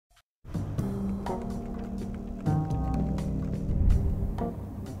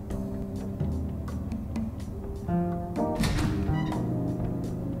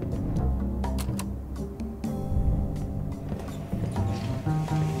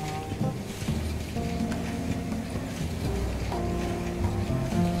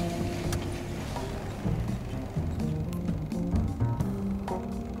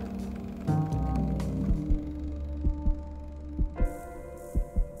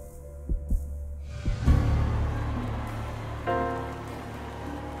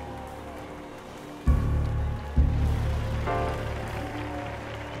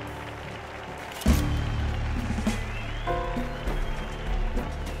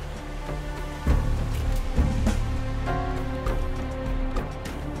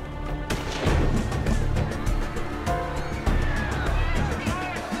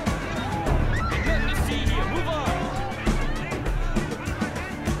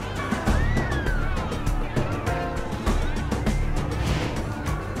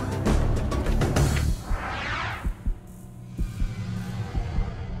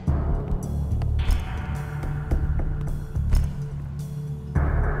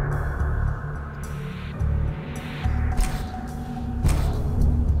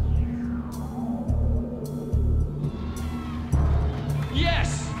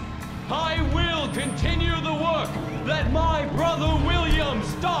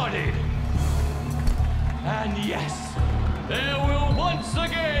And yes, there will once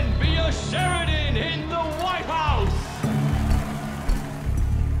again be a Sheridan in the White House!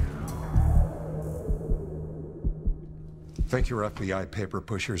 Think your FBI paper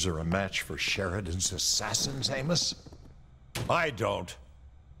pushers are a match for Sheridan's assassins, Amos? I don't.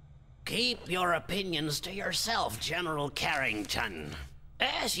 Keep your opinions to yourself, General Carrington.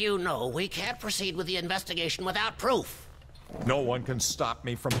 As you know, we can't proceed with the investigation without proof. No one can stop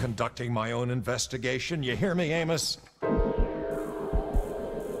me from conducting my own investigation. You hear me, Amos?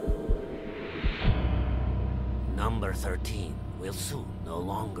 Number 13 will soon no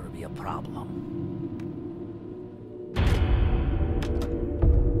longer be a problem.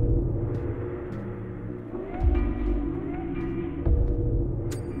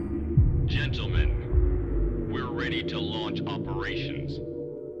 Gentlemen, we're ready to launch operations.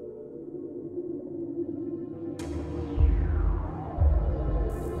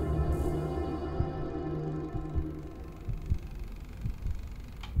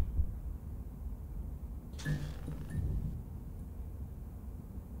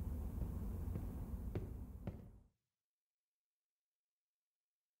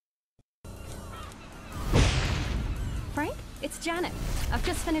 Frank, it's Janet. I've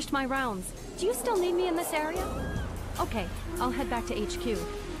just finished my rounds. Do you still need me in this area? Okay, I'll head back to HQ.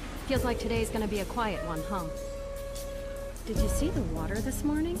 Feels like today's gonna be a quiet one, huh? Did you see the water this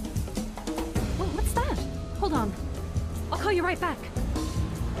morning? Whoa, what's that? Hold on. I'll call you right back.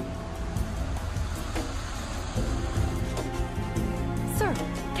 Sir,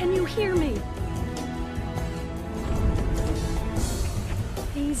 can you hear me?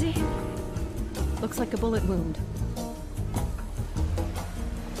 Easy. Looks like a bullet wound.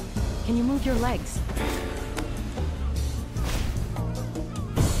 Can you move your legs?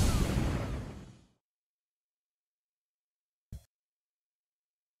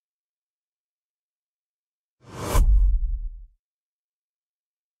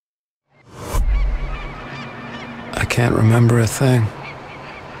 I can't remember a thing.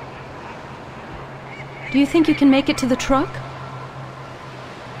 Do you think you can make it to the truck?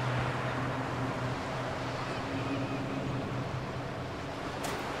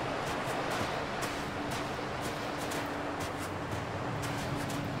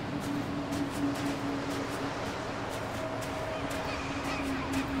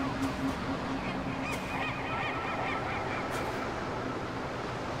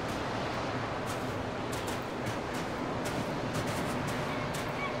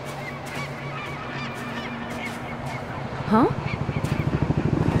 Huh?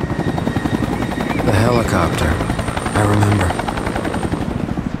 The helicopter. I remember.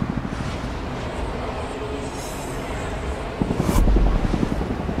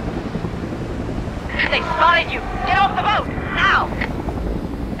 They spotted you! Get off the boat! Now!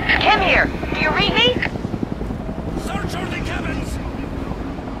 Kim here! Do you read me? Search all the cabins!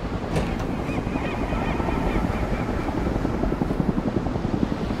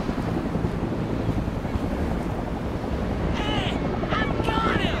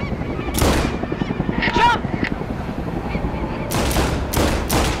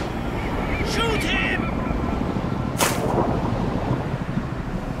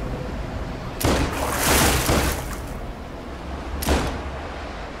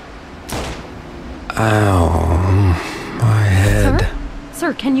 Ow, my head.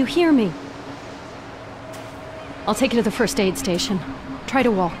 Sir, can you hear me? I'll take you to the first aid station. Try to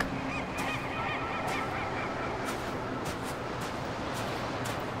walk.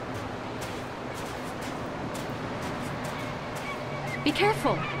 Be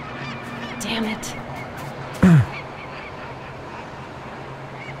careful. Damn it.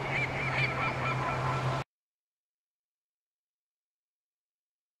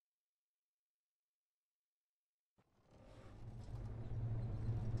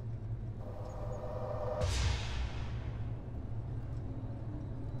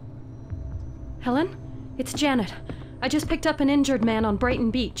 Helen? It's Janet. I just picked up an injured man on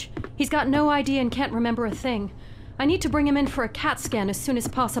Brighton Beach. He's got no ID and can't remember a thing. I need to bring him in for a CAT scan as soon as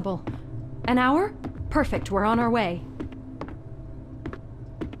possible. An hour? Perfect, we're on our way.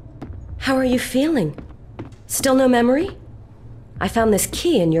 How are you feeling? Still no memory? I found this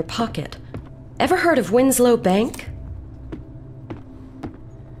key in your pocket. Ever heard of Winslow Bank?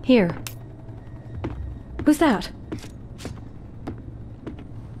 Here. Who's that?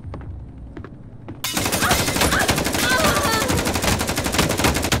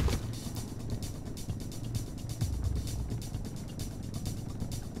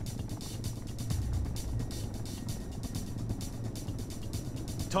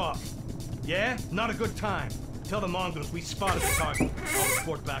 Talk. Yeah? Not a good time. Tell the Mongols we spotted the target. I'll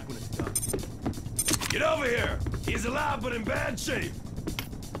report back when it's done. Get over here! He's alive but in bad shape!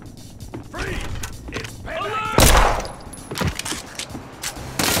 Freeze! It's payback!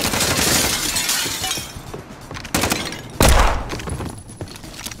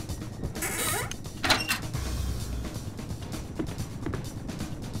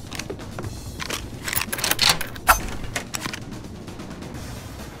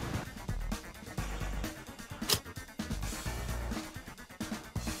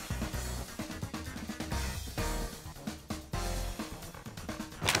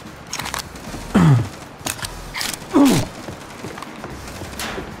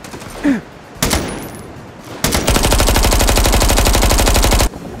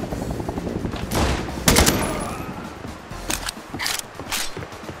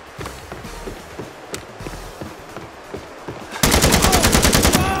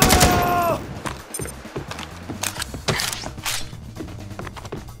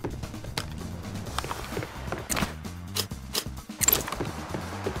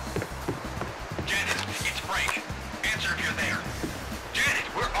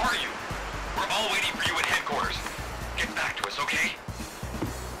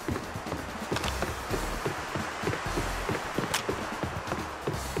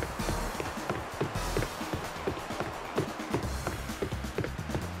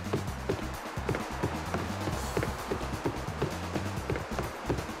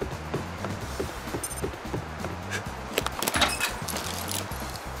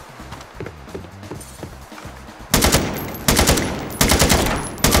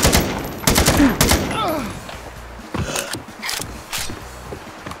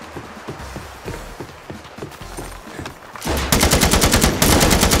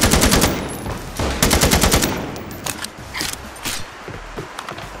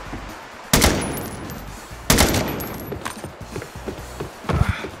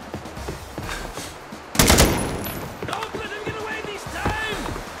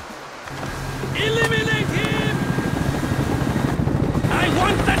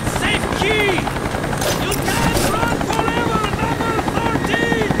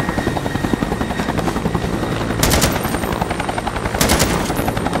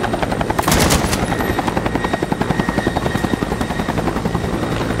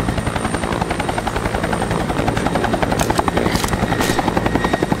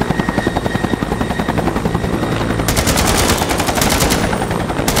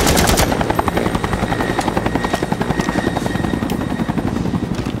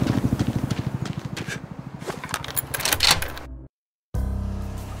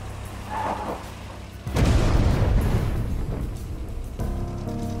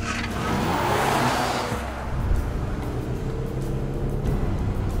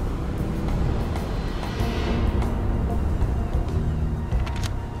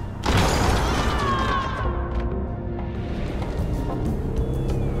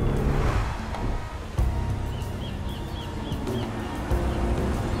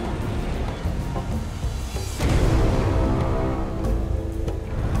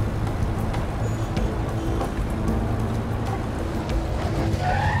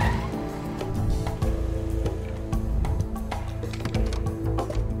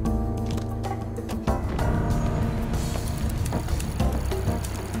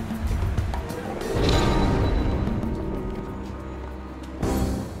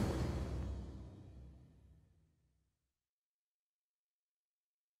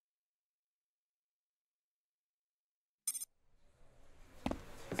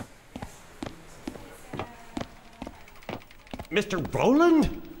 Mr.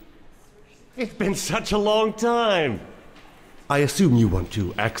 Roland? It's been such a long time. I assume you want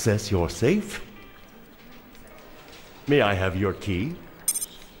to access your safe? May I have your key?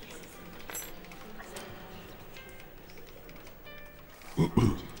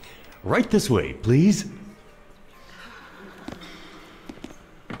 Right this way, please.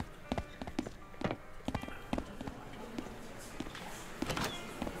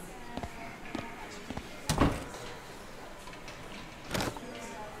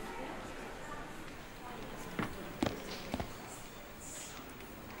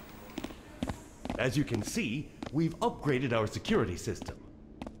 As you can see, we've upgraded our security system.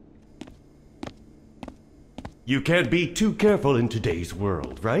 You can't be too careful in today's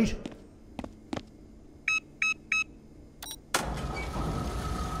world, right?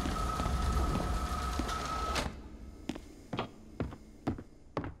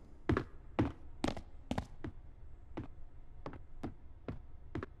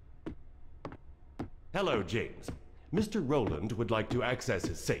 Hello, James. Mr. Roland would like to access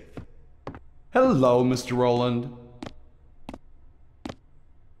his safe. Hello, Mr. Roland.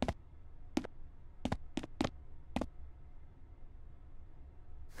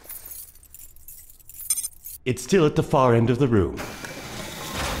 It's still at the far end of the room.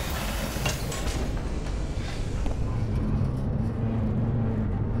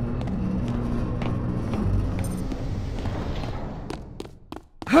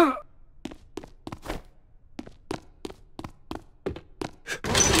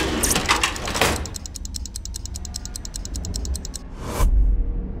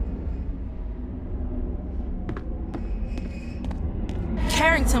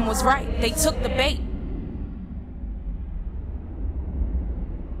 Carrington was right. They took the bait.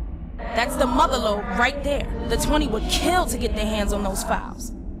 That's the mother lode right there. The 20 would kill to get their hands on those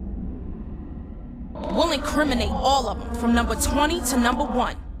files. We'll incriminate all of them, from number 20 to number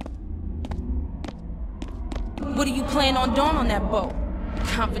 1. What do you plan on doing on that boat?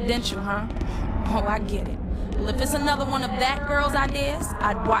 Confidential, huh? Oh, I get it. Well, if it's another one of that girl's ideas,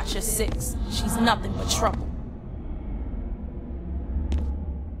 I'd watch her 6. She's nothing but trouble.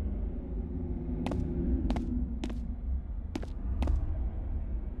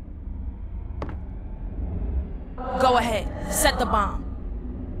 Go ahead, set the bomb.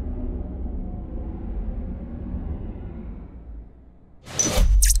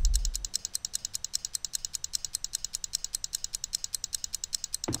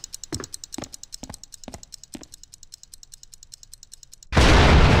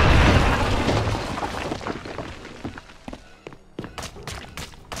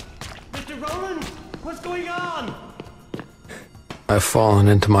 Mr. Rowland, what's going on? I've fallen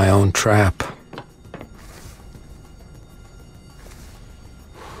into my own trap.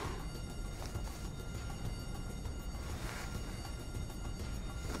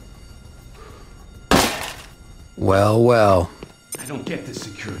 Well, well. I don't get this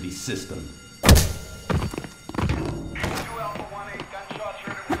security system. 2 Alpha 1-8, gunshots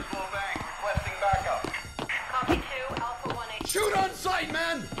heard at Winslow Bank, requesting backup. Copy 2 Alpha 1-8. Shoot on sight,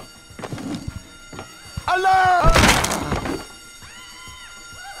 man! Alert!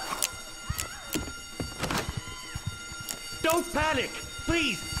 Don't panic!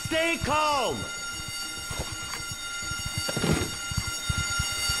 Please, stay calm!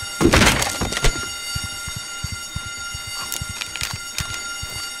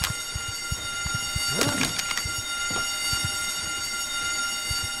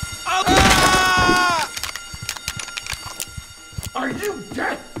 Are you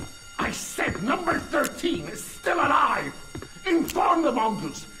dead? I said number 13 is still alive! Inform the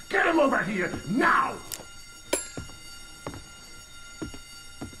Mongols! Get him over here, now!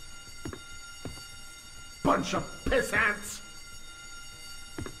 Bunch of piss ants!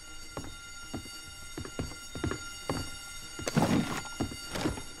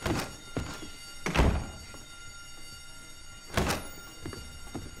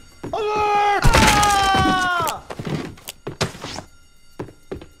 Alert!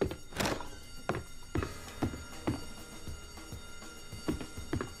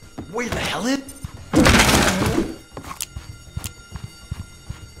 Where the hell is...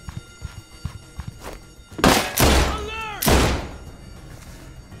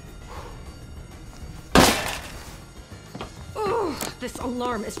 This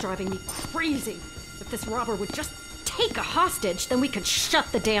alarm is driving me crazy. If this robber would just take a hostage, then we could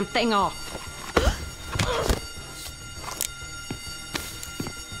shut the damn thing off.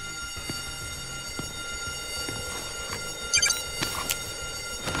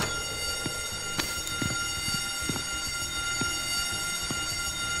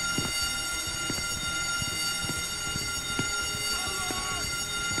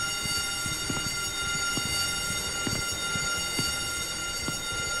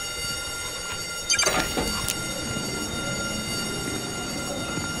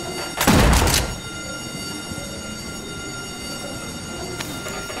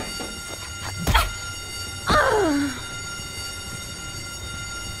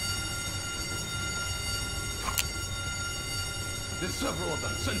 There's several of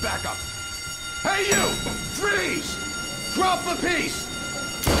them. Send backup. Hey, you! Freeze! Drop the piece!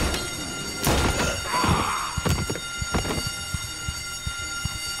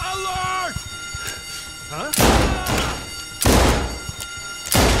 Alert! Huh?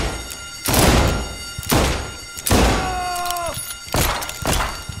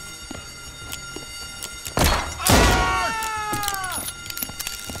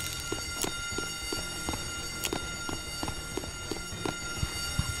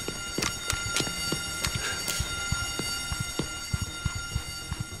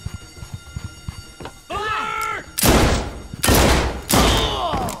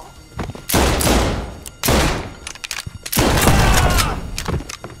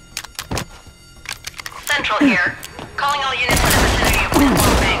 Central here. Calling all units in the vicinity of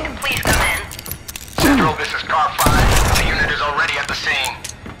Winslow Bank. Please come in. Central This is Car 5. The unit is already at the scene.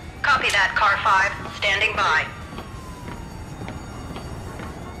 Copy that, Car 5. Standing by.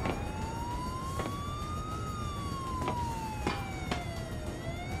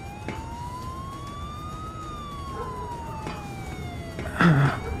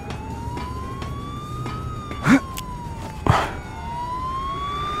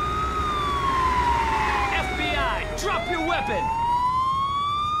 FBI, drop your weapon!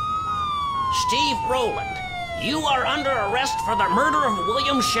 Steve Rowland, you are under arrest for the murder of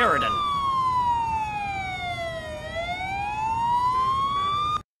William Sheridan.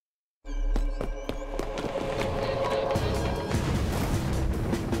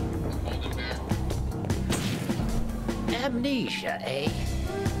 Amnesia, eh?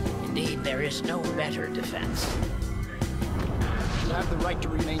 Indeed, there is no better defense. You have the right to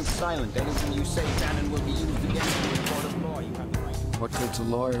remain silent. Anything you say, Bannon, will be used against you in court of law. You have the right. What good's a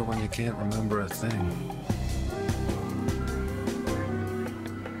lawyer when you can't remember a thing?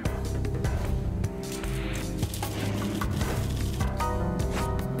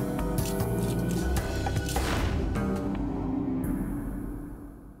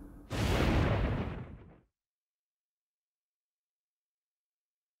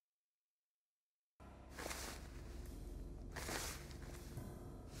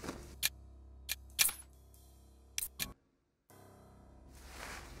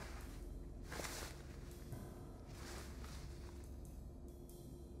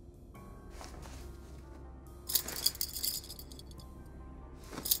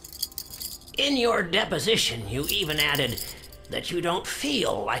 In your deposition, you even added that you don't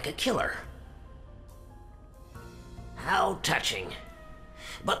feel like a killer. How touching.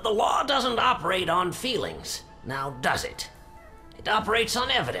 But the law doesn't operate on feelings, now does it? It operates on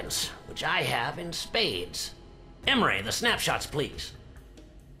evidence, which I have in spades. Emery, the snapshots, please.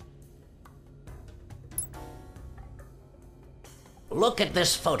 Look at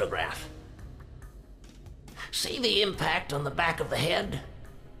this photograph. See the impact on the back of the head?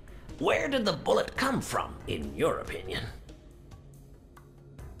 Where did the bullet come from, in your opinion?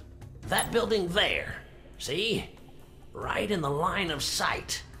 That building there, see? Right in the line of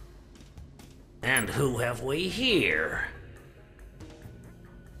sight. And who have we here?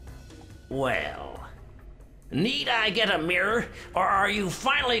 Well, need I get a mirror, or are you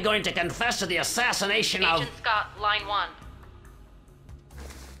finally going to confess to the assassination of... Agent Scott, line 1.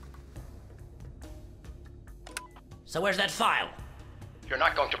 So where's that file? You're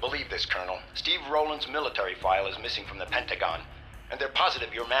not going to believe this, Colonel. Steve Rowland's military file is missing from the Pentagon, and they're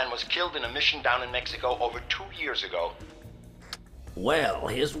positive your man was killed in a mission down in Mexico over 2 years ago. Well,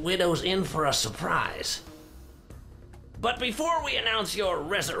 his widow's in for a surprise. But before we announce your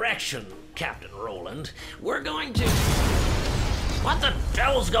resurrection, Captain Rowland, we're going to... What the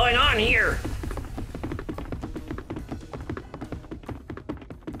hell's going on here?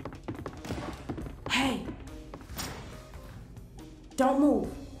 Hey! Don't move.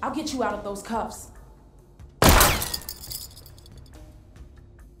 I'll get you out of those cuffs.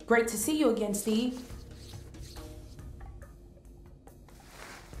 Great to see you again, Steve.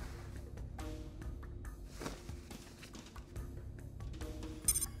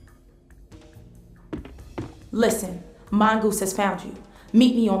 Listen, Mongoose has found you.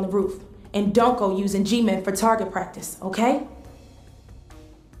 Meet me on the roof. And don't go using G-Men for target practice, okay?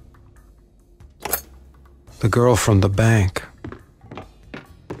 The girl from the bank.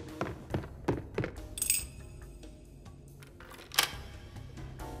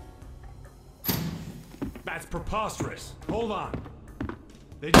 That's preposterous. Hold on.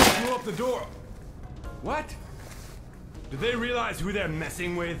 They just blew up the door. What? Do they realize who they're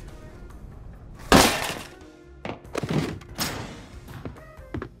messing with?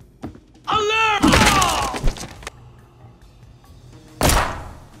 Alert!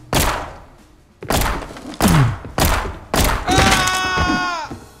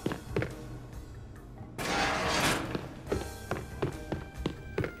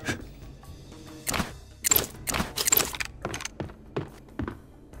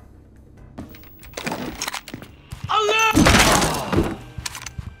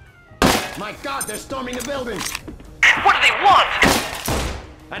 My God, they're storming the building! What do they want?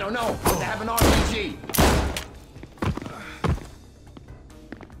 I don't know, but they have an RPG.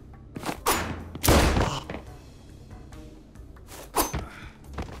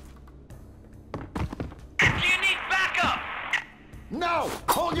 Do you need backup? No!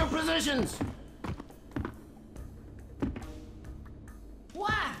 Hold your positions!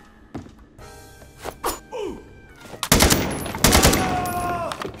 Why?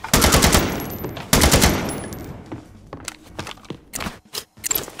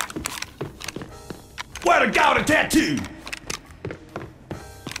 swear to God, a tattoo!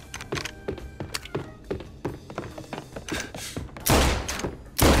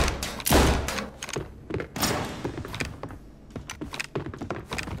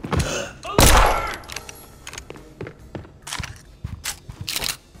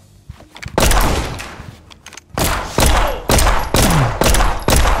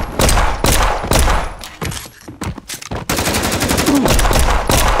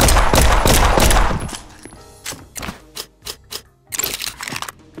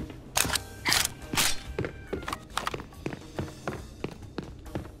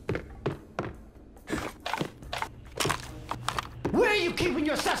 Where are you keeping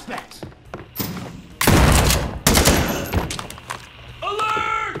your suspects?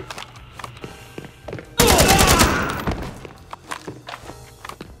 Alert!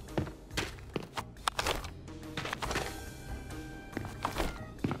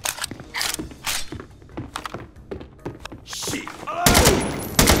 Shit!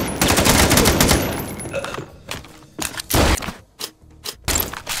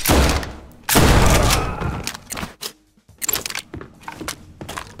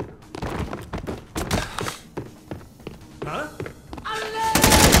 Huh?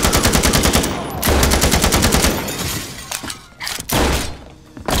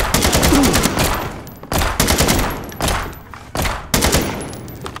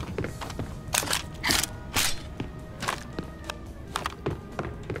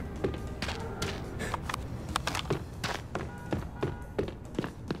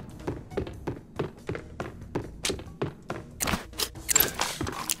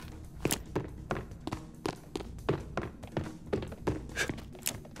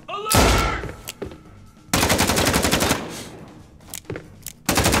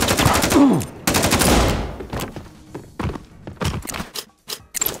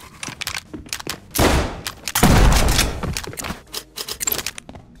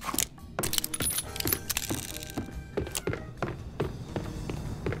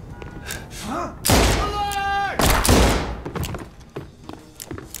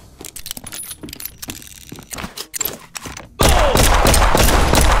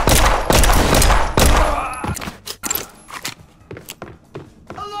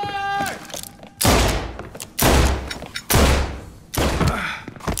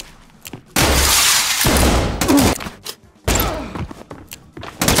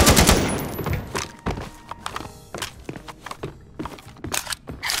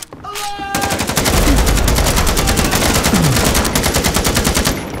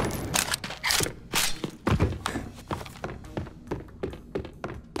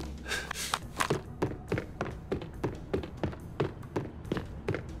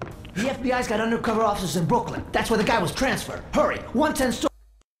 The FBI's got undercover officers in Brooklyn. That's where the guy was transferred. Hurry, 110 store.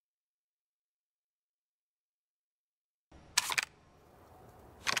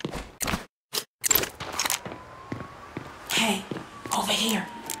 Hey, over here.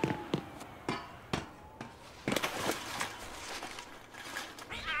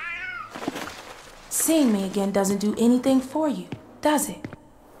 Seeing me again doesn't do anything for you, does it?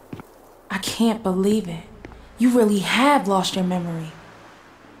 I can't believe it. You really have lost your memory.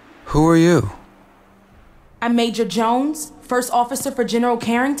 Who are you? I'm Major Jones, first officer for General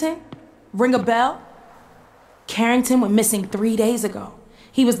Carrington. Ring a bell? Carrington went missing 3 days ago.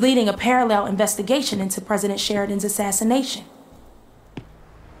 He was leading a parallel investigation into President Sheridan's assassination.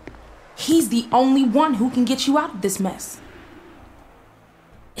 He's the only one who can get you out of this mess.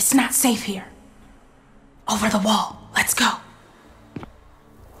 It's not safe here. Over the wall. Let's go.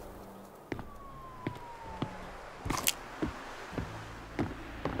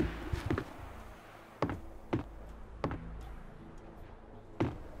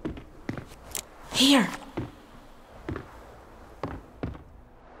 Here.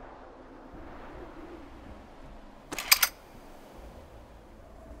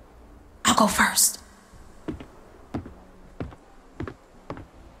 I'll go first.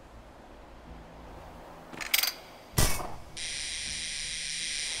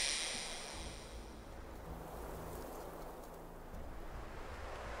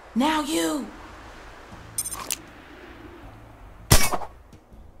 Now you.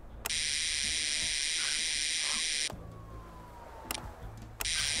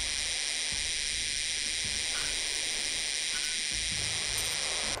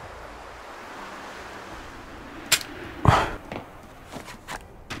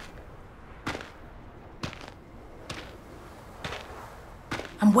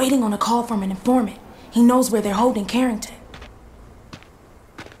 I'm waiting on a call from an informant. He knows where they're holding Carrington.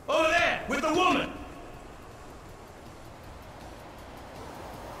 Over there, with the woman!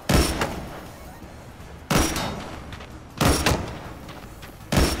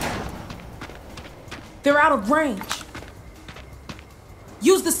 They're out of range.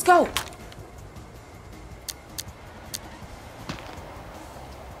 Use the scope.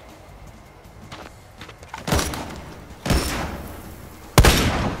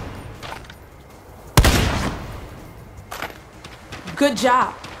 Good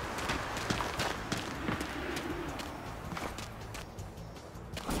job.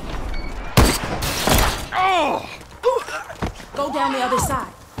 Oh! Go down the other side.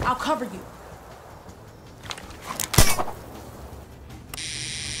 I'll cover you.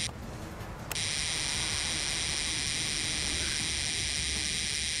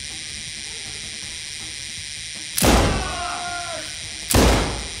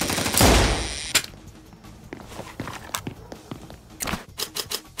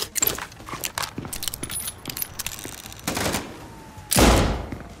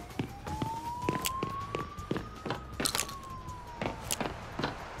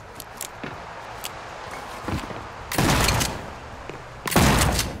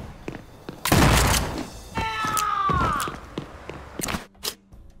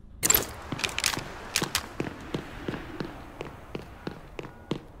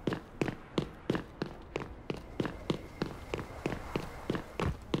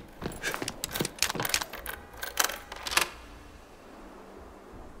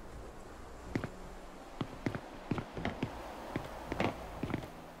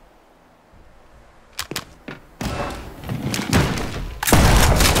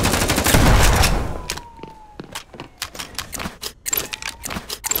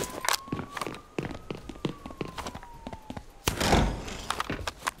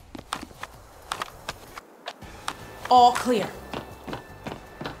 All clear.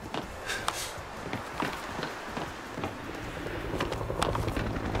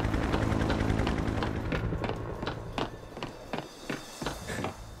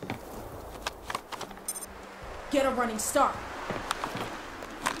 Get a running start.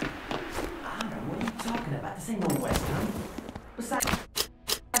 I don't know, what are you talking about? This ain't no Western. Besides,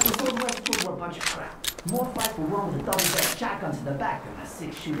 we're going west for a bunch of crap. More fight for one with a double-barrel shotgun to the back than a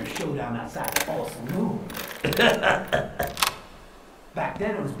six-shooter showdown outside the Fall Saloon. Back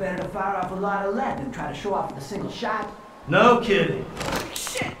then, it was better to fire off a lot of lead than try to show off with a single shot. No kidding.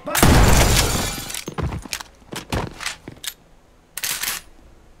 Shit!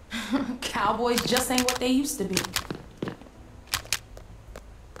 Cowboys just ain't what they used to be.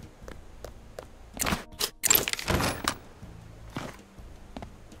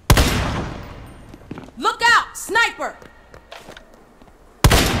 Look out! Sniper!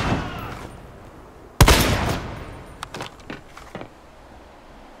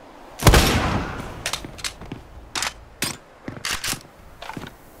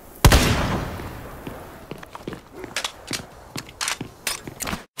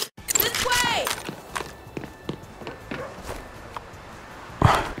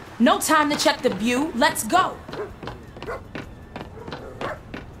 No time to check the view. Let's go.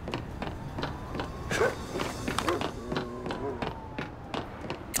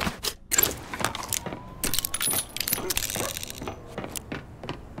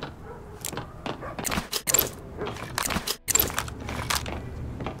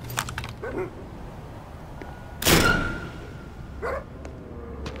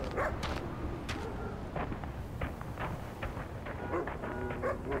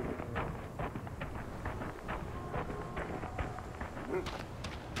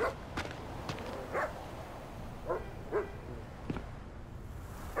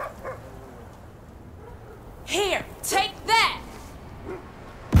 Here, take that!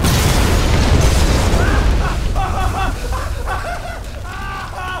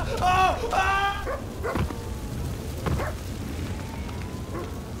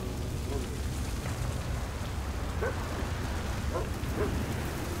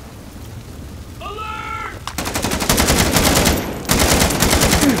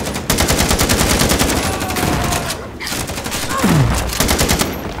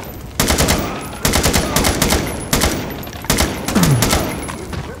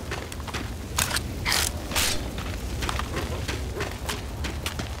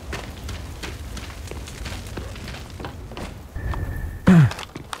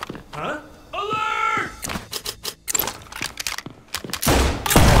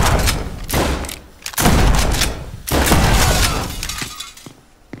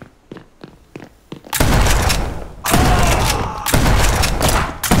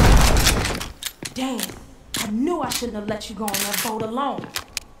 Damn, I knew I shouldn't have let you go on that boat alone.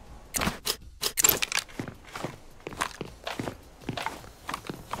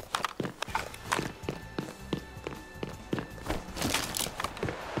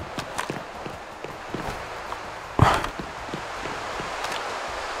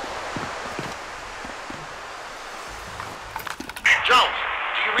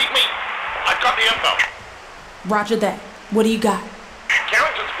 info. Roger that. What do you got?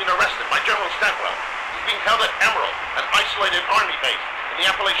 Carrington's been arrested by General Stanwell. He's being held at Emerald, an isolated army base in the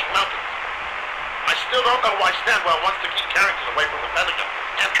Appalachian Mountains. I still don't know why Stanwell wants to keep Carrington away from the Pentagon.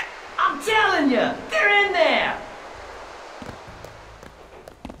 I'm telling you, they're in there.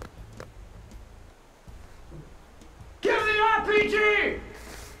 Give me the RPG!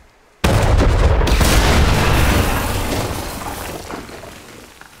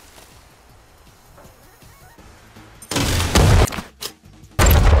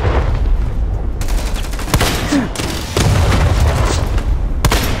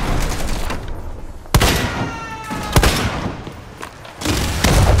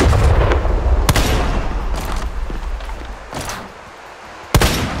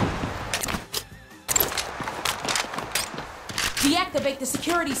 Deactivate the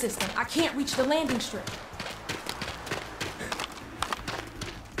security system. I can't reach the landing strip.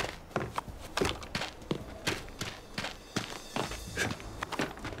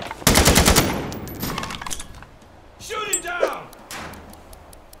 Shoot him down!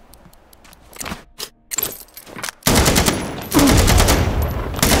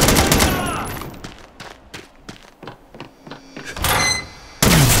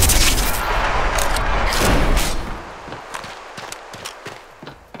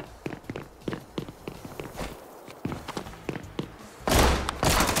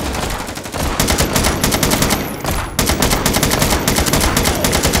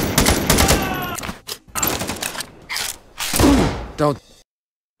 Don't.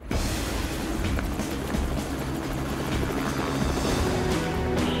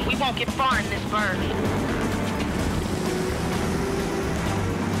 We won't get far in this bird.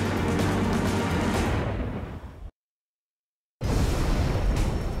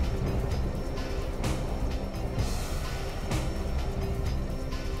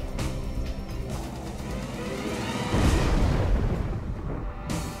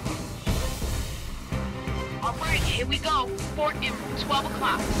 Here we go. Fort Emerald, 12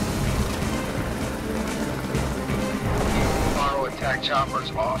 o'clock. Borrow attack choppers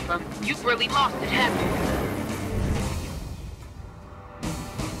often? You've really lost it, haven't you?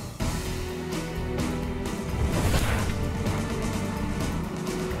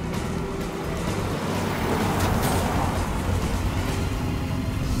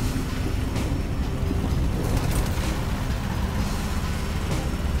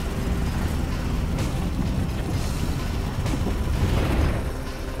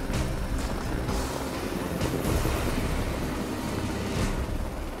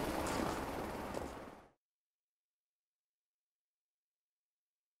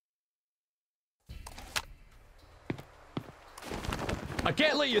 I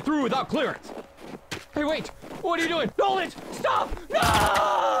can't let you through without clearance. Hey, wait! What are you doing? Nolan, stop!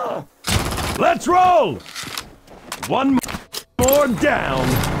 No! Let's roll! One more down.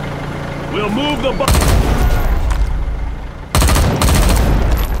 We'll move the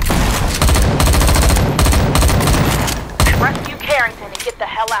Rescue Carrington and get the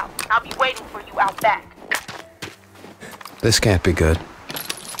hell out. I'll be waiting for you out back. This can't be good.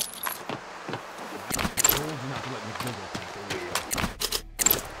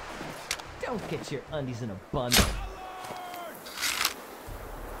 Don't get your undies in a bundle.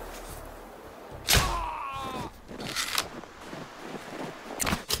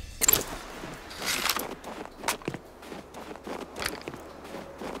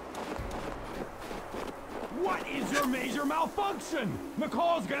 What is your major malfunction?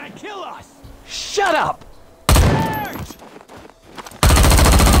 McCall's gonna kill us! Shut up! Serge!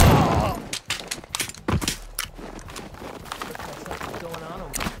 What's going on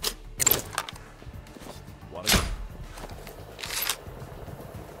over there?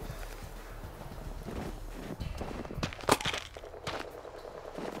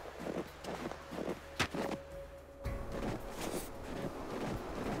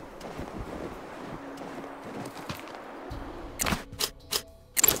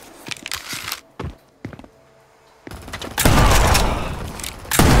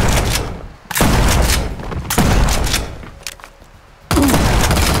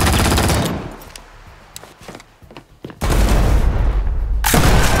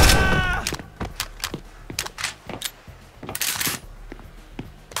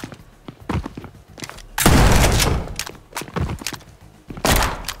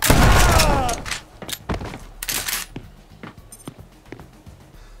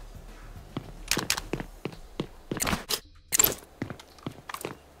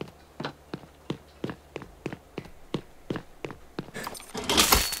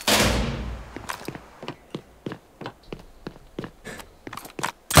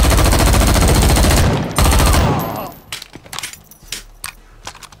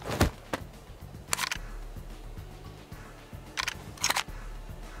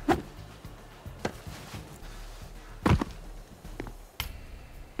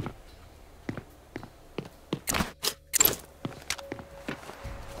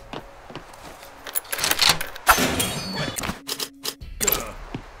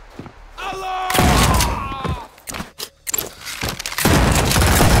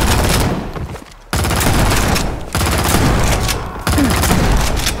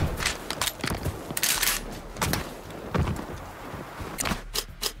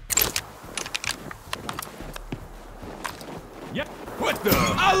 What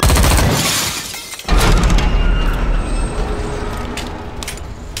the?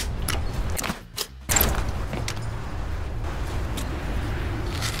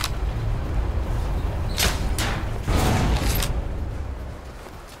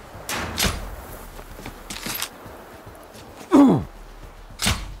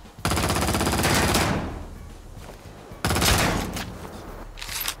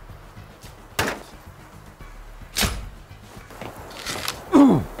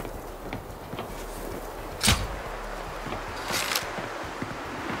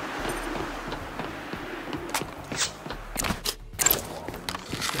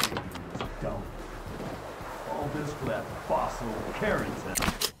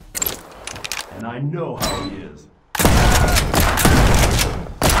 And I know how he is.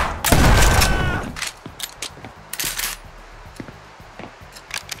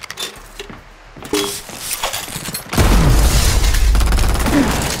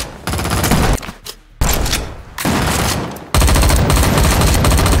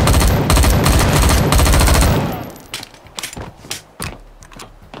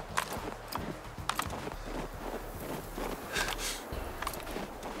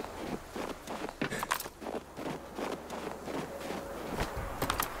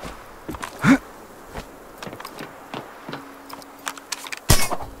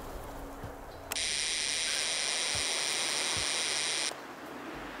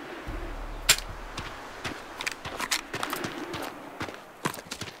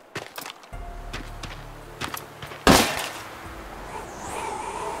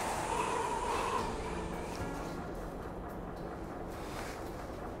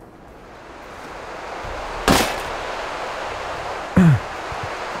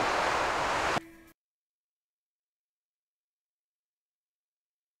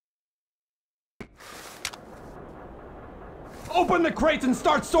 Open the crates and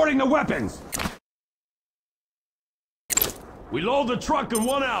start sorting the weapons! We load the truck in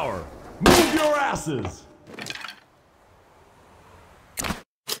 1 hour. Move your asses!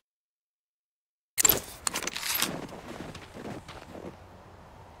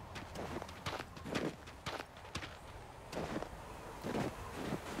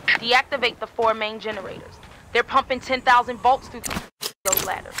 Deactivate the 4 main generators. They're pumping 10,000 volts through those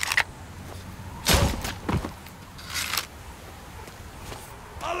ladders.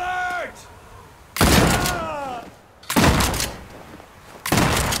 Alert! Ah!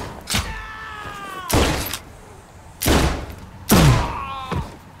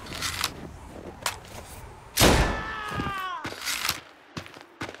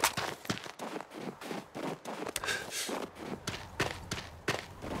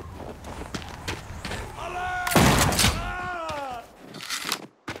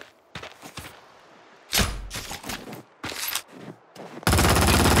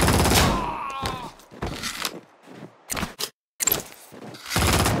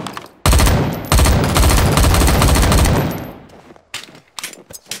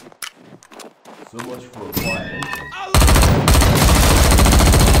 So much for a quiet.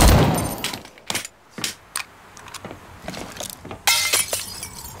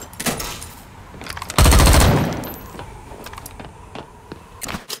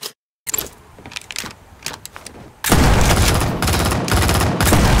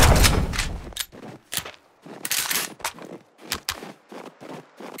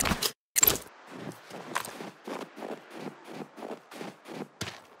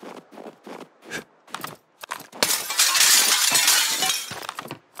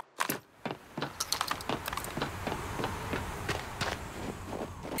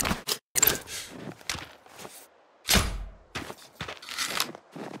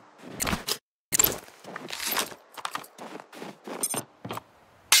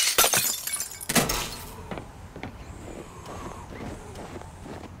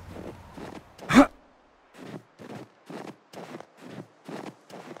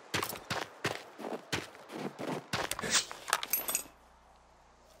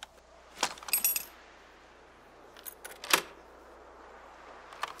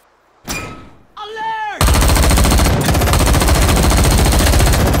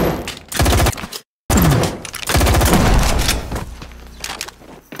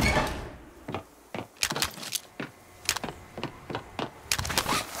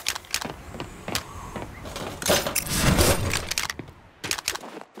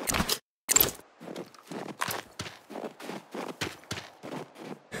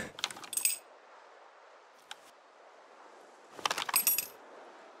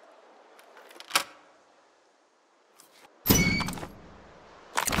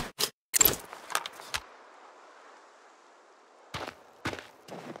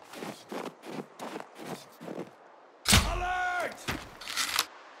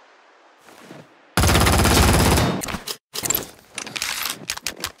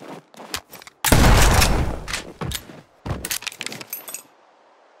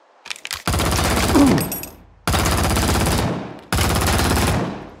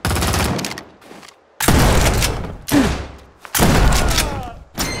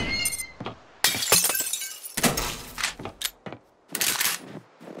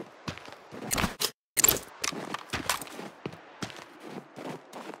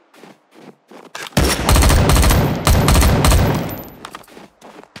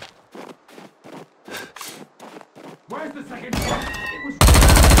 Where's the second one? It was...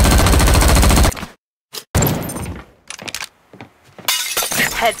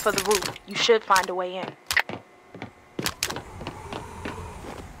 Head for the roof. You should find a way in.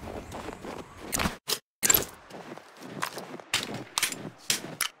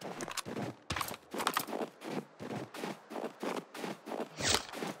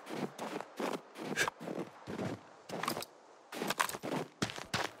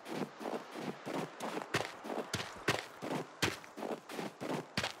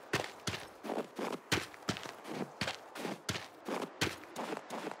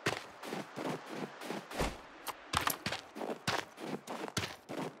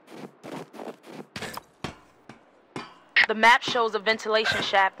 The map shows a ventilation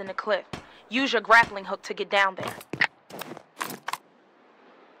shaft in the cliff. Use your grappling hook to get down there.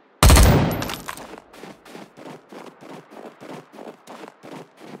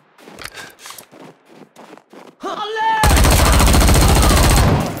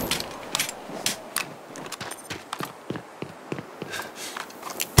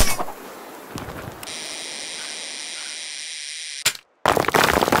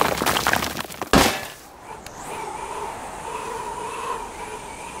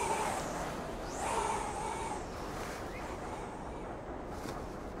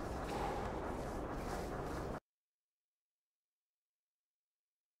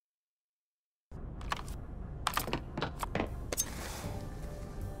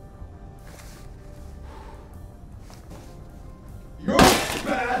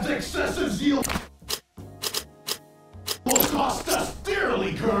 Excessive zeal will cost us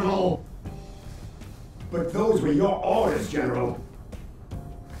dearly, Colonel! But those were your orders, General.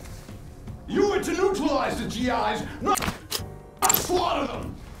 You were to neutralize the GIs, not slaughter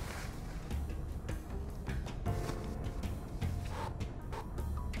them!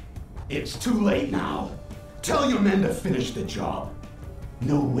 It's too late now. Tell your men to finish the job.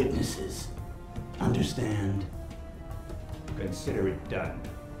 No witnesses. Understand? Consider it done.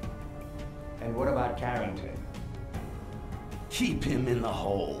 And what about Carrington? Keep him in the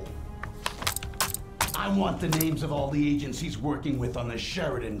hole. I want the names of all the agencies working with on the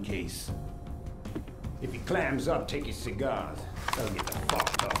Sheridan case. If he clams up, take his cigars. That'll get the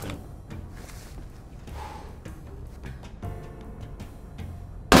fuck talking.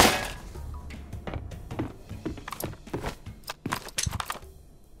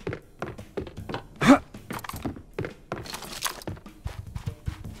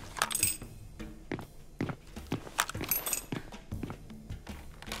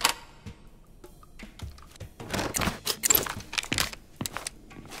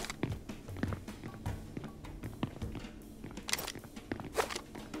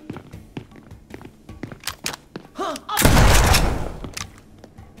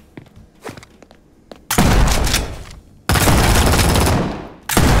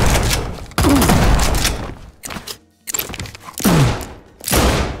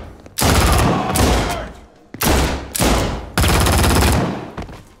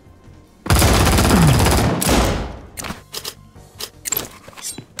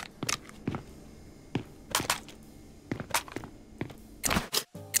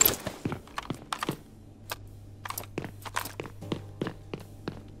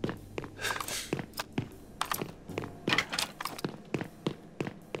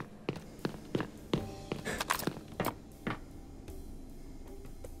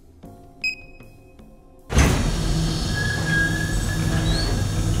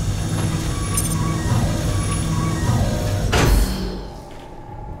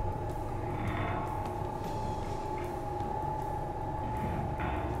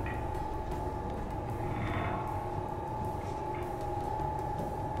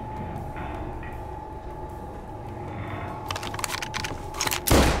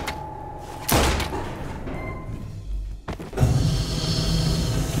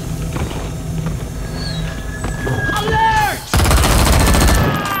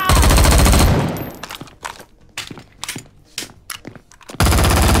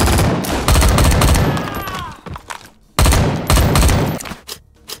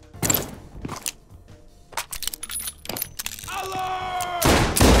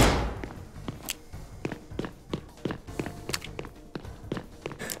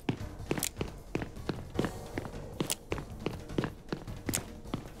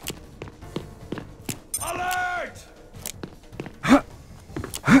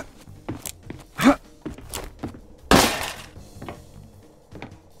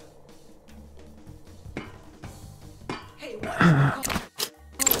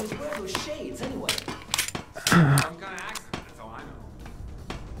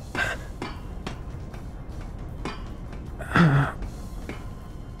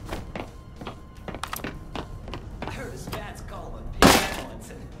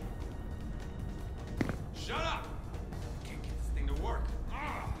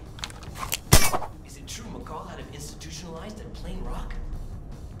 kind of institutionalized in plain rock?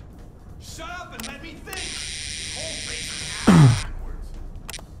 Shut up and let me think! His whole face is half backwards.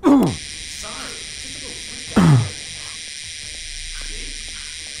 Sorry, just a little freaked out.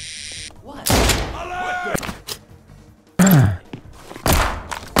 See? What?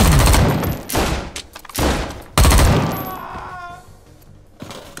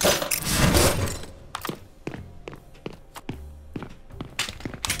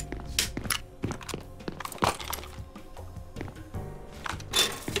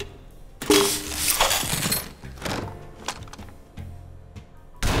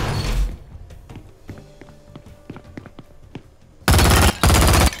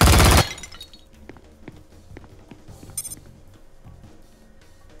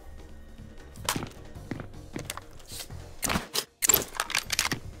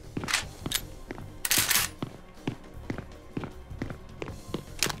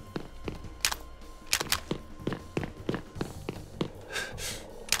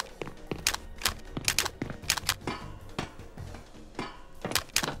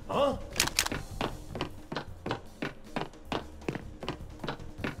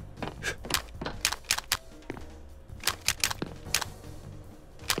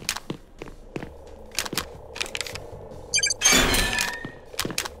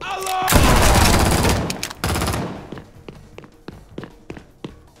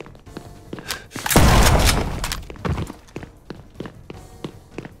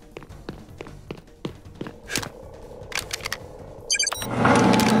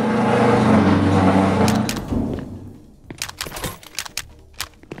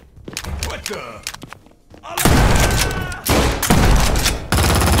 What the?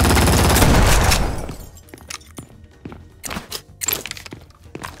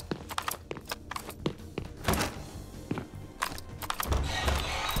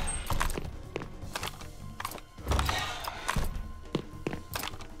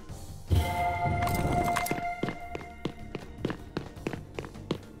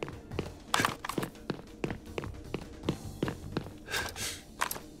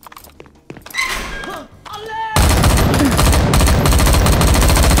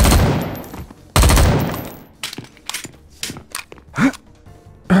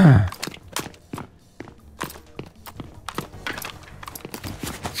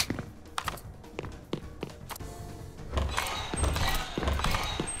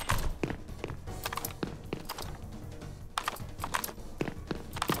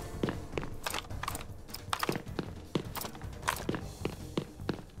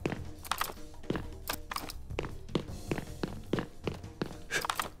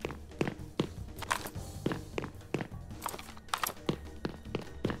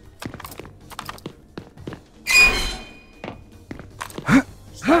 Huh?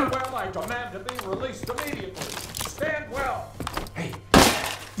 Stand well, I demand to be released immediately. Stand well. Hey,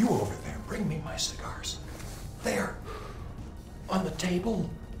 you over there, bring me my cigars. There, on the table.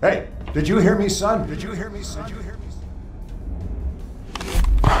 Hey, did you hear me, son? Did you hear me, son? Did you hear me?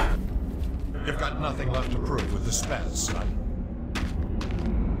 You've got nothing left to prove with the spaz, son.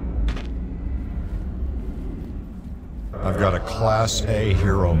 I've got a Class A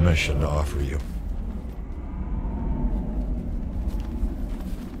hero mission to offer you.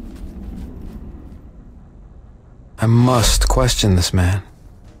 I must question this man.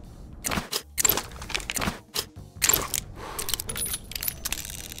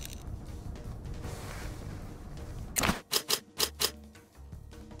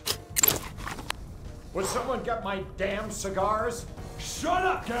 Would someone get my damn cigars? Shut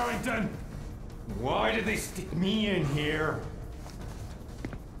up, Carrington! Why did they stick me in here?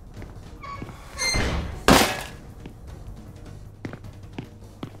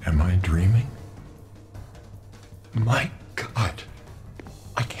 Am I dreaming? My God,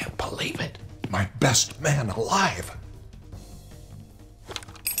 I can't believe it. My best man alive.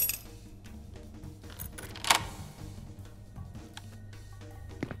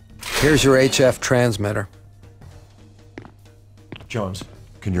 Here's your HF transmitter. Jones,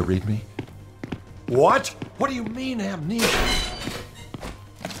 can you read me? What? What do you mean, amnesia?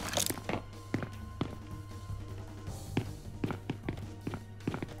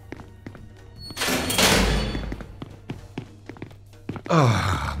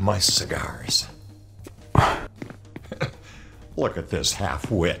 Ah, my cigars. Look at this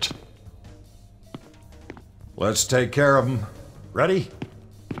half-wit. Let's take care of him. Ready?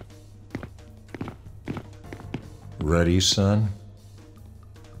 Ready, son?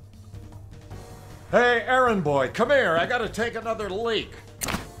 Hey, errand boy, come here. I gotta take another leak.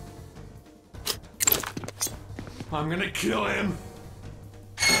 I'm gonna kill him.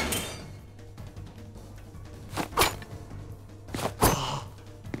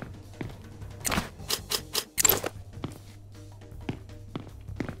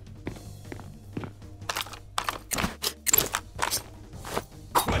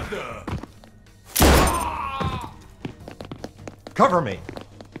 the... Cover me.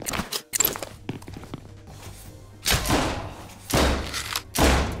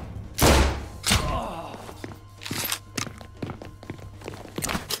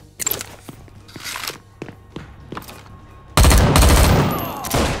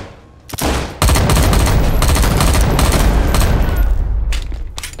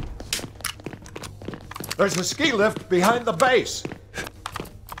 There's a ski lift behind the base.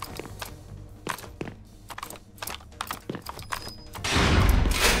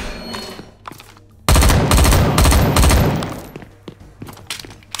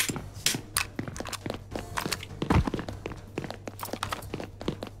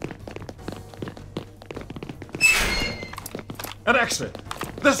 An exit.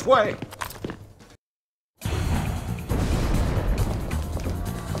 This way.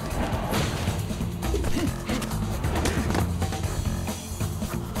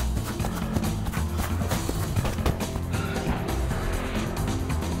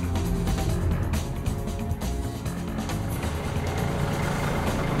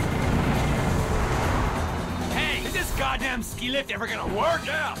 Goddamn ski lift ever gonna work?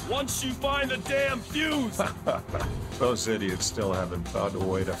 Yeah, once you find the damn fuse. Those idiots still haven't found a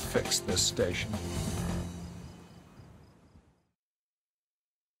way to fix this station.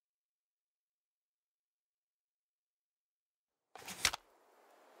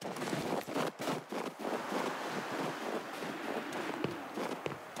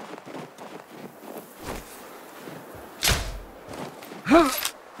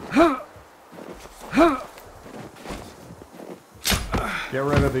 Get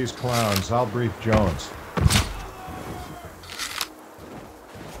rid of these clowns. I'll brief Jones.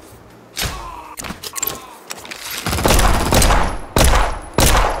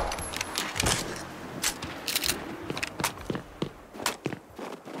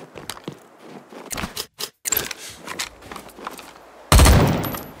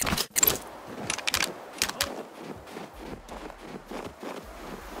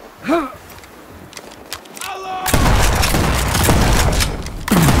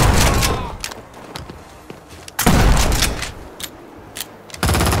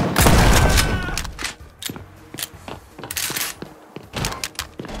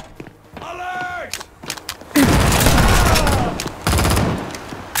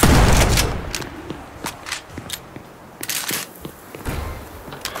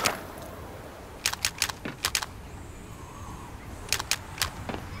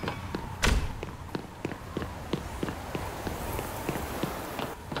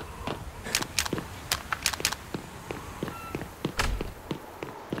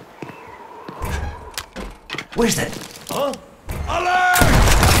 Where's that? Huh? Alert!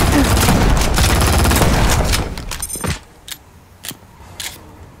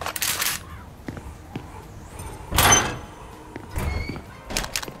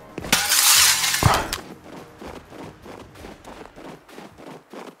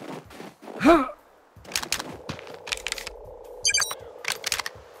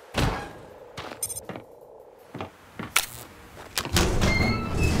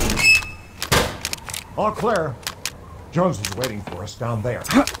 All clear. Jones is waiting for us down there.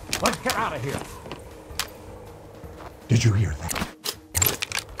 Let's get out of here. Did you hear that?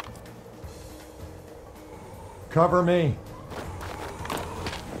 Cover me.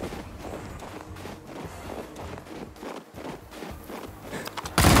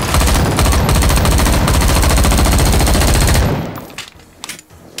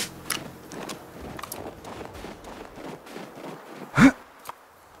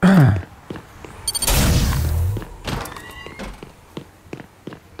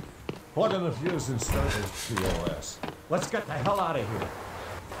 Plug in the fuse and start this POS. Let's get the hell out of here.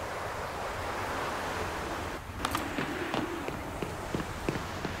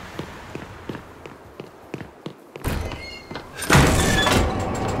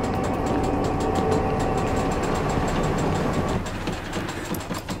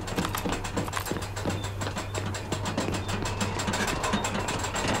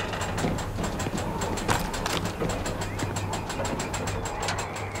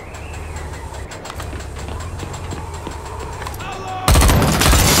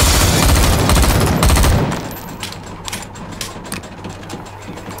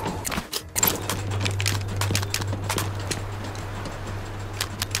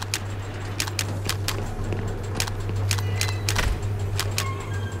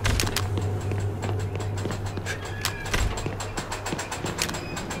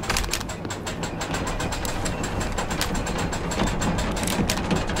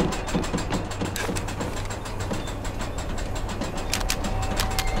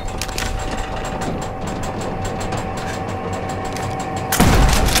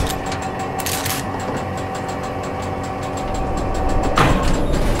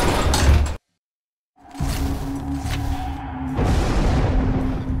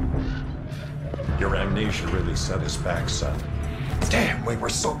 Your amnesia really set us back, son. Damn, we were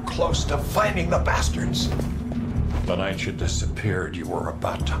so close to finding the bastards. The night you disappeared, you were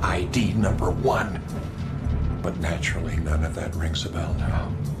about to ID number 1. But naturally, none of that rings a bell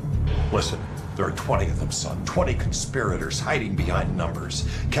now. Listen, there are 20 of them, son. 20 conspirators hiding behind numbers.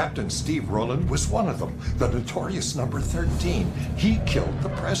 Captain Steve Rowland was one of them, the notorious number 13. He killed the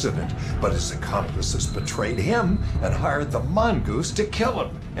president, but his accomplices betrayed him and hired the mongoose to kill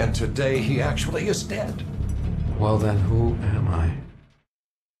him. And today, he actually is dead. Well then, who am I?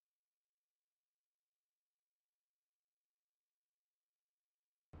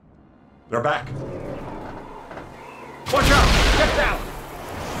 They're back. Watch out! Get down!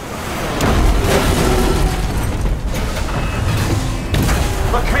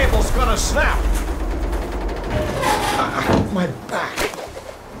 The cable's gonna snap! My back.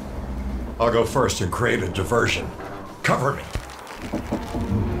 I'll go first and create a diversion. Cover me.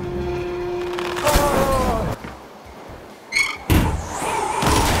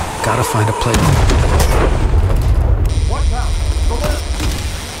 Gotta find a place. Watch out! The left!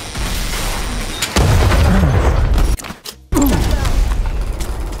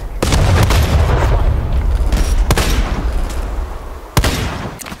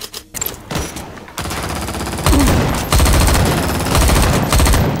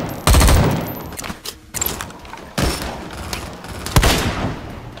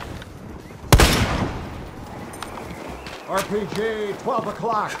 RPG, 12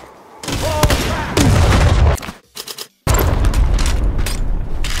 o'clock. Fall back!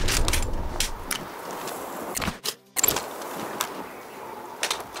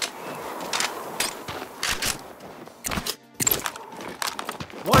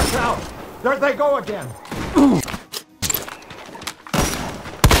 Watch out! There they go again!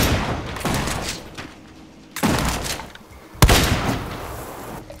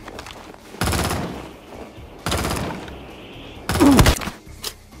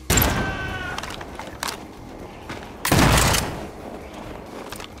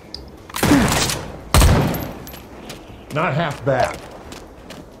 Not half bad.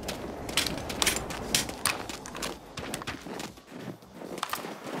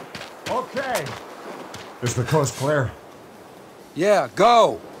 Okay. Is the coast clear? Yeah,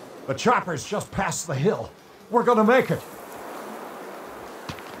 go! The chopper's just past the hill. We're gonna make it.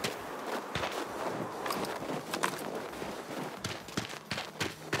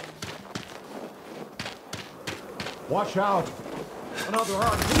 Watch out. Another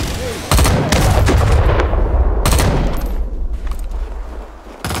RPG.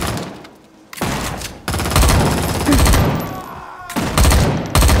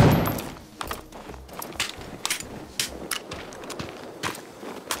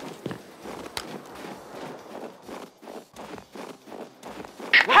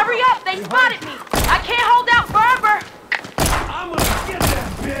 Hurry up! They spotted me! I can't hold out forever! I'm gonna get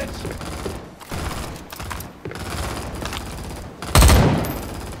that bitch!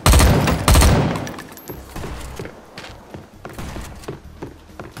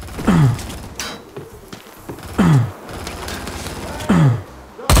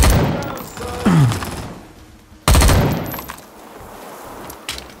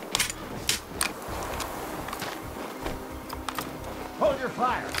 Hold your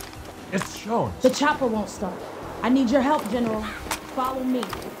fire. It's shown. The chopper won't start. I need your help, General. Follow me.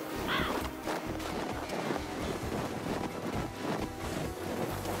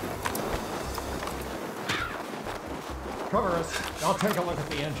 Cover us. I'll take a look at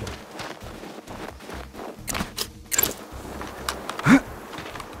the engine.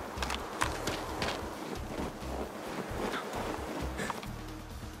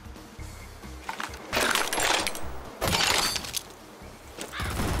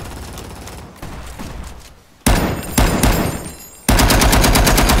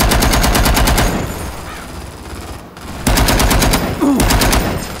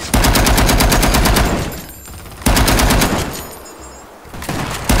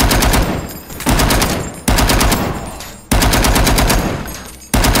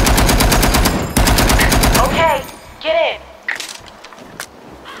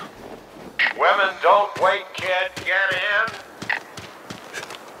 Women, don't wait, kid. Get in.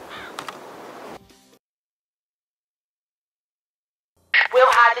 We'll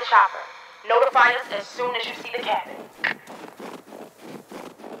hide the chopper. Notify us as soon as you see the cabin.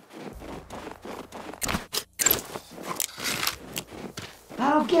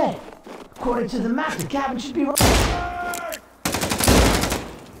 I don't get it. According to the map, the cabin should be right.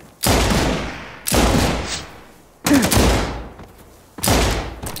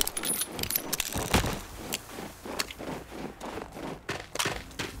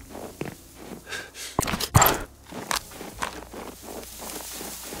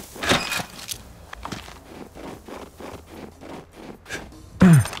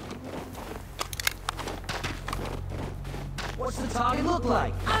 they look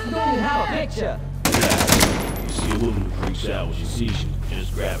like? You don't even have a picture. You see a woman who freaks out when she sees you,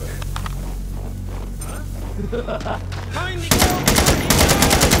 just grab her. Find the girl!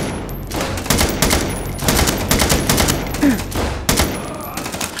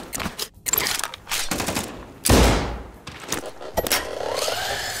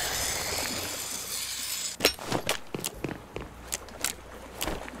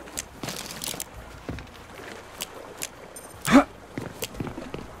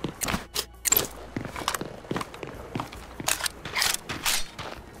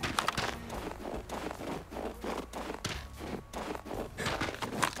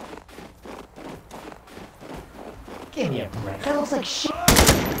 Give me a break. That looks like shit.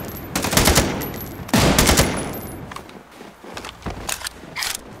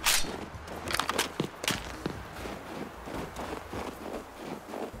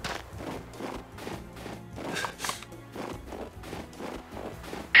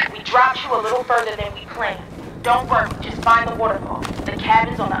 We dropped you a little further than we planned. Don't worry, just find the waterfall. The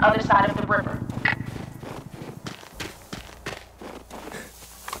cabin's on the other side of the river.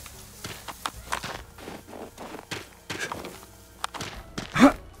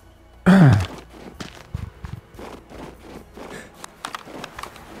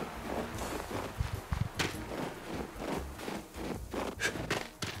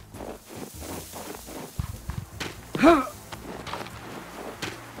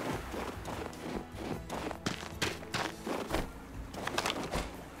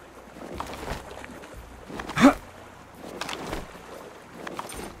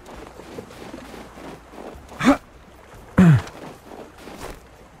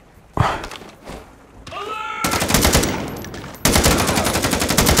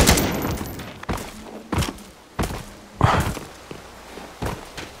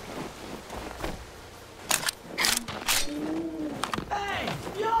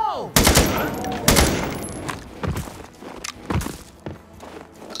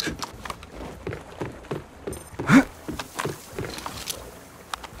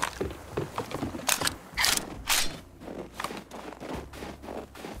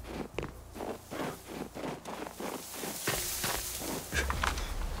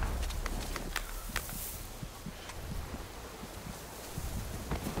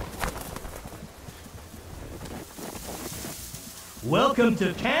 Welcome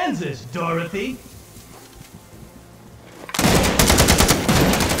to Kansas, Dorothy.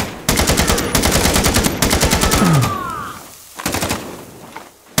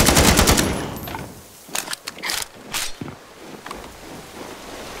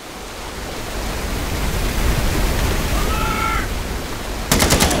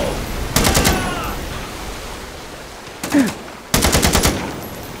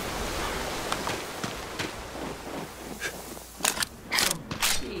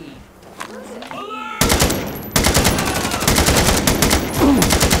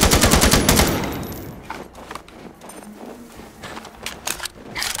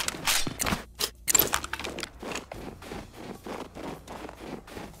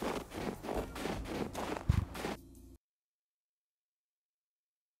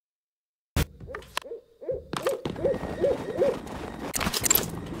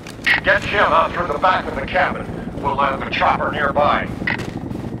 Get Jim out through the back of the cabin. We'll land the chopper nearby.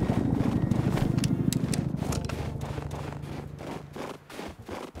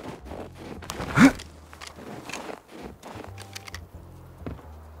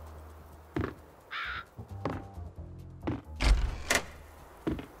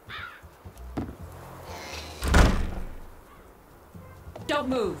 Don't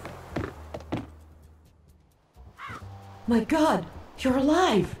move. My God, you're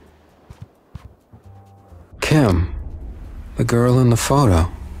alive. Kim, the girl in the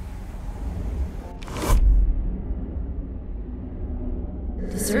photo.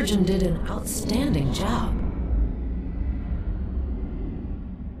 The surgeon did an outstanding job.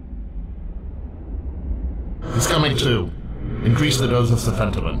 He's coming to. Increase the dose of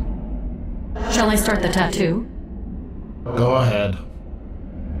sufentanil. Shall I start the tattoo? Go ahead.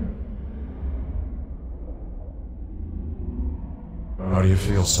 How do you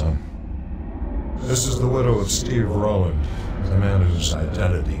feel, son? This is the widow of Steve Rowland, the man whose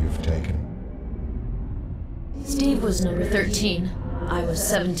identity you've taken. Steve was number 13. I was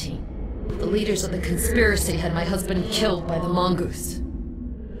 17. The leaders of the conspiracy had my husband killed by the mongoose.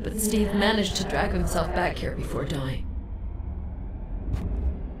 But Steve managed to drag himself back here before dying.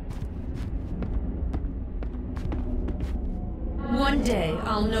 One day,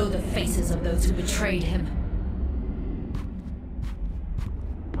 I'll know the faces of those who betrayed him.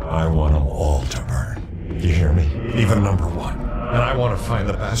 I want them all to burn. You hear me? Even number 1. And I want to find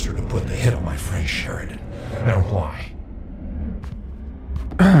the bastard who put the hit on my friend Sheridan. And why?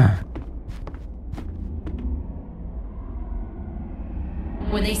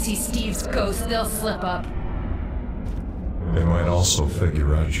 When they see Steve's ghost, they'll slip up. They might also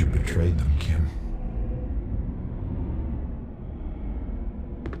figure out you betrayed them, Kim.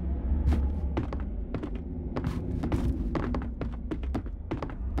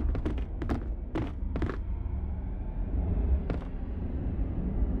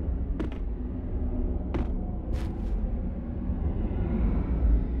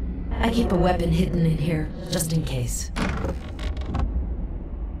 I keep a weapon hidden in here, just in case.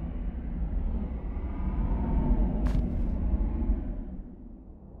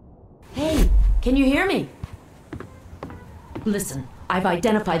 Hey, can you hear me? Listen, I've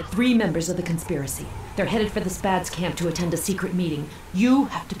identified 3 members of the conspiracy. They're headed for the Spads camp to attend a secret meeting. You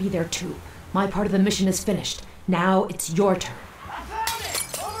have to be there too. My part of the mission is finished. Now it's your turn.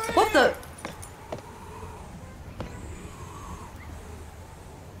 What the?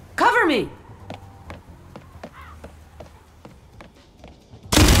 Cover me!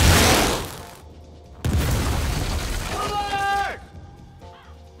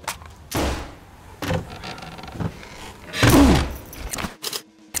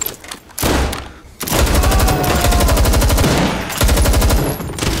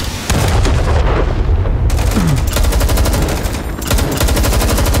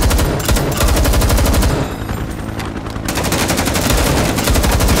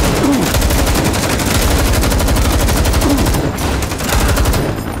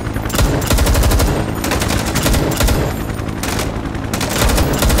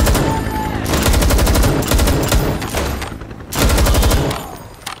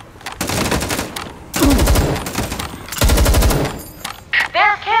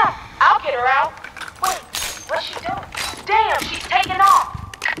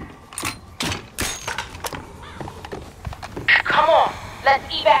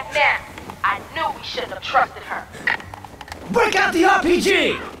 Break out the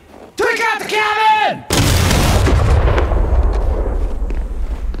RPG! Take out the cabin!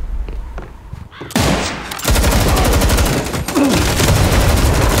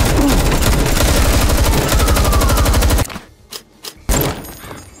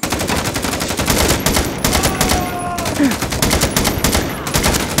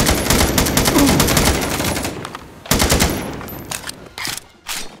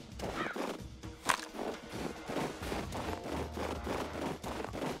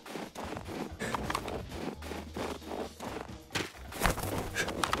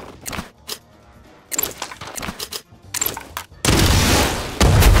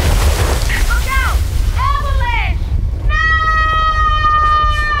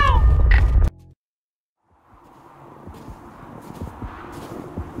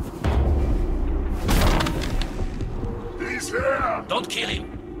 Don't kill him.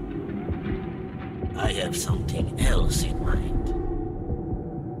 I have something else in mind.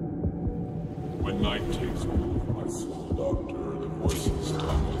 When night takes hold of my soul, Doctor, the voices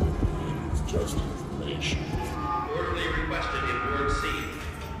tell me that it's just information. Orderly requested in Ward C.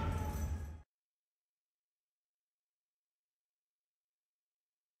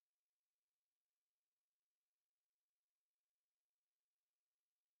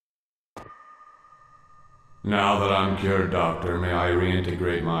 Now that I'm cured, Doctor, may I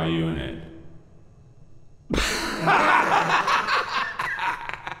reintegrate my unit?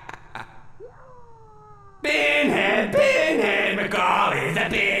 Pinhead, McCall is a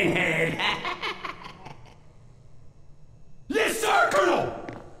pinhead. Yes, sir, Colonel!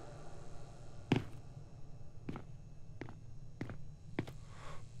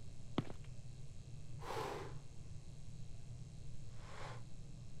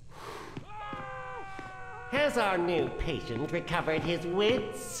 Has our new patient recovered his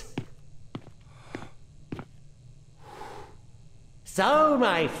wits? So,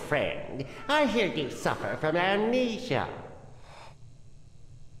 my friend, I hear you suffer from amnesia.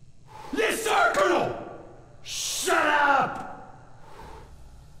 Yes, sir, Colonel! Shut up!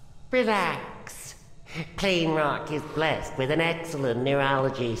 Relax. Plain Rock is blessed with an excellent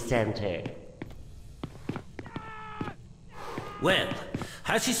neurology center. Well,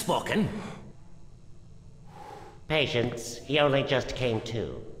 has he spoken? Patience, he only just came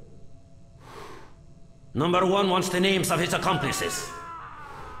to. Number 1 wants the names of his accomplices.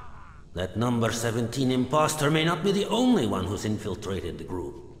 That number 17 imposter may not be the only one who's infiltrated the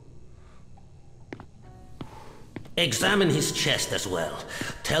group. Examine his chest as well.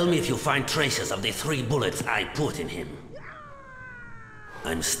 Tell me if you find traces of the 3 bullets I put in him.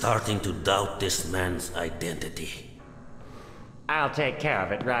 I'm starting to doubt this man's identity. I'll take care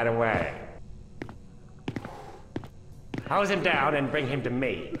of it right away. Hose him down and bring him to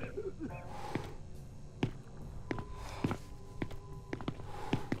me.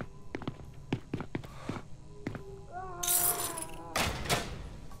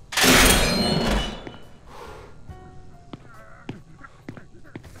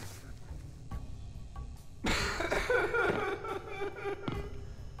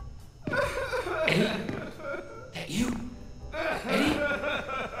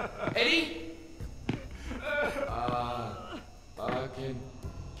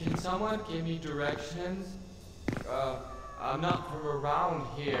 Can someone give me directions? I'm not from around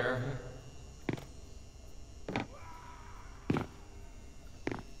here.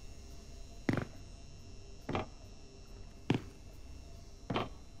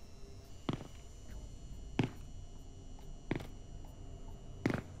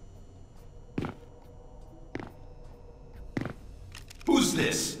 Who's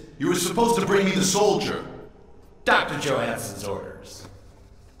this? You were supposed to bring me the soldier. Dr. Johansson's orders.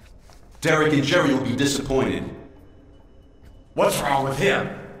 Derek and Jerry will be disappointed. What's wrong with him?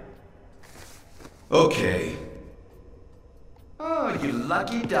 Okay. Oh, you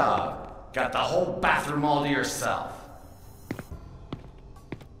lucky dog. Got the whole bathroom all to yourself.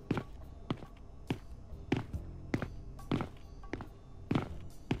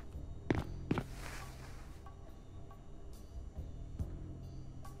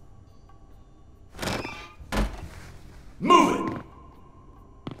 Move it!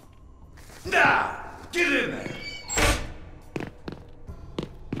 Now, get in there!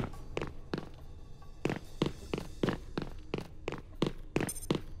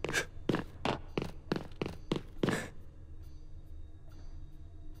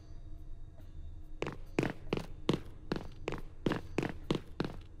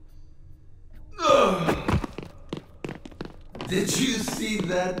 Did you see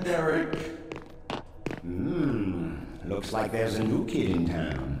that, Derek? Looks like there's a new kid in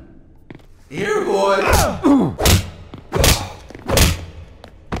town. Here, boy!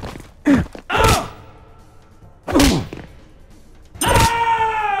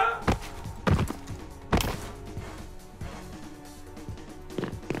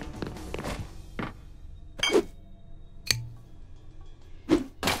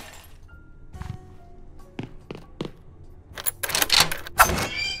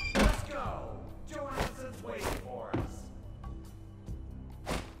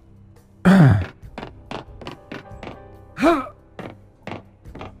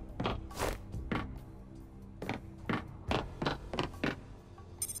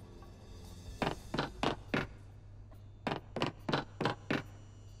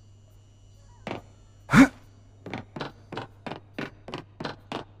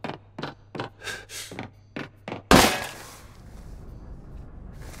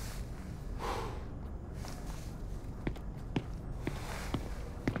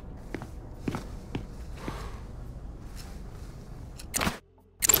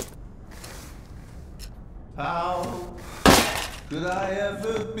 How could I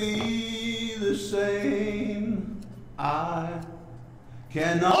ever be the same? I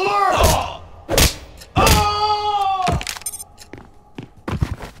cannot. Oh!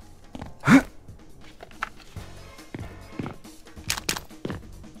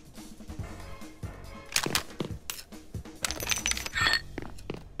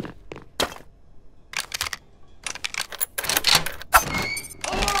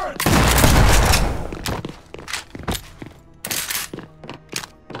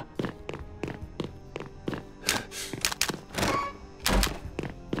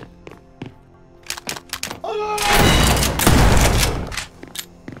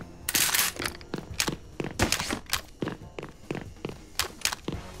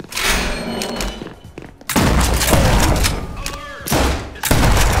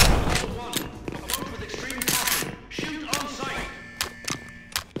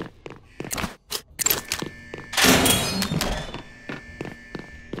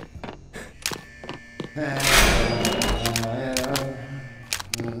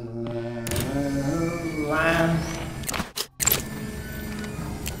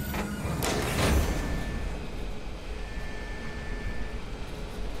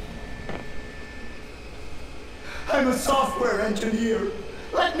 I'm a software engineer.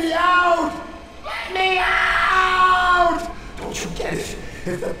 Let me out! Let me out! Don't you get it?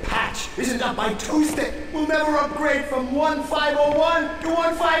 If the patch isn't up by Tuesday, we'll never upgrade from 1501 to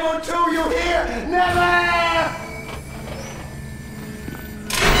 1502, you hear? Never!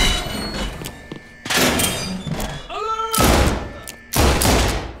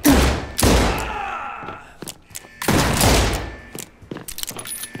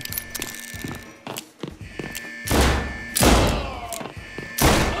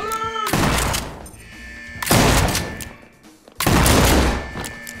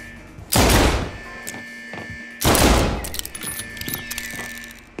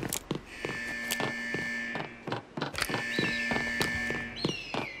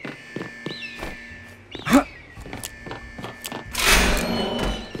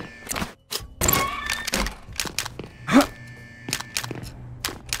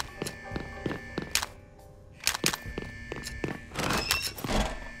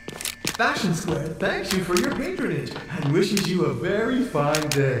 Fashion Square thanks you for your patronage and wishes you a very fine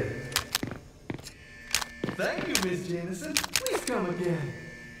day. Thank you, Miss Jameson. Please come again.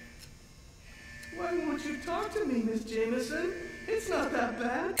 Why won't you talk to me, Miss Jameson? It's not that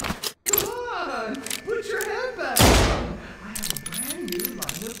bad. Come on, put your hand back on. I have a brand new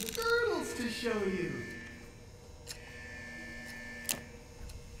line of girdles to show you.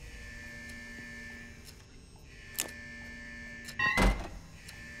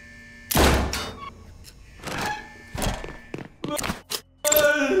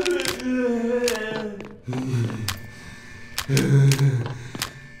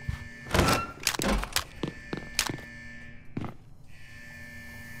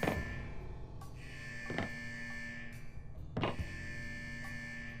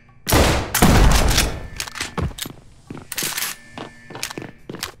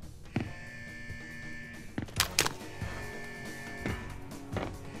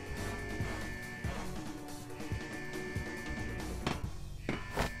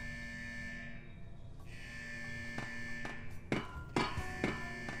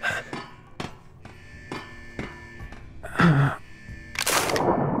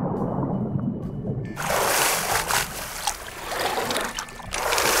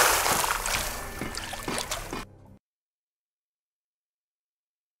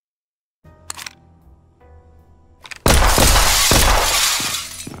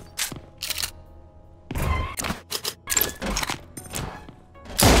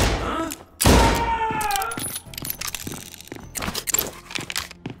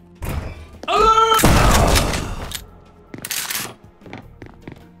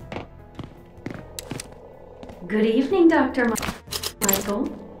 Good evening, Dr. Michael.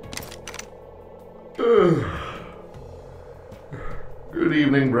 Good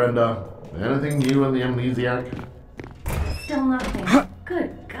evening, Brenda. Anything new in the amnesiac? Still nothing.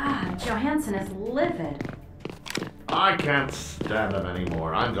 Good God, Johansson is livid. I can't stand him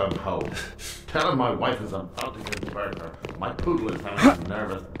anymore. I'm going home. Tell him my wife is about to give birth. My poodle is having a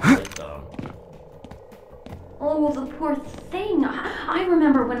nervous breakdown. Oh, the poor thing. I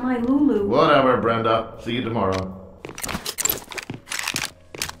remember when my Lulu... Whatever, Brenda. See you tomorrow.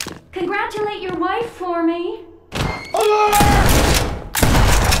 Congratulate your wife for me.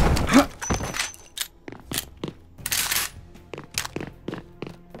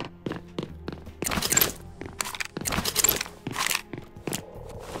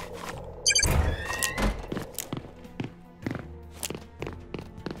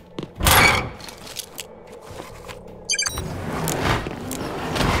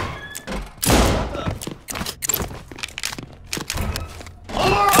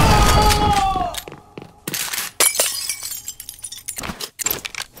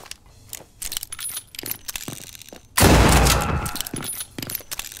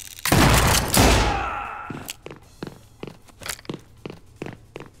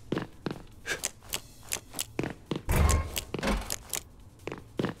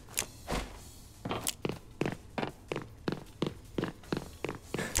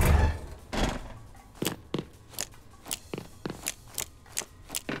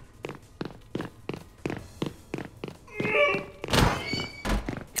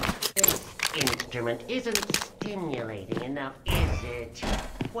 Instrument isn't stimulating enough, is it?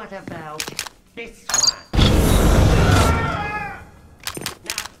 What about this one?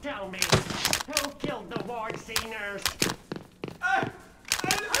 Now tell me, who killed the ward singers? I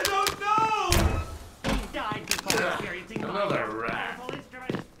don't know! He died before experiencing Another rat.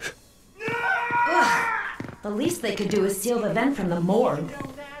 The least they could do is seal the vent from the morgue.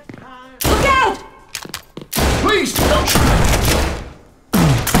 Look out! Please don't!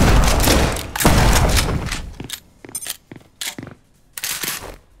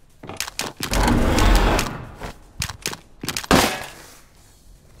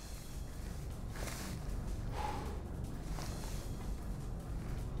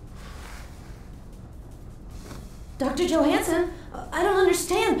 Dr. Johansson, I don't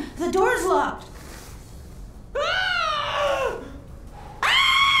understand. The door's locked.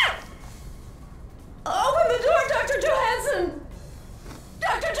 Open the door, Dr. Johansson!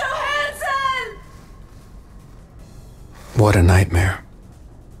 Dr. Johansson! What a nightmare.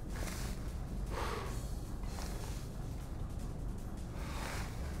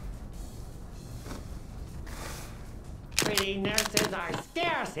 Pretty nurses are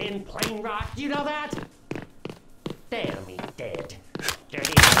scarce in Plain Rock, you know that? Damn me dead.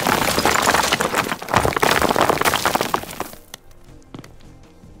 Dirty.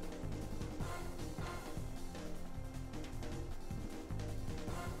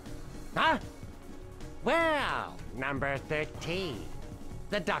 Huh? Well, number 13.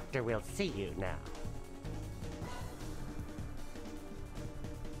 The doctor will see you now.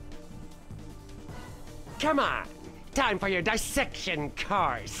 Come on! Time for your dissection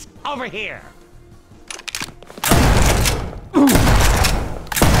course! Over here!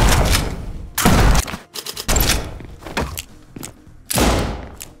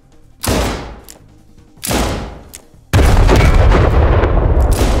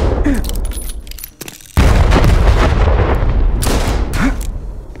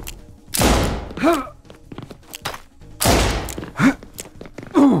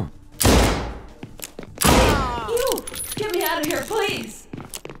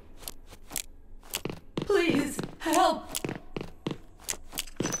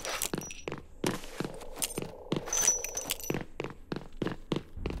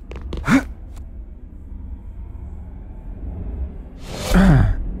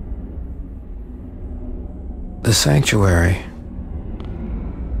 The sanctuary.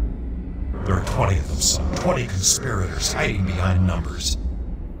 There are 20 of them, son. 20 conspirators hiding behind numbers.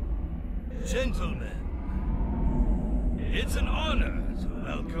 Gentlemen, it's an honor to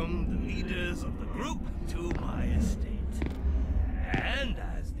welcome the leaders of the group to my estate. And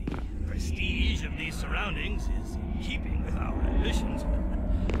as the prestige of these surroundings is in keeping with our ambitions,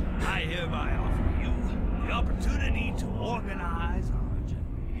 I hereby offer you the opportunity to organize our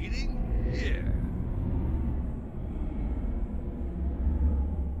general meeting here.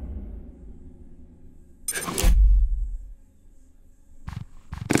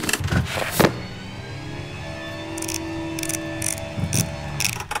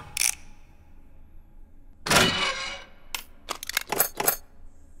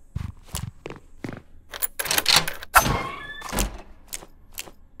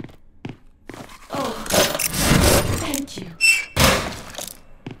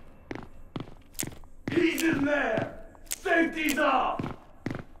 He's in there! Safety's off!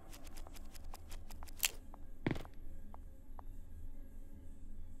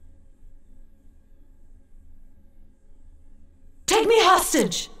 Take me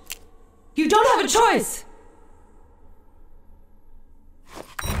hostage! You don't have a choice!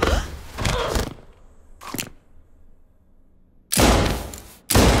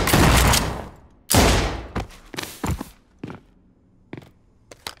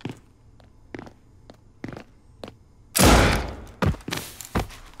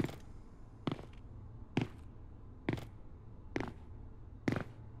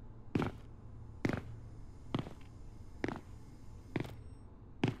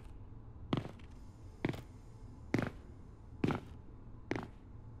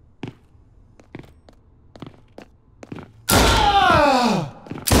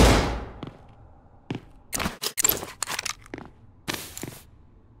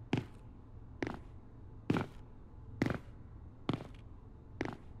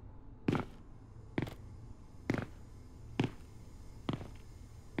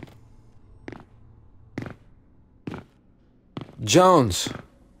 Jones,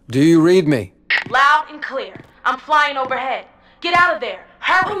 do you read me? Loud and clear. I'm flying overhead. Get out of there.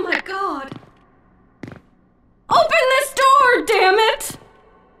 Hurry! Oh my god. Open this door, damn it!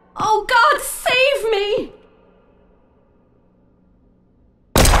 Oh God, save me!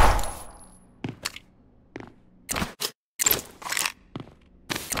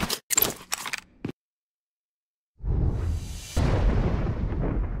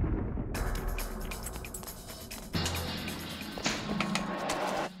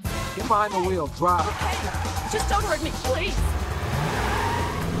 Get behind the wheel, drop. Okay, just don't hurt me, please.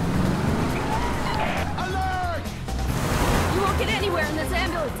 Alert! You won't get anywhere in this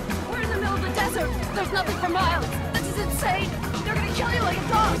ambulance. We're in the middle of the desert. There's nothing for miles. This is insane. They're gonna kill you like a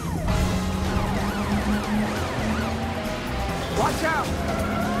dog. Watch out!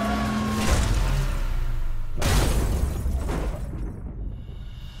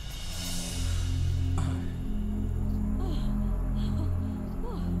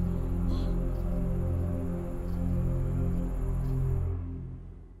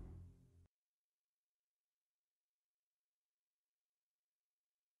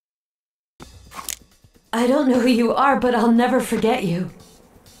 I don't know who you are, but I'll never forget you.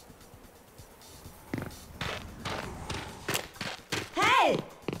 Hey!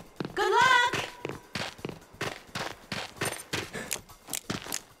 Good luck!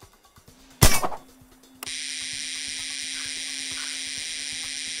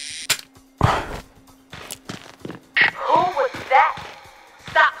 Who was that?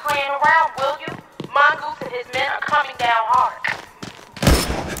 Stop playing around, will you? Mongoose and his men are coming down hard.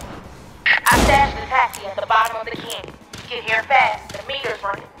 I stashed the taxi at the bottom of the canyon. Get here fast. The meter's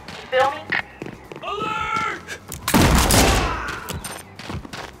running. You feel me? Alert!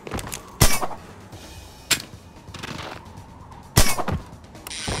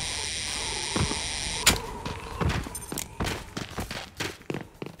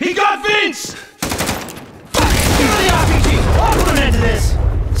 shot, Vince! Give me the RPG! I'll put an end to this!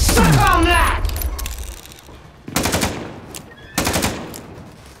 Suck on that!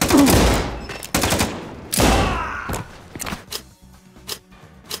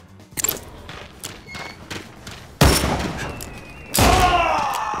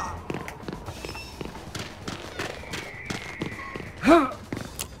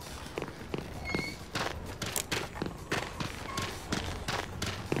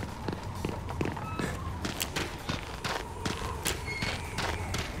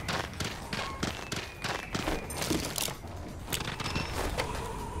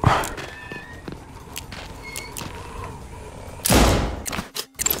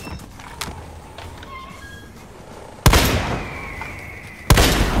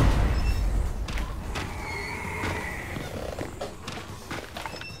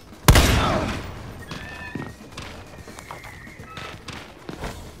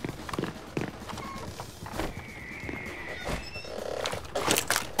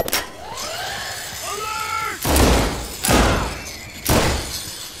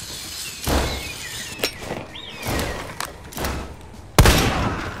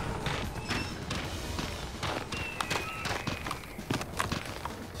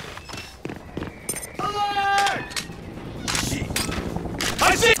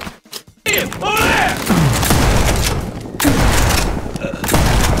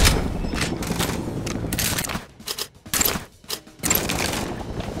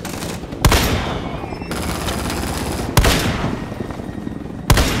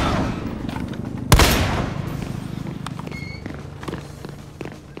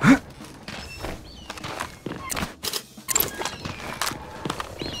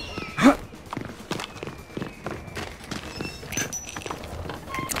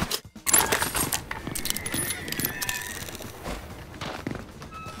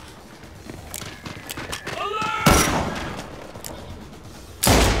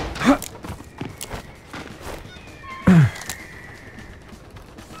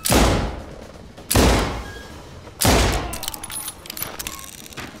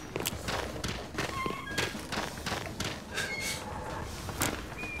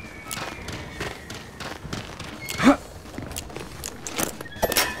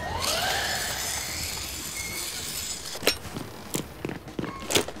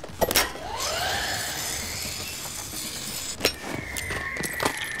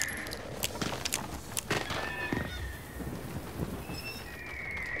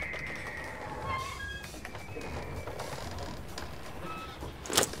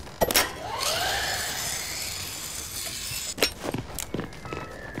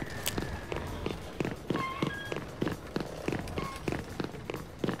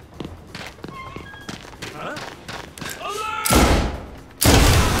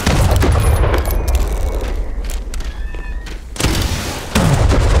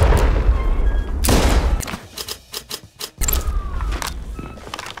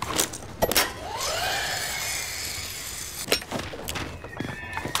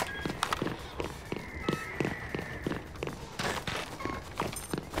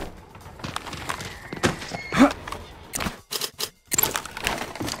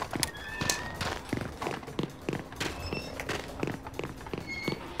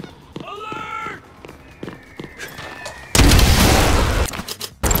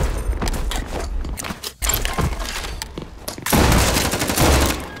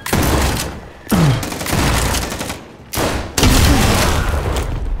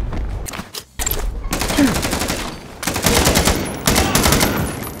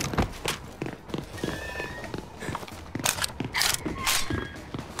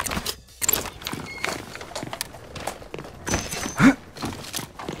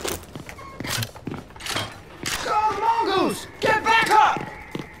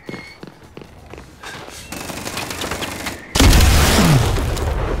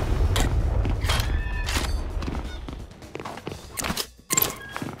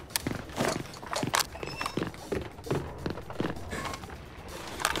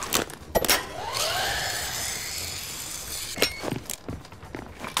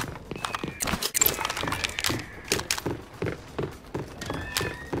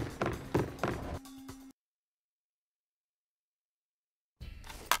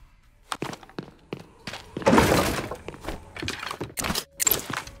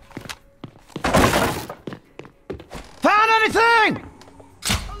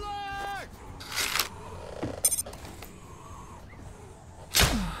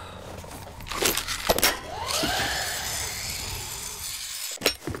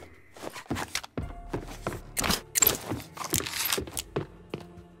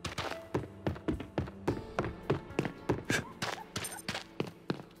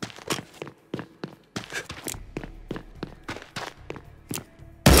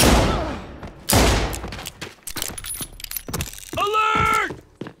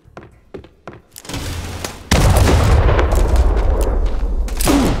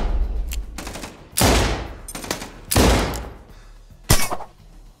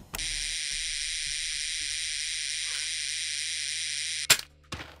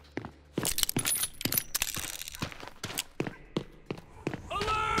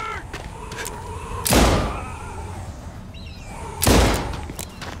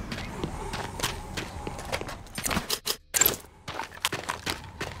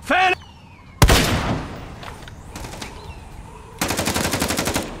 Fan!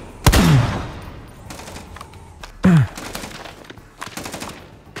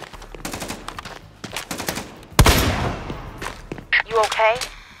 You okay?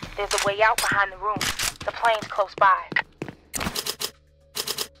 There's a way out behind the room. The plane's close by.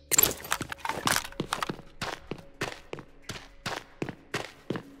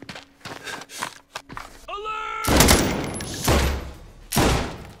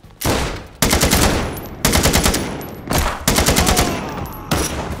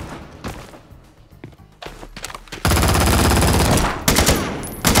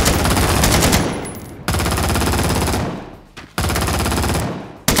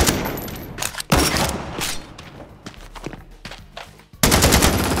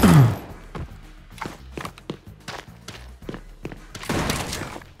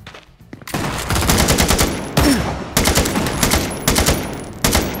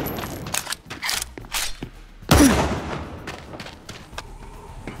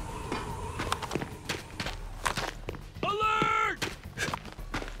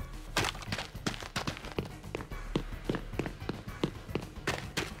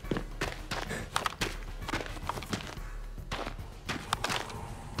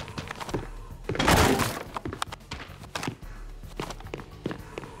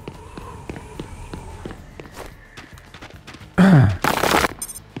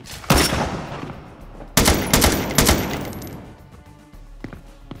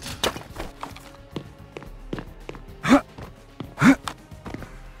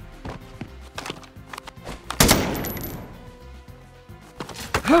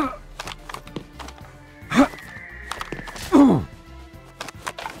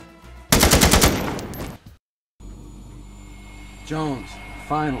 Jones,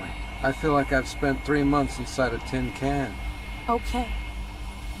 finally. I feel like I've spent 3 months inside a tin can. Okay.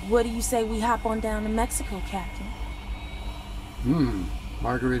 What do you say we hop on down to Mexico, Captain?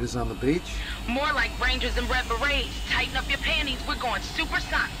 Margaritas on the beach? More like Rangers and Red Berets. Tighten up your panties. We're going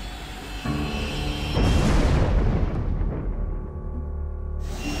supersonic.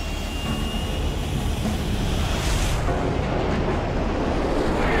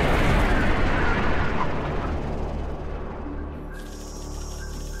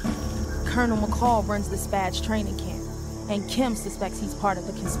 Colonel McCall runs the SPAD's training camp, and Kim suspects he's part of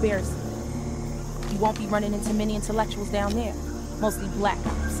the conspiracy. You won't be running into many intellectuals down there, mostly black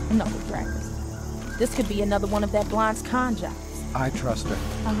ops and knuckle-draggers. This could be another one of that blonde's con jobs. I trust her.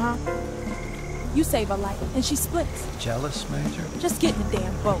 Uh-huh. You save her life, and she splits. Jealous, Major? Just get in the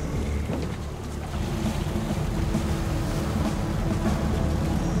damn boat.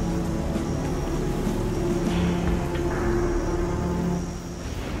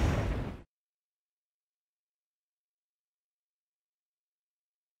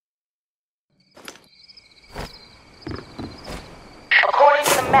 According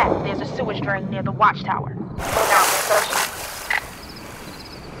to the map, there's a sewage drain near the watchtower. Go down Insertion.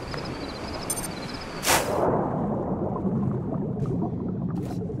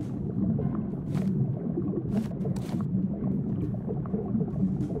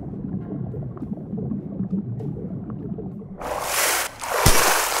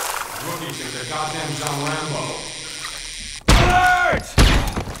 Rookie thinks they're goddamn John Rambo. Alert!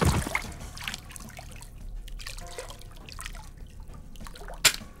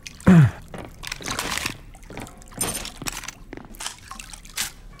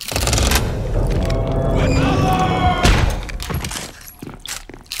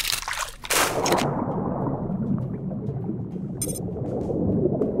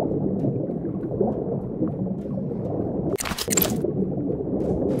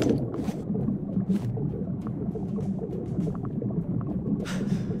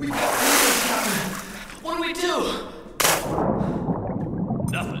 What do we do?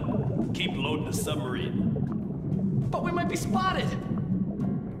 Nothing. Keep loading the submarine. But we might be spotted.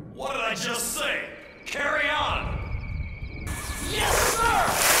 What did I just say? Carry on! Yes, sir!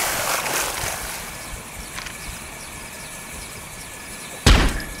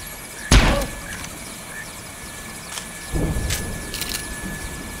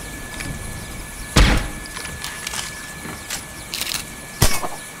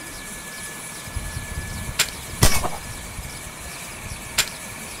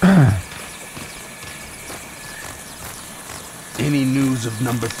 Any news of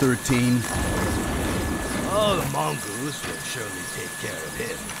number 13? Oh, the mongoose will surely take care of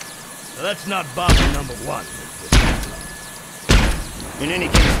him. Now, let's not bother number 1 with this. In any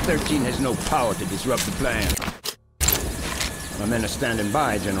case, 13 has no power to disrupt the plan. My men are standing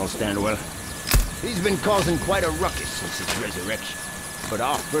by, General Standwell. He's been causing quite a ruckus since his resurrection. but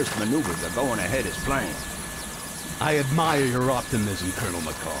our first maneuvers are going ahead as planned. I admire your optimism, Colonel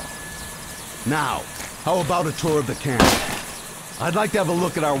McCall. Now, how about a tour of the camp? I'd like to have a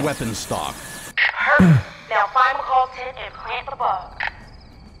look at our weapons stock. Perfect. Now find McCall's tent and plant the bug.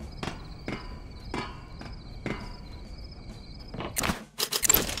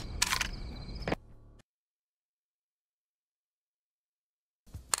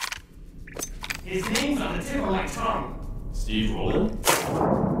 His name's on the tip of my tongue. Steve Rowland?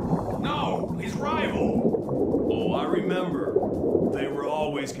 No, his rival. Oh, I remember. They were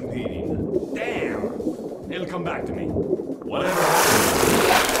always competing. Damn. It'll come back to me. Whatever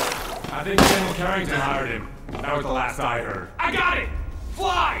happened. I think General Carrington hired him. That was the last I heard. I got it!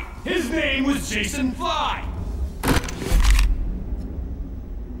 Fly! His name was Jason Fly!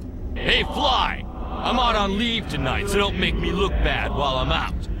 Hey, Fly! I'm out on leave tonight, so don't make me look bad while I'm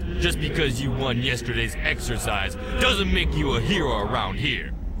out. Just because you won yesterday's exercise doesn't make you a hero around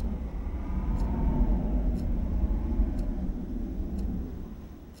here.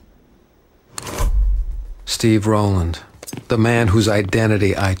 Steve Rowland, the man whose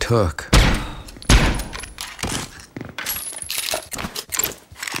identity I took.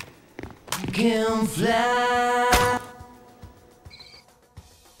 Can fly.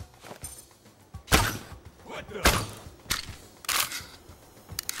 What the?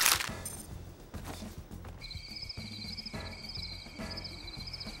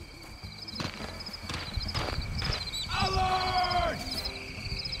 Alert!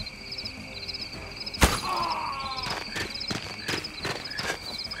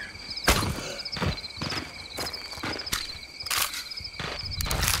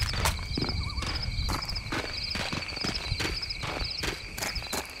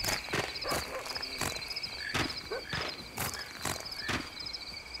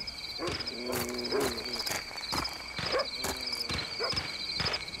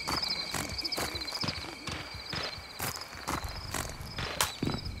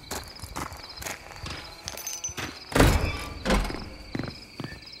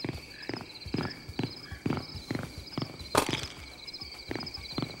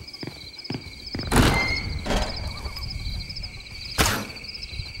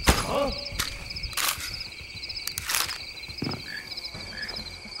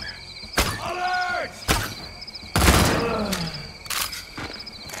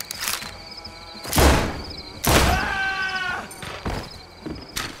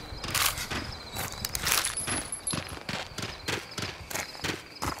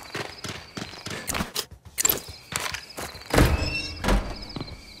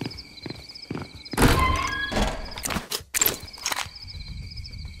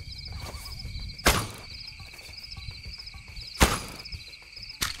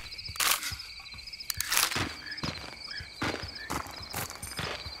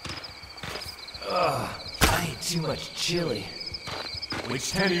 I ate too much chili.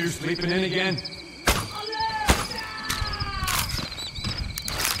 Which tent are you sleeping in again?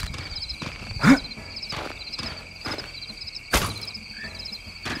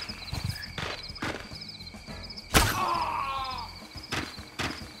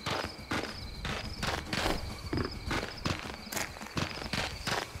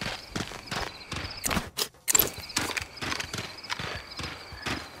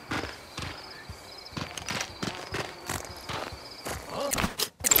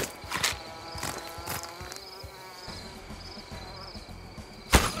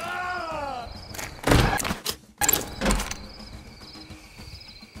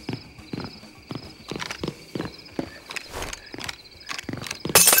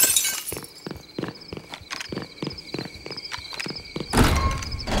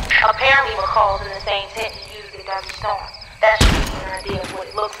 Apparently McCall's in the same tent he used at Desert Storm. That should give you an idea of what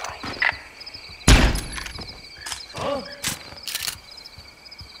it looks like. Huh?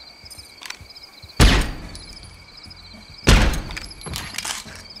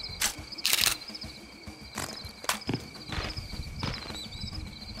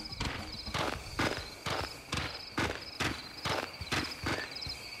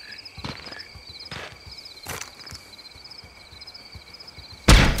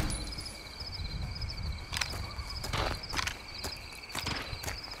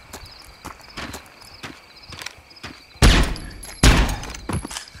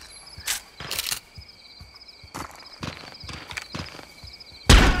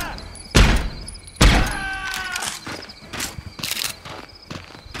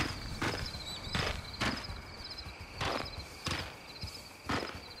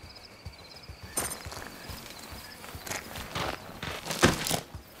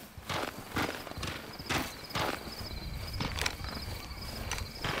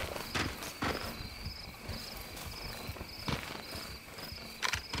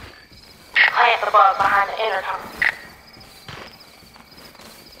 plant the bug behind the intercom.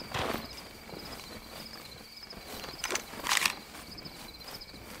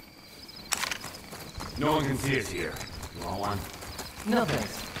 No one can see us here. You want one? No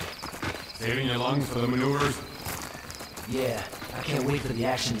thanks. Saving your lungs for the maneuvers? Yeah, I can't wait for the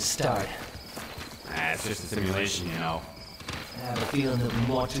action to start. It's just a simulation, you know. I have a feeling there'll be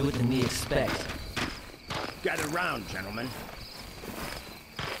more to it than we expect. Gather round, gentlemen.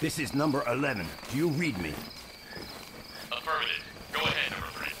 This is number 11. Do you read me? Affirmative. Go ahead, number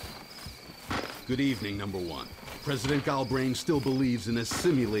 3. Good evening, number 1. President Galbrain still believes in a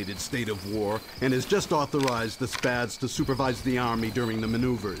simulated state of war and has just authorized the SPADs to supervise the army during the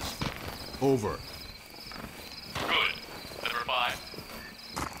maneuvers. Over. Good. Number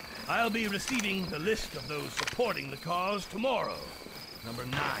 5. I'll be receiving the list of those supporting the cause tomorrow. Number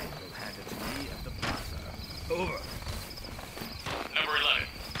 9 will hand it to me at the plaza. Over. Number 11.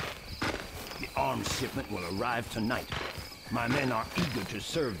 The arms shipment will arrive tonight. My men are eager to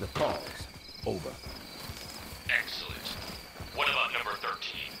serve the cause. Over. Excellent. What about number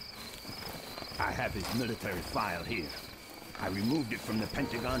 13? I have his military file here. I removed it from the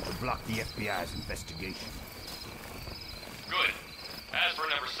Pentagon to block the FBI's investigation. Good. As for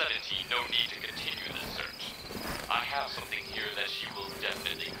number 17, no need to continue the search. I have something here that she will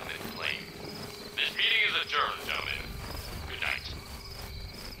definitely come into play. This meeting is adjourned, gentlemen. Good night.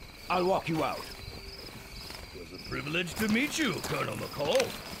 I'll walk you out. It was a privilege to meet you, Colonel McCall.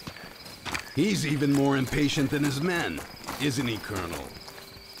 He's even more impatient than his men, isn't he, Colonel?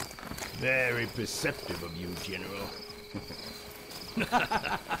 Very perceptive of you, General.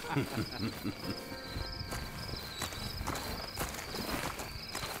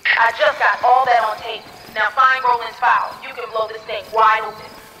 I just got all that on tape. Now find Roland's file. You can blow this thing wide open.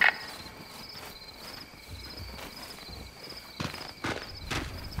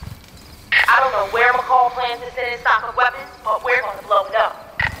 I don't know where McCall plans to send his stock of weapons, but we're gonna blow it up.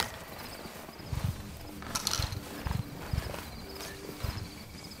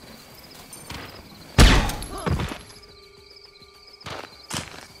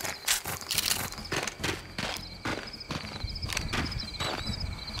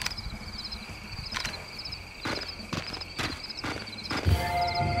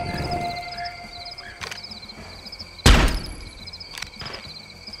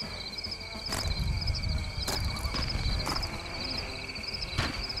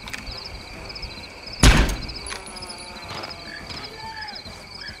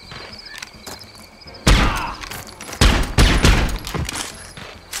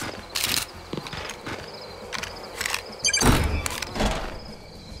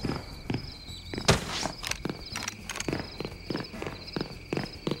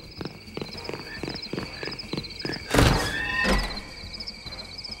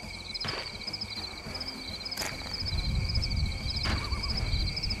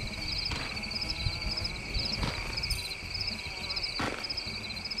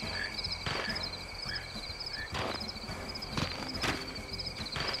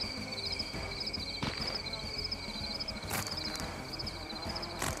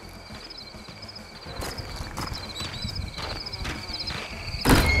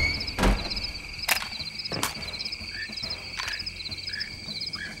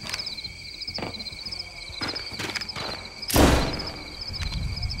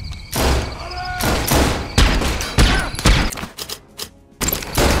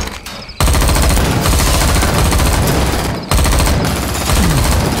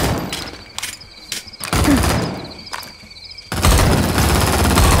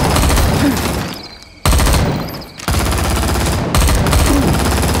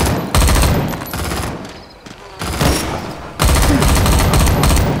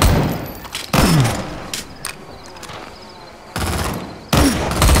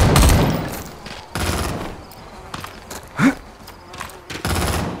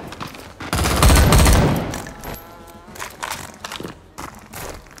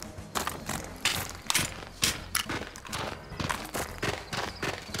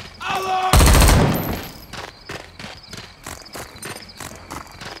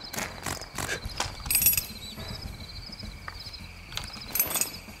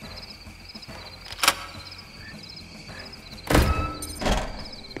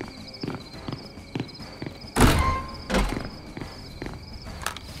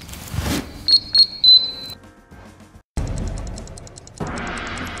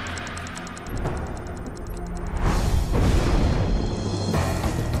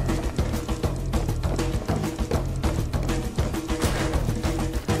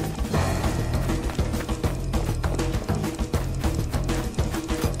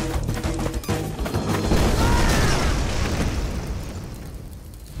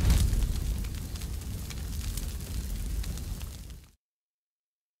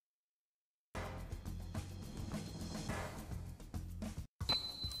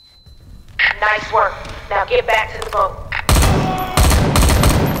 Nice work. Now get back to the boat.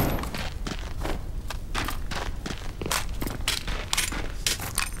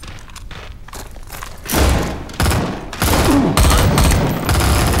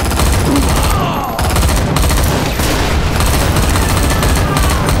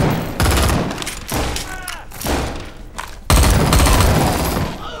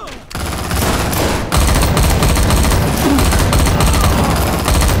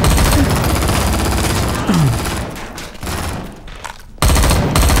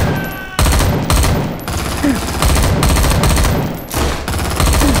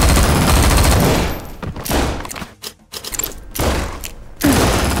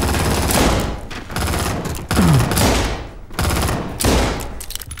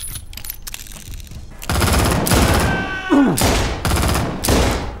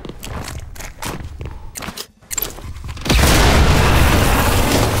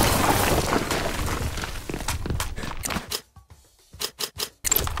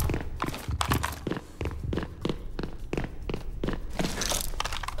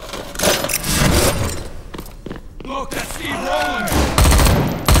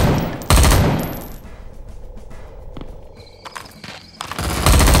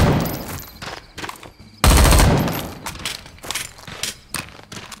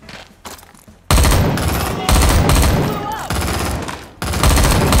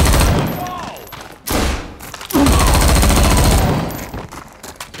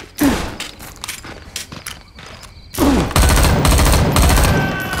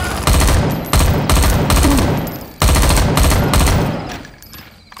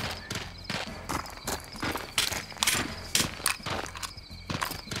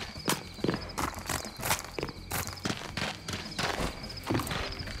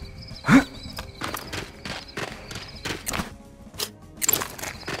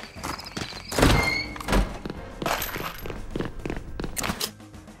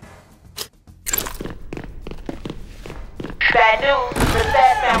 Bad news. The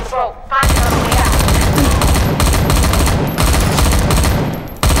SAD found the boat. Find another way out.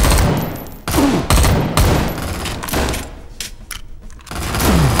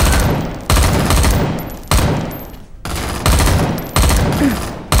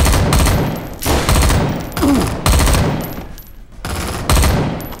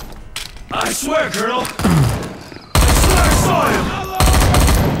 I swear, Colonel! I swear I saw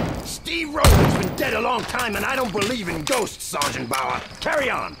him! Steve Rowland's been dead a long time, and I don't believe in ghosts, Sergeant Bauer. Carry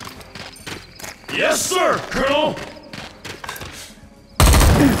on. Yes, sir, Colonel!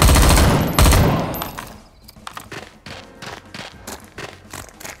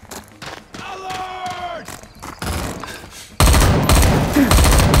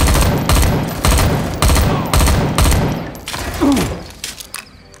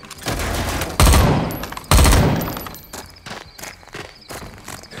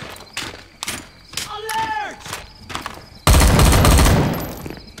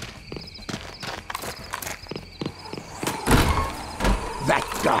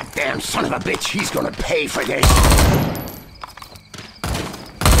 Goddamn son of a bitch, he's gonna pay for this!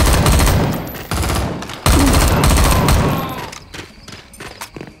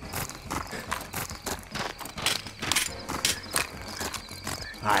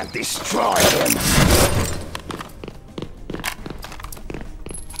 I'll destroy him!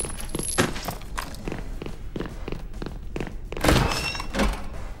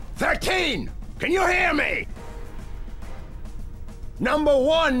 "13! Can you hear me? Number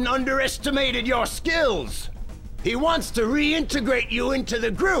 1 underestimated your skills. He wants to reintegrate you into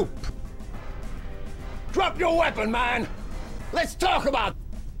the group. Drop your weapon, man. Let's talk about...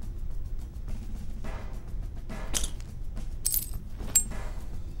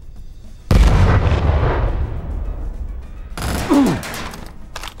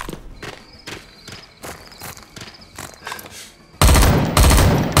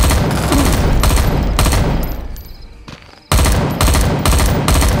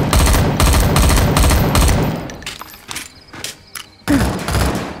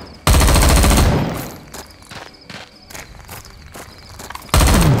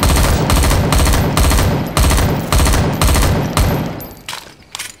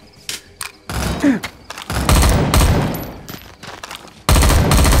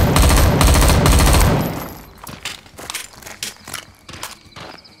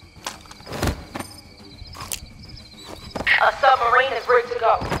 A submarine is ready to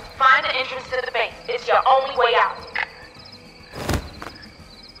go. Find the entrance to the base. It's your only way out.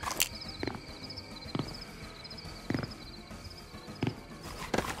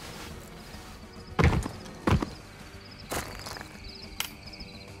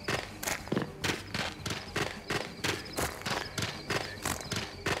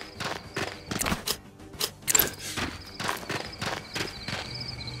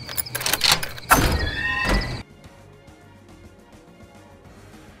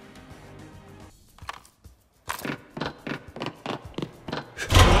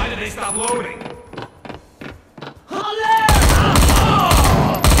 stop loading.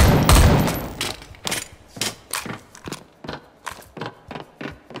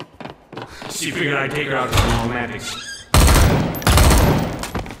 She figured I'd take her out to some romantics.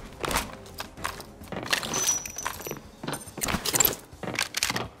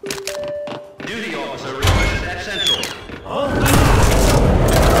 Duty officer requested at Central.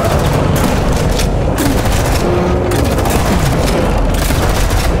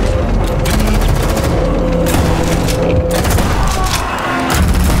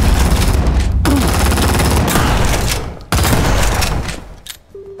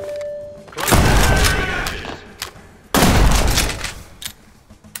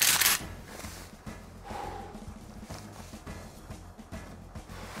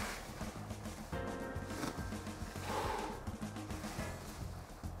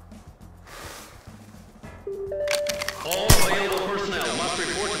 All available personnel must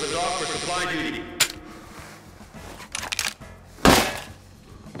report to the dock for supply duty.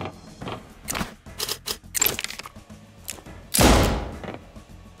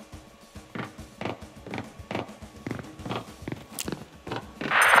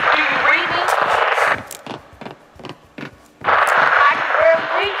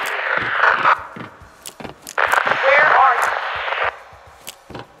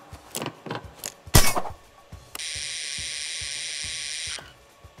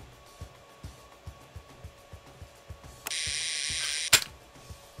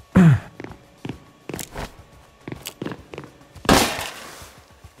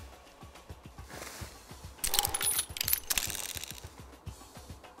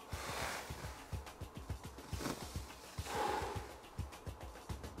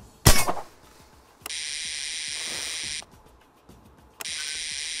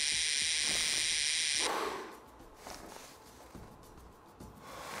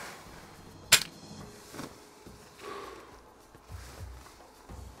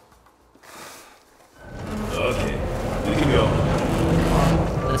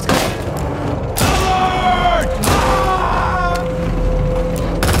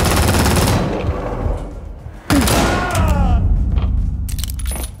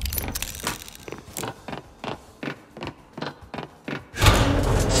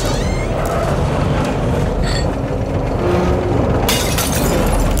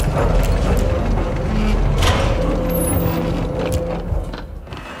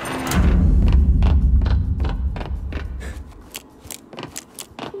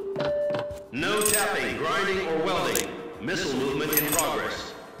 No tapping, grinding, or welding. Missile movement in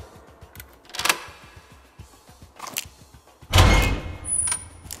progress.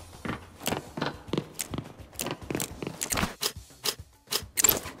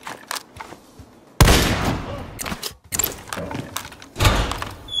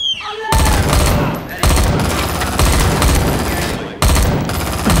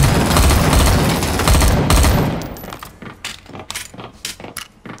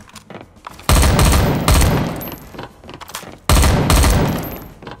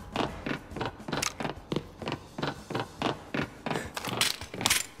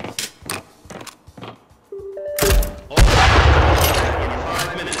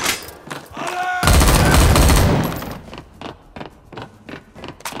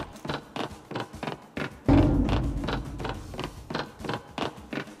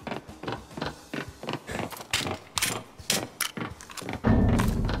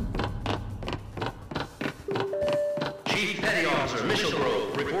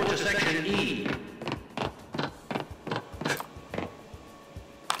 Report to Section E.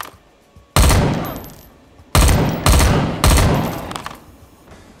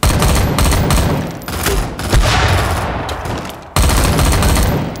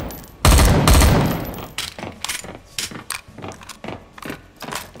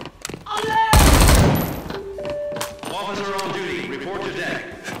 Officer on duty, report to deck.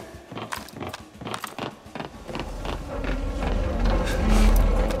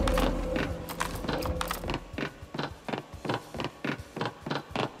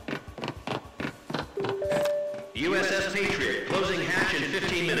 USS Patriot, closing hatch in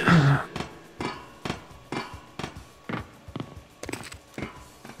 15 minutes.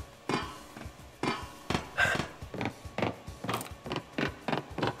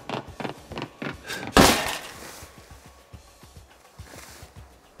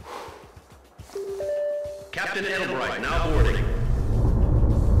 Captain Edelbright, now boarding.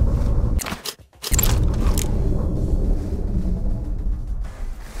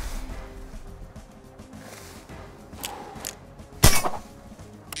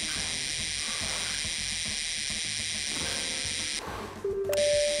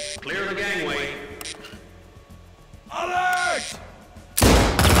 Clear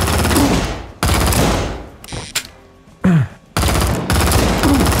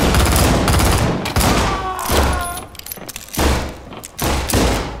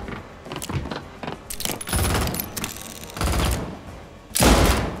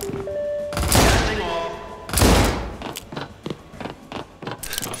Casting off.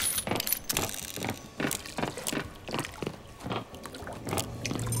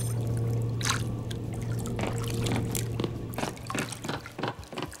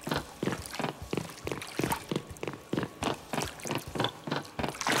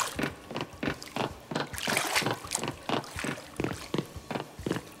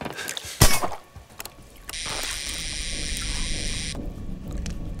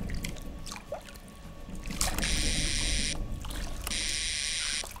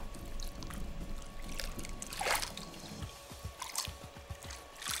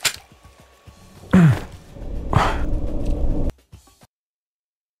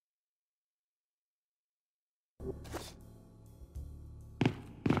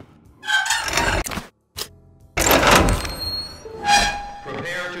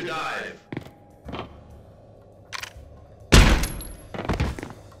 Prepare to dive.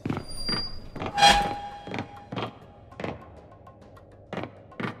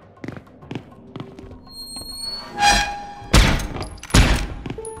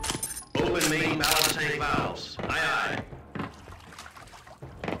 Open main ballast tank valves. Aye, aye.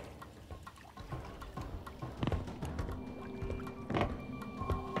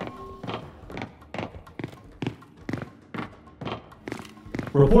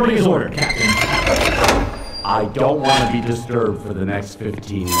 Reporting is ordered, Captain. I don't want to be disturbed for the next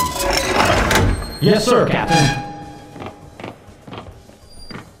 15 minutes. Yes, sir, Captain.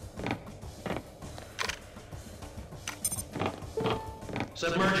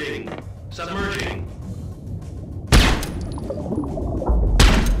 Submerging. Submerging.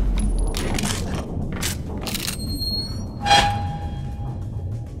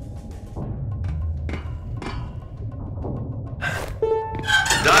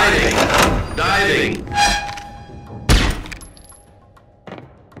 Diving. Diving.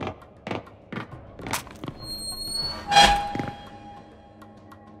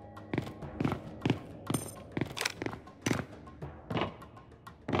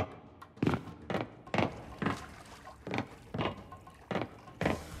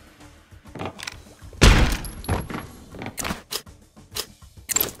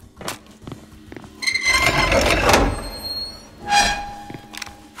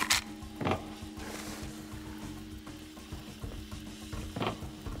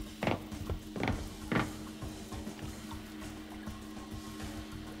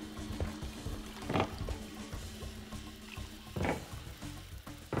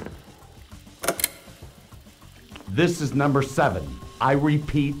 This is number 7. I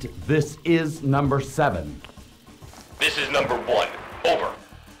repeat, this is number 7. This is number 1. Over.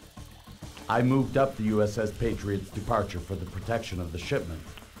 I moved up the USS Patriot's departure for the protection of the shipment.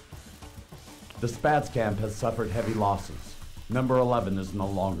 The Spads camp has suffered heavy losses. Number 11 is no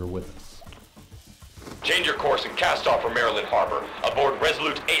longer with us. Change your course and cast off for Maryland Harbor aboard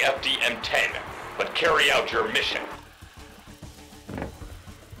Resolute AFDM-10, but carry out your mission.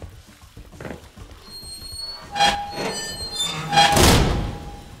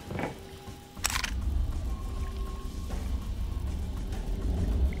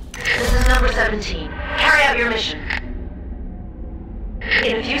 This is number 17. Carry out your mission.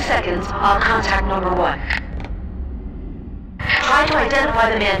 In a few seconds, I'll contact number 1. Try to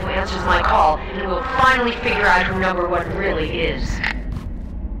identify the man who answers my call, and we'll finally figure out who number 1 really is.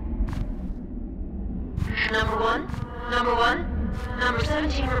 Number 1? Number 1? Number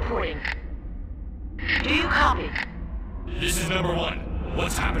 17 reporting. Do you copy? This is number 1.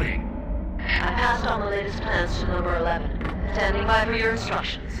 What's happening? I passed on the latest plans to number 11. Standing by for your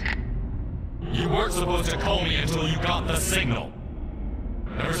instructions. You weren't supposed to call me until you got the signal.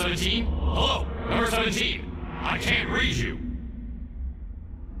 Number 17? Hello? Number 17? I can't read you.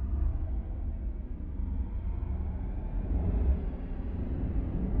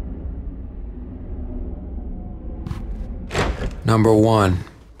 Number 1,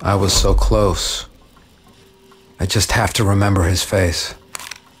 I was so close. I just have to remember his face.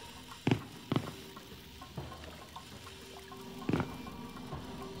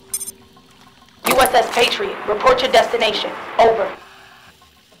 USS Patriot, report your destination. Over.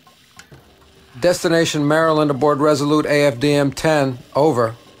 Destination Maryland aboard Resolute AFDM-10.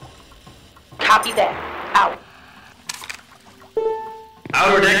 Over. Copy that. Out.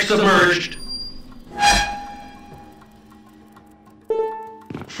 Outer deck submerged.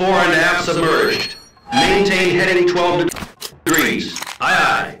 Fore and aft submerged. Maintain heading 12 degrees. Aye,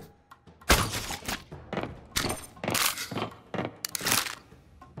 aye.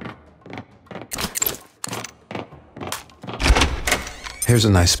 Here's a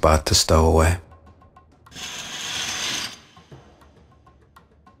nice spot to stow away.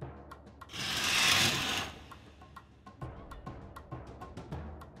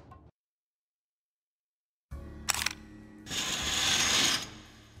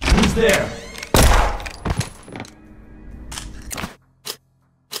 Who's there?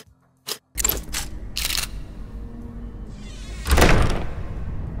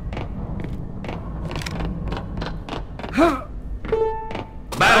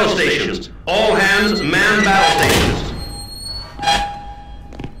 Battle stations. All hands man battle stations.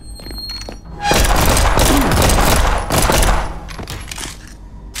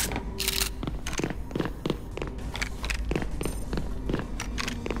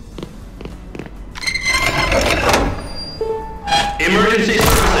 Emergency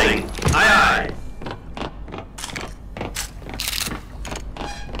servicing. Aye, aye.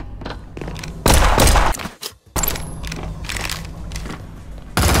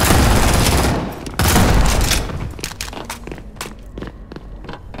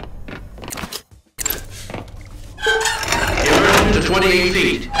 Emergency to 28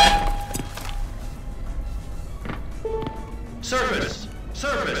 feet. Surface.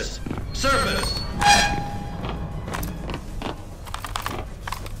 Surface. Surface.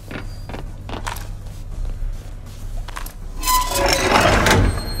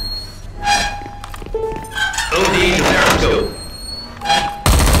 OD to periscope.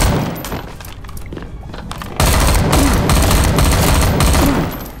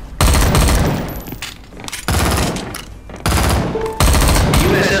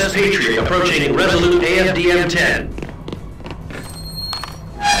 USS Patriot approaching Resolute AFDM-10.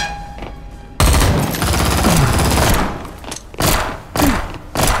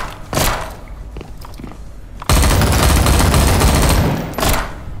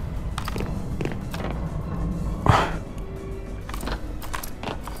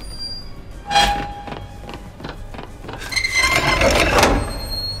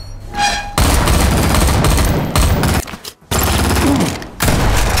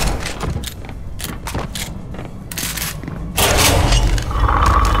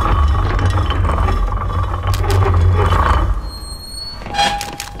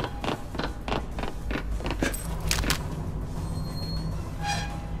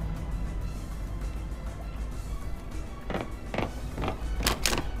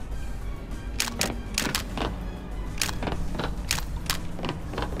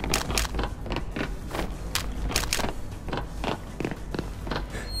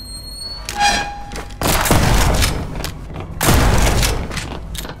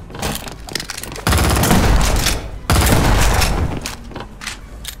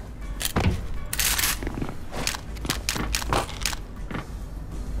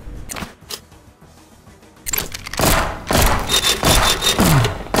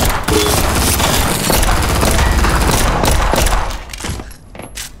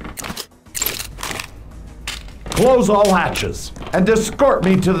 Close all hatches and escort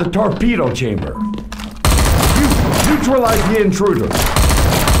me to the torpedo chamber. Neutralize the intruder.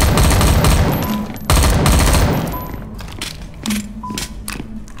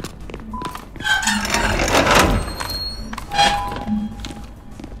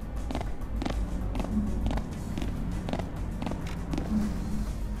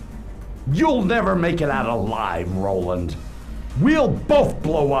 You'll never make it out alive, Roland. We'll both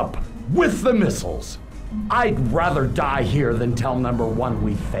blow up with the missiles. I'd rather die here than tell number one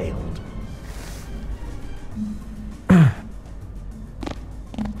we failed.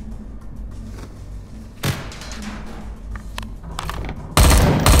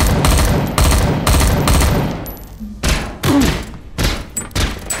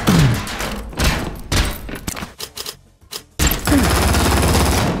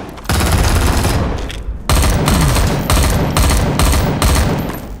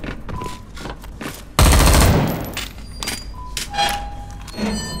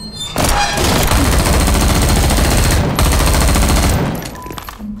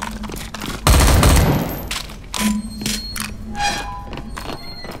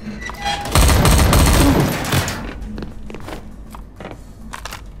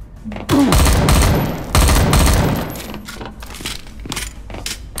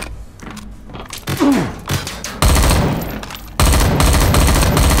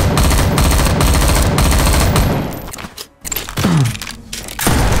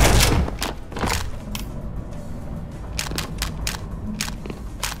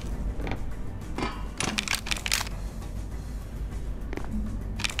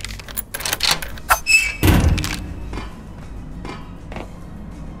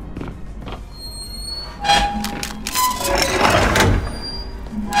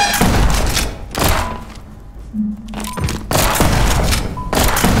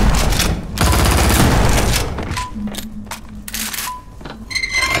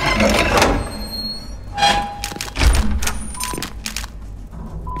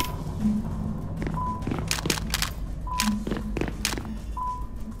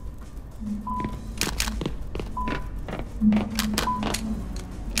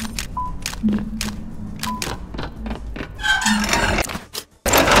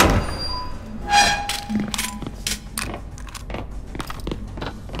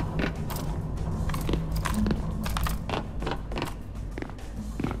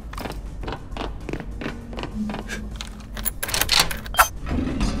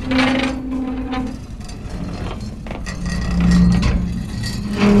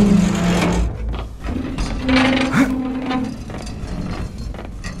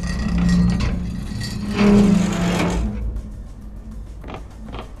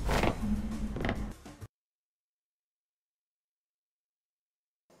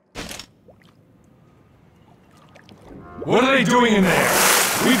 What are they doing in there?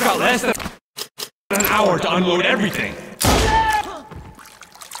 We've got less than an hour to unload everything.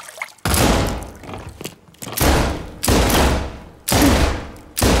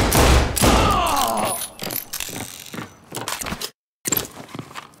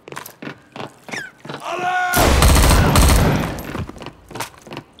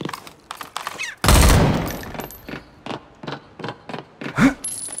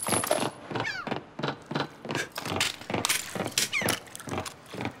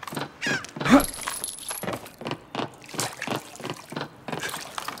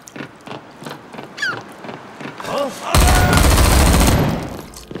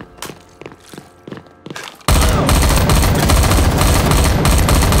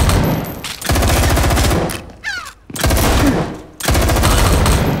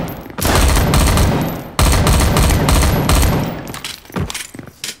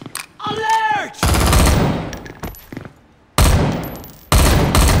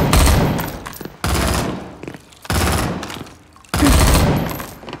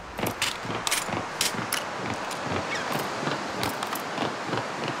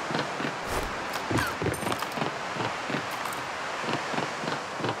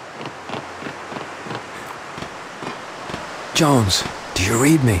 Jones, do you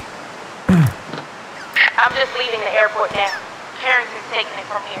read me? I'm just leaving the airport now. Carrington's taking it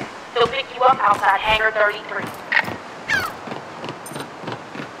from here. He'll pick you up outside Hangar 33.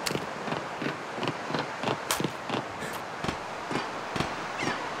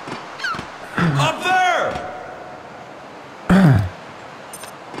 Up there!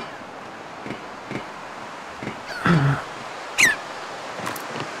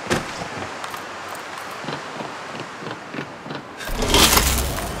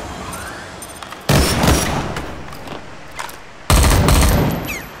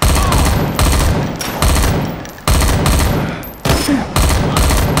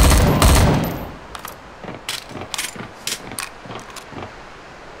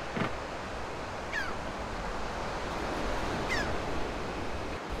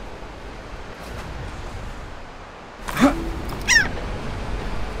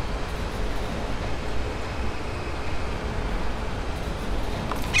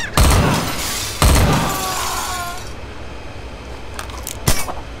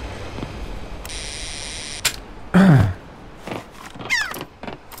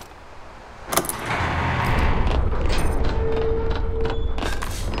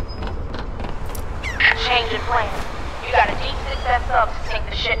 Change in plans. You got a deep 6S sub to take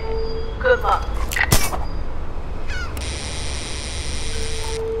the shipment. Good luck.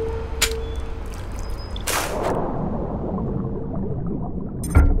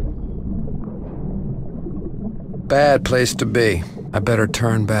 Bad place to be. I better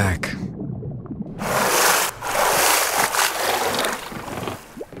turn back.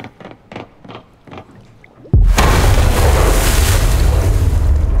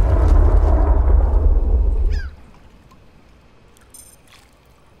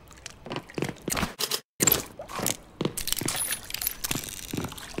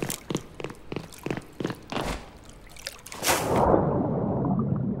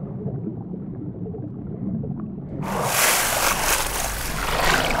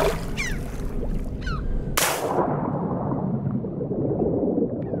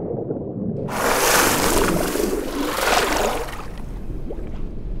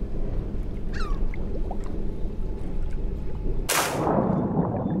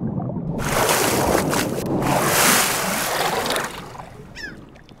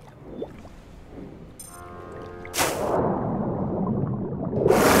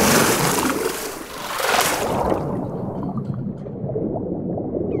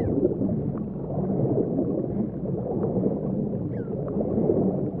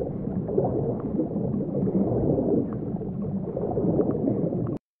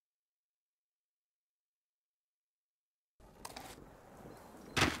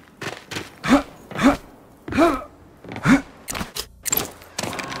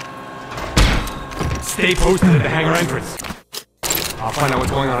 Stay posted at the hangar entrance. I'll find out what's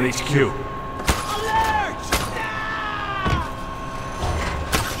going on at HQ.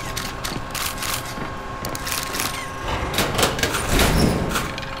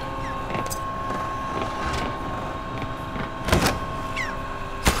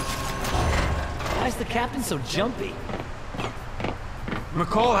 Why's the captain so jumpy?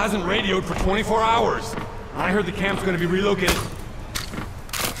 McCall hasn't radioed for 24 hours. I heard the camp's gonna be relocated.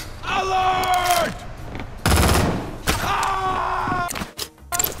 Alert!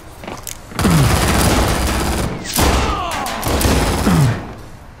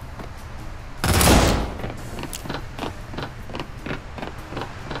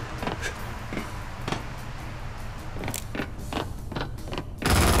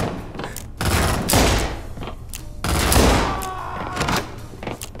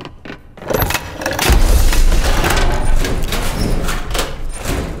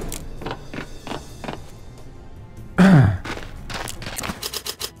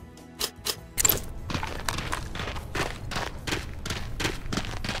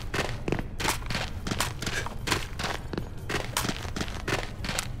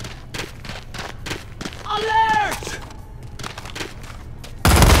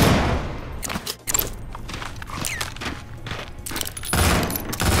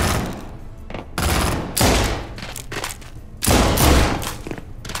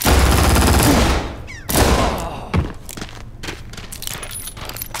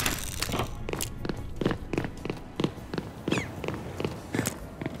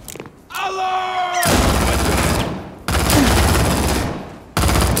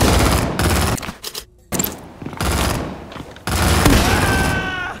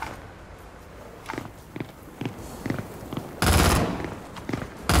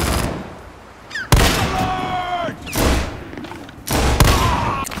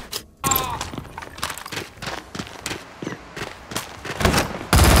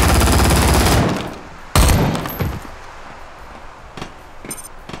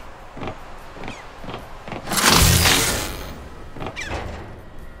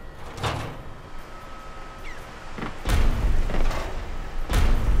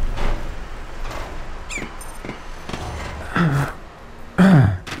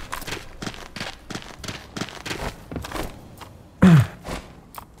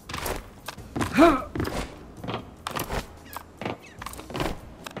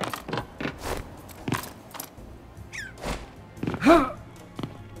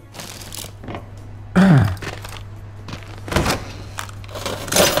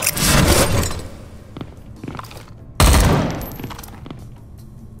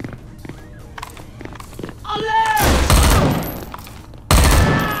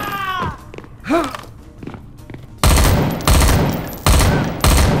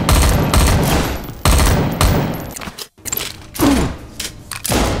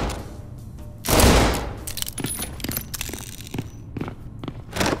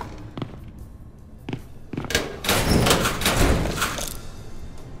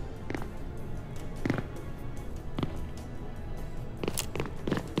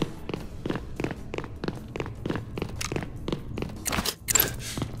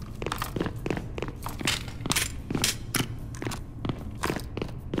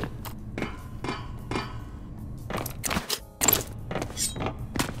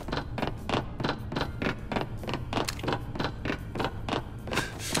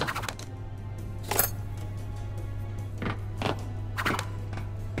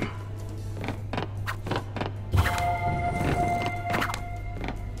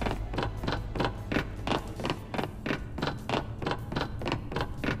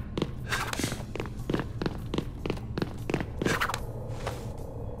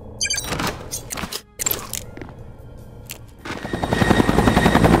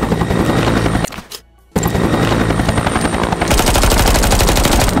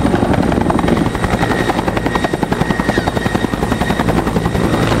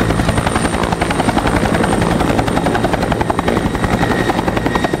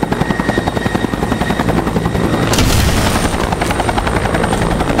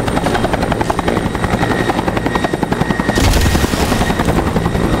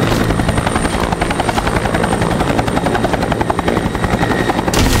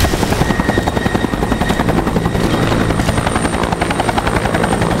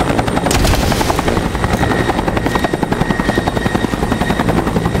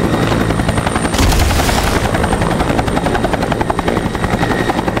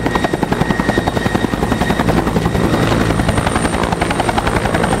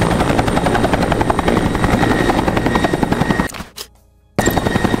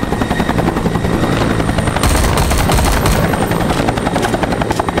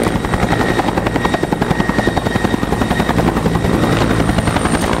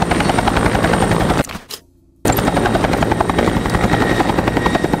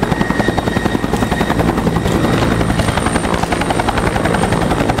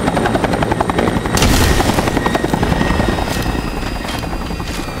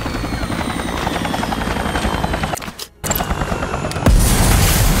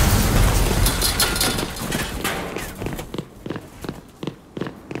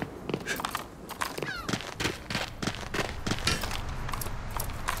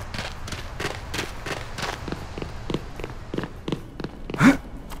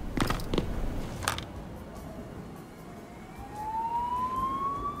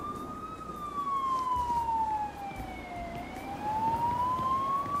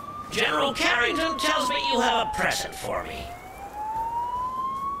 General Carrington tells me you have a present for me.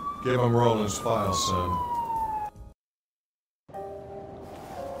 Give him Roland's file, son.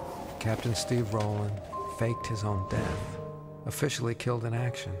 Captain Steve Rowland faked his own death, officially killed in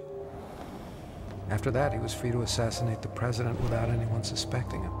action. After that, he was free to assassinate the president without anyone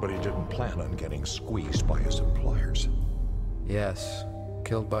suspecting him. But he didn't plan on getting squeezed by his employers. Yes,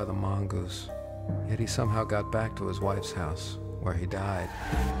 killed by the mongoose. Yet he somehow got back to his wife's house, where he died.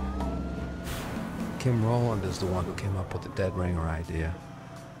 Kim Rowland is the one who came up with the dead ringer idea.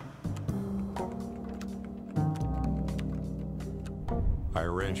 I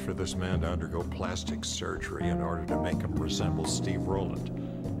arranged for this man to undergo plastic surgery in order to make him resemble Steve Rowland.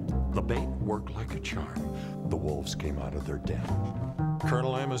 The bait worked like a charm. The wolves came out of their den.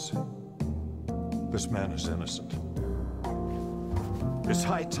 Colonel Amos, this man is innocent. It's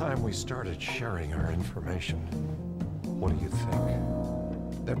high time we started sharing our information. What do you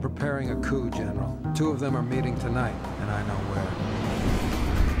think? They're preparing a coup, General. 2 of them are meeting tonight, and I know where.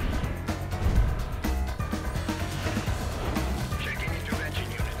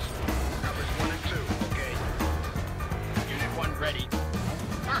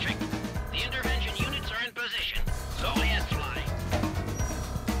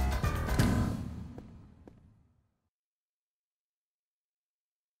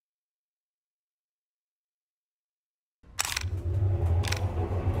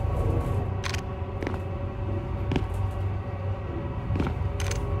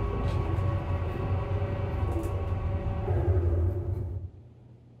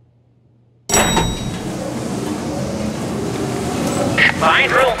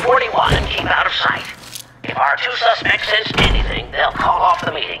 Find room 41 and keep out of sight. If our 2 suspects sense anything, they'll call off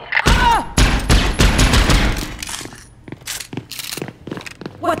the meeting.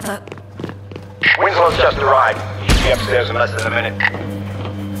 What the? Winslow's just arrived. He'll be upstairs in less than a minute.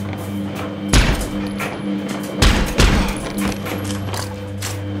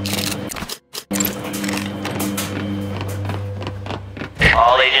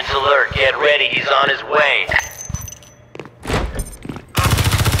 All agents alert. Get ready. He's on his way.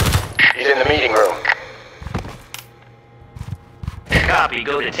 He's in the meeting room. Copy.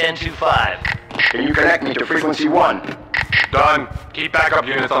 Go to 1025. Can you connect me to frequency 1? Done. Keep backup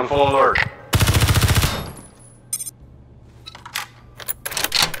units on full alert.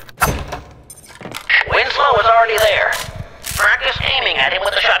 Winslow is already there. Practice aiming at him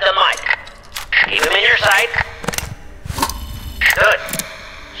with the shotgun mic. Keep him in your sight. Good.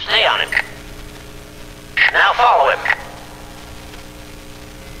 Stay on him. Now follow him.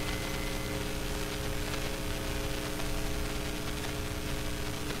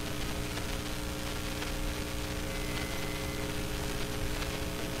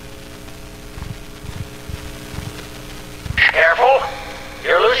 Careful.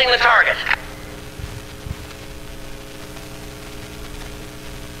 You're losing the target.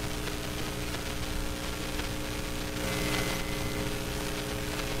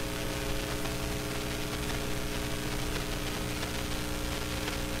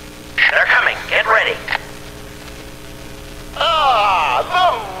 They're coming. Get ready. Ah,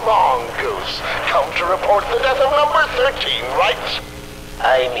 the mongoose. Come to report the death of number 13, right?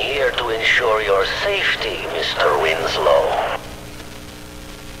 I'm here to ensure your safety, Mr. Winslow.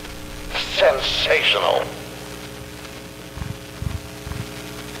 Sensational.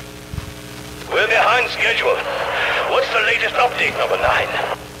 We're behind schedule. What's the latest update, number 9?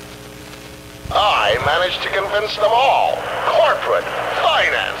 I managed to convince them all. Corporate,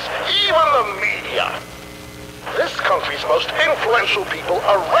 finance, even the media. This country's most influential people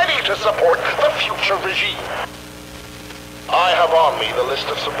are ready to support the future regime. I have on me the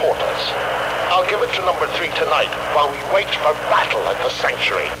list of supporters. I'll give it to number 3 tonight while we wait for battle at the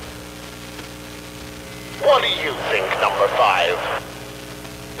sanctuary. What do you think, number 5?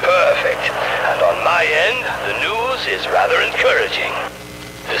 Perfect. And on my end, the news is rather encouraging.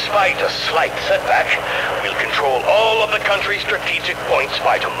 Despite a slight setback, we'll control all of the country's strategic points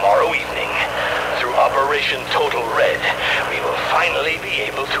by tomorrow evening. Through Operation Total Red, we will finally be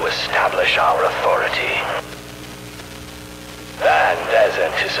able to establish our authority. And as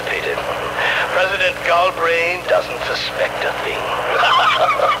anticipated, President Galbrain doesn't suspect a thing.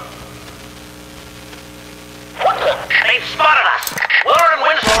 What the? They've spotted us! Willard and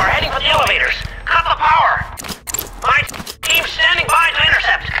Winslow are heading for the elevators. Cut the power! My team's standing by to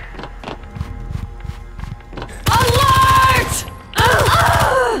intercept. Alert!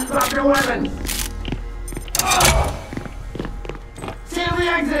 Drop your weapon! Seal the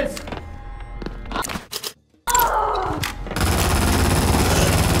exits!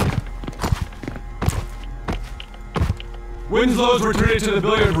 Winslow's retreated to the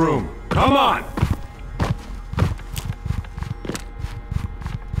billiard room. Come on!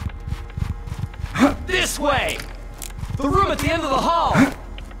 This way! The room at the end of the hall!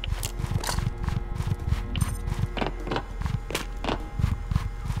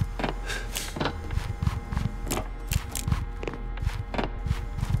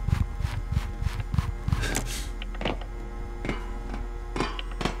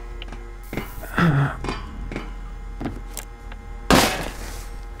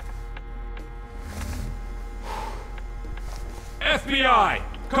 FBI!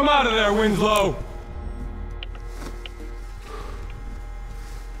 Come out of there, Winslow!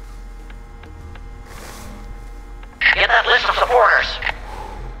 Get that list of supporters.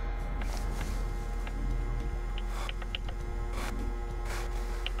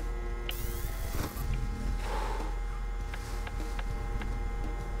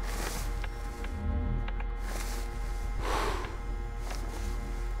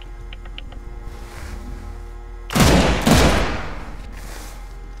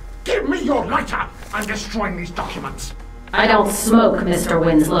 Give me your lighter! I'm destroying these documents. I don't smoke, Mr.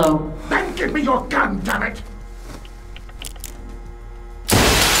 Winslow. Then give me your gun, damn it!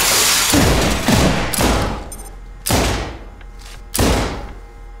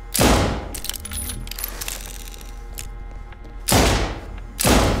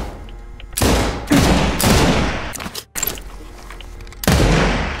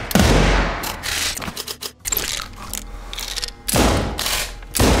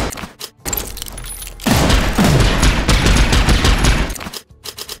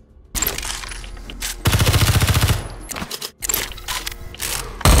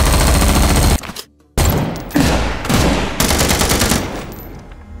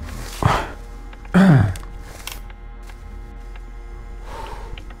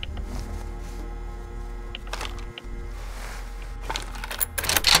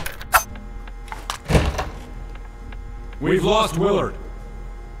 We've lost Willard.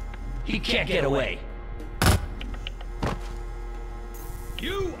 He can't get away.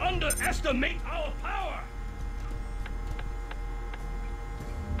 You underestimate our power!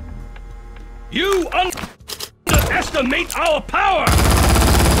 You underestimate our power!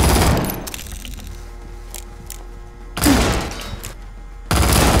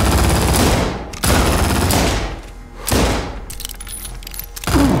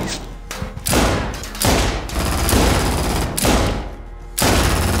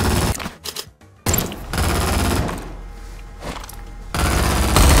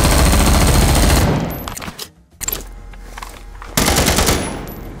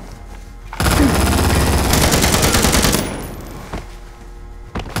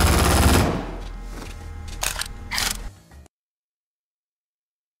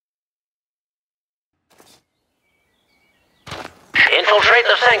 Infiltrate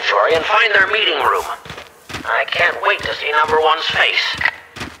the sanctuary and find their meeting room. I can't wait to see number one's face.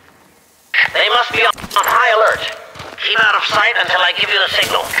 They must be on high alert. Keep out of sight until I give you the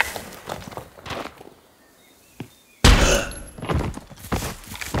signal.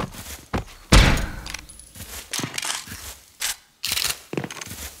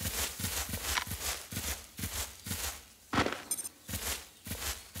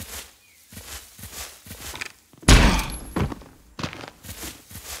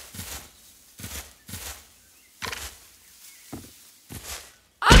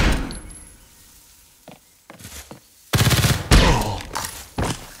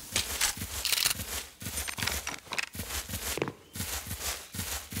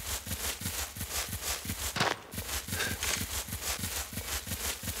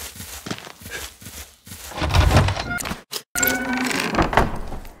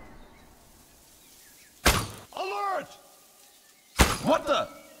 What the?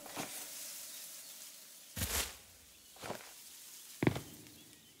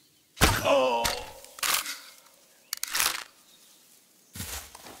 Oh!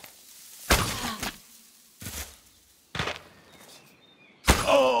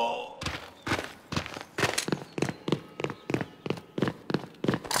 Oh!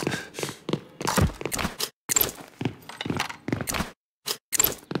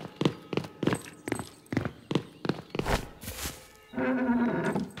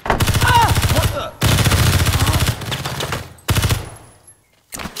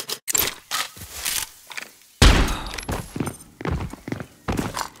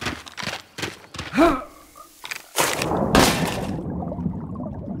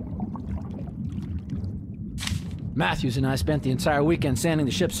 Matthews and I spent the entire weekend sanding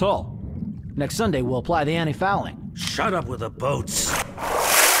the ship's hull. Next Sunday, we'll apply the anti-fouling. Shut up with the boats.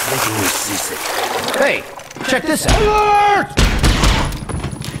 Making me seasick. Hey, Check this out. Alert!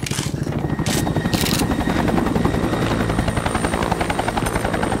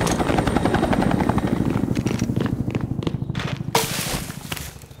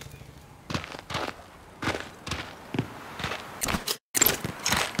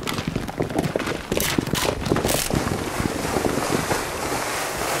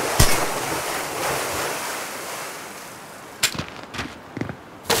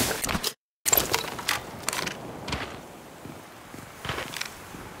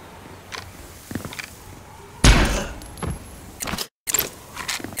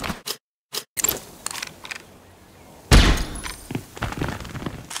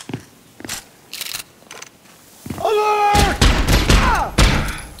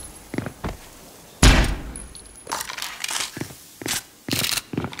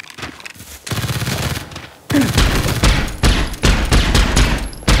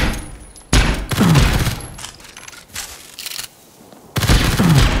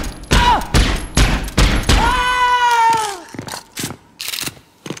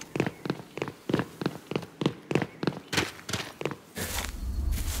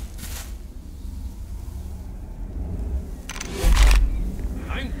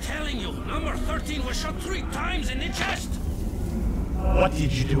 What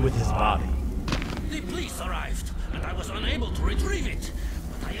did you do with his body? The police arrived, and I was unable to retrieve it.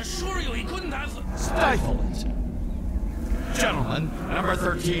 But I assure you he couldn't have... Stifle it! Gentlemen, number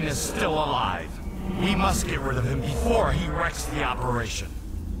 13 is still alive. We must get rid of him before he wrecks the operation.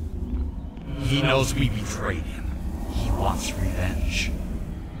 He knows we betrayed him. He wants revenge.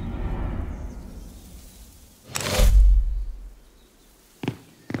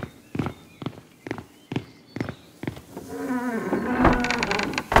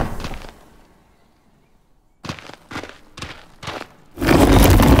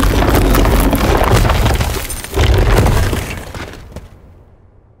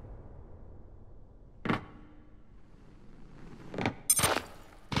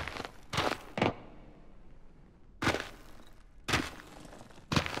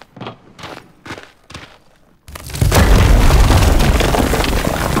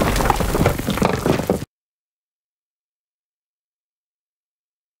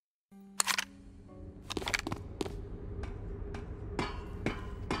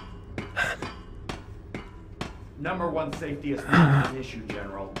 Number 1 safety is not an issue,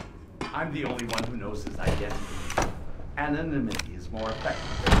 General. I'm the only one who knows his identity. Anonymity is more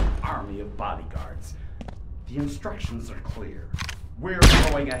effective than an army of bodyguards. The instructions are clear. We're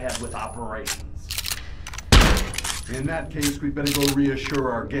going ahead with operations. In that case, we better go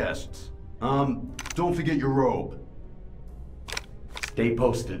reassure our guests. Don't forget your robe. Stay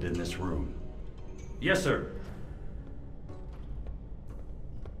posted in this room. Yes, sir.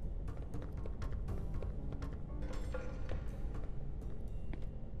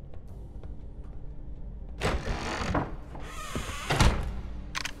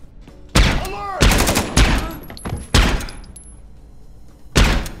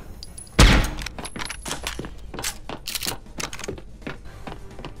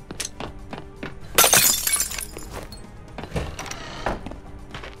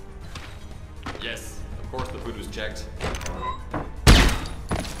 Yes, of course the food was checked.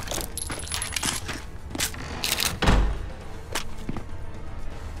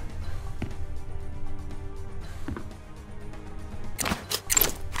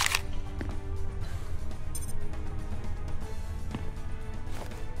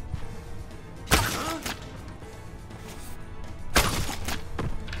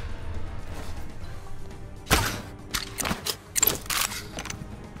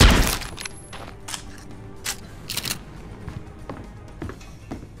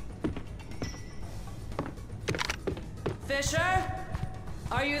 Fisher?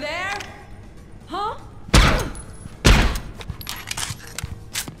 Are you there? Huh?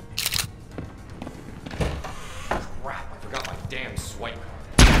 Crap, I forgot my damn swipe card.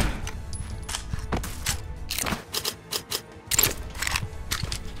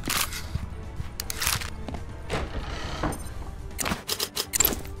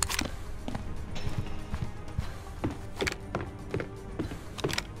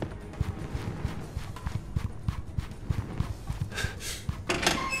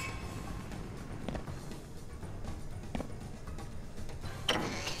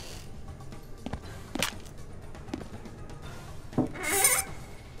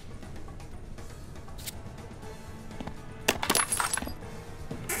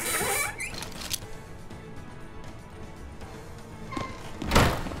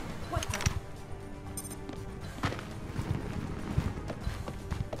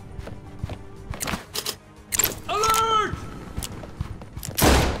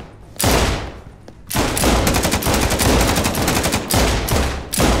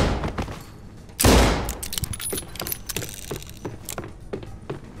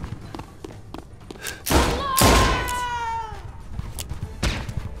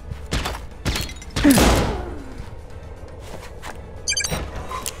 Who's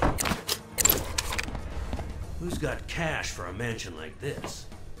got cash for a mansion like this?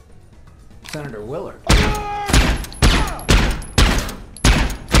 Senator Willard.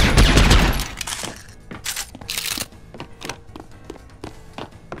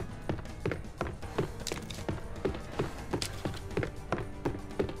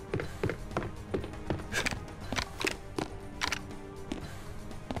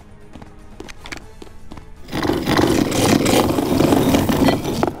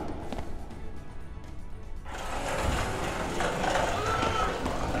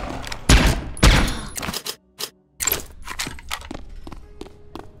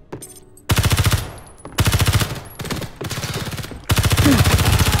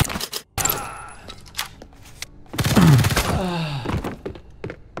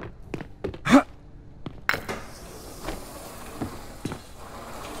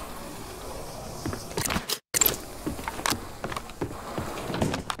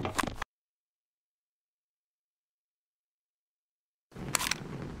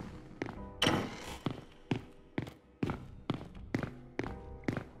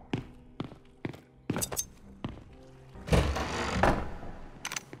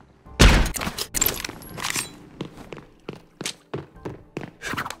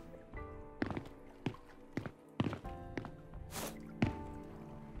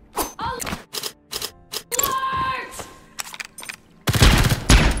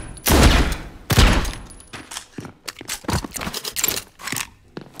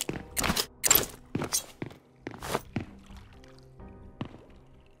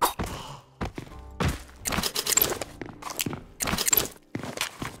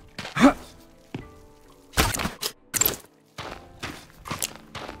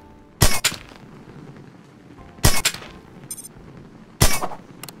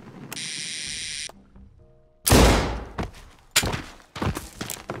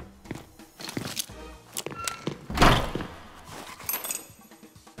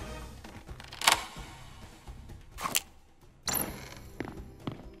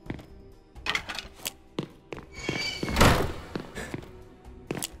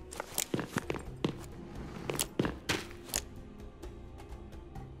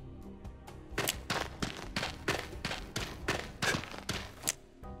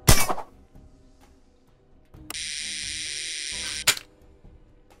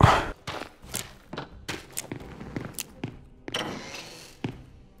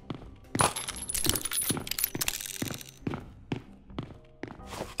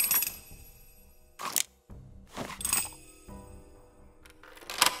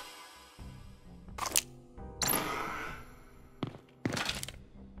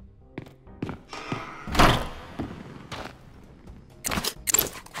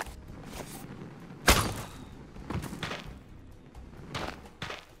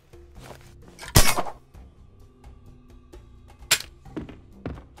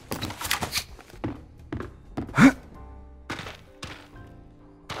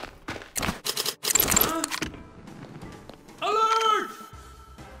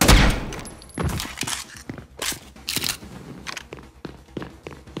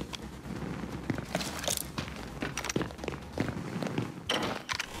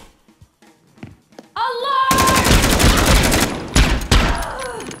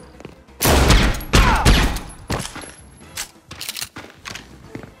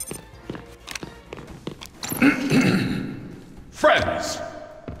 Friends,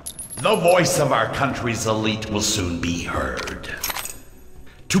 the voice of our country's elite will soon be heard.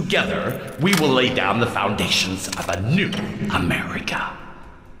 Together, we will lay down the foundations of a new America.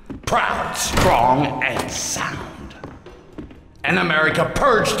 Proud, strong, and sound. An America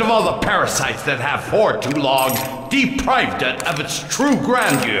purged of all the parasites that have for too long deprived it of its true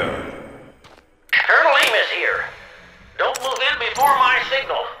grandeur. Colonel Amos here. Don't move in before my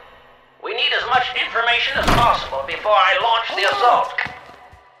signal. We need as much information as possible before I launch the assault.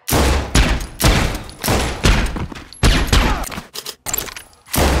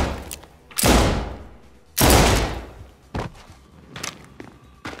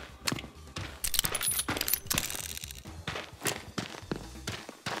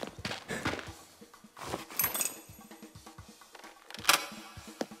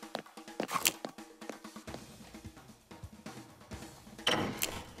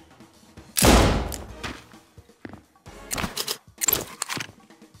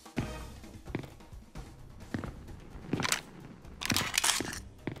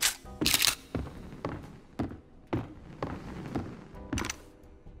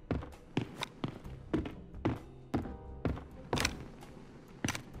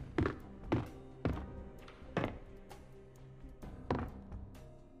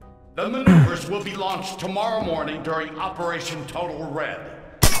 The maneuvers will be launched tomorrow morning during Operation Total Red.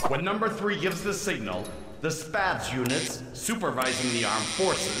 When number 3 gives the signal, the SPADS units, supervising the armed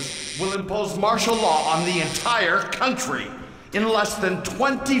forces, will impose martial law on the entire country. In less than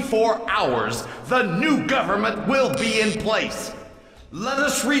 24 hours, the new government will be in place. Let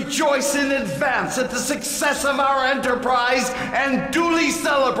us rejoice in advance at the success of our enterprise and duly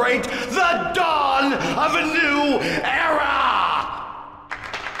celebrate the dawn of a new era!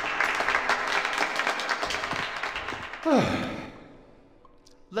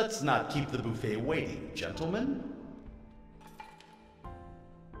 Let's not keep the buffet waiting, gentlemen.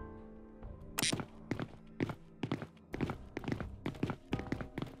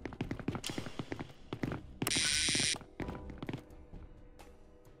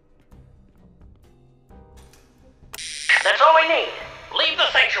 That's all we need. Leave the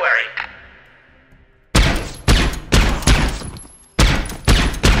sanctuary.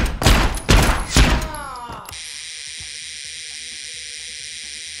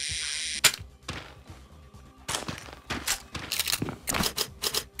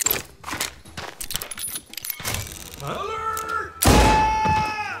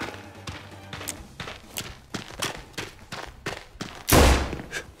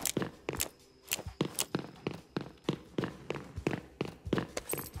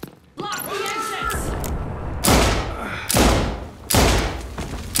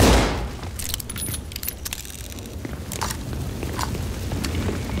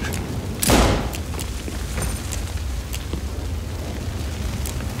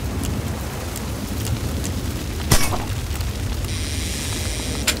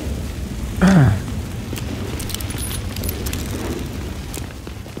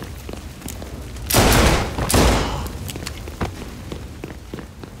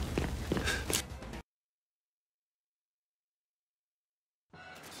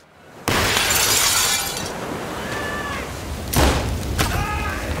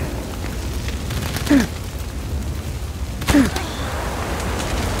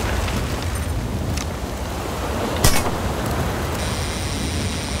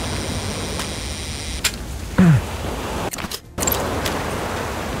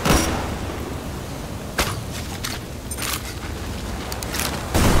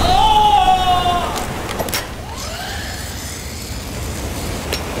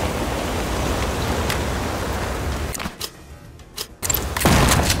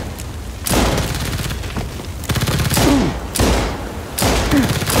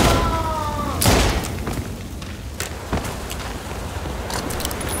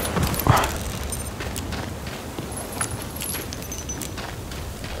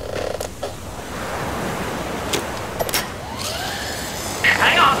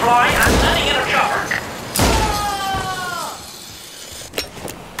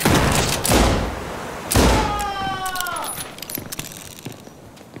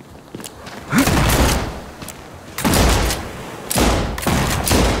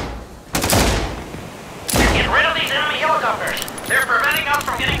 They're preventing us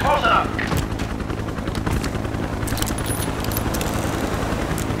from getting close enough.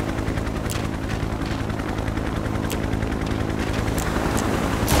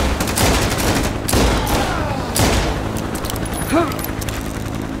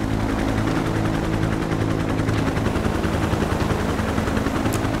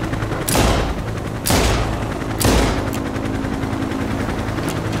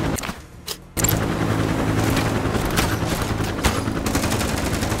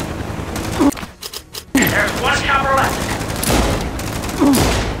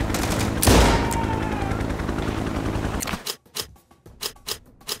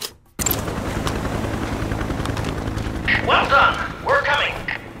 Well done. We're coming.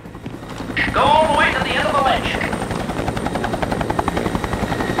 Go all the way to the end of the ledge.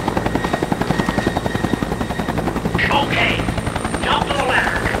 Okay. Jump to the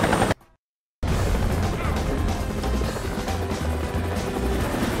ladder.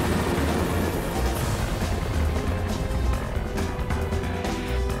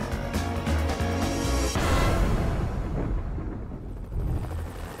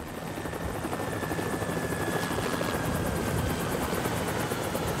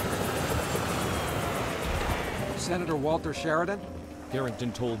 Senator Walter Sheridan?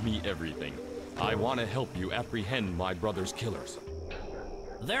 Carrington told me everything. I want to help you apprehend my brother's killers.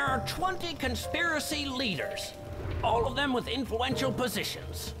 There are 20 conspiracy leaders, all of them with influential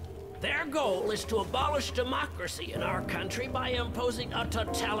positions. Their goal is to abolish democracy in our country by imposing a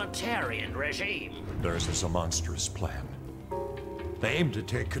totalitarian regime. Theirs is a monstrous plan. They aim to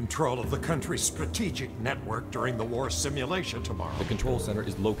take control of the country's strategic network during the war simulation tomorrow. The control center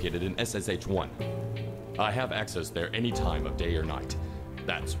is located in SSH-1. I have access there any time of day or night.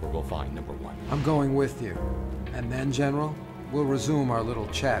 That's where we'll find number 1. I'm going with you. And then, General, we'll resume our little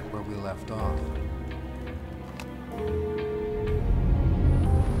chat where we left off.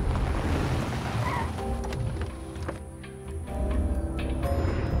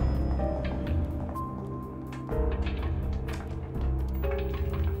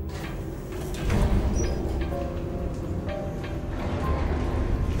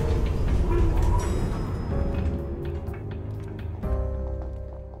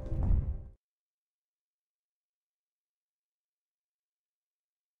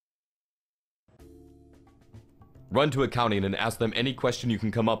 Run to accounting and ask them any question you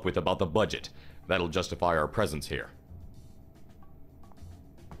can come up with about the budget. That'll justify our presence here.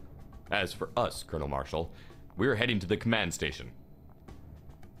 As for us, Colonel Marshall, we're heading to the command station.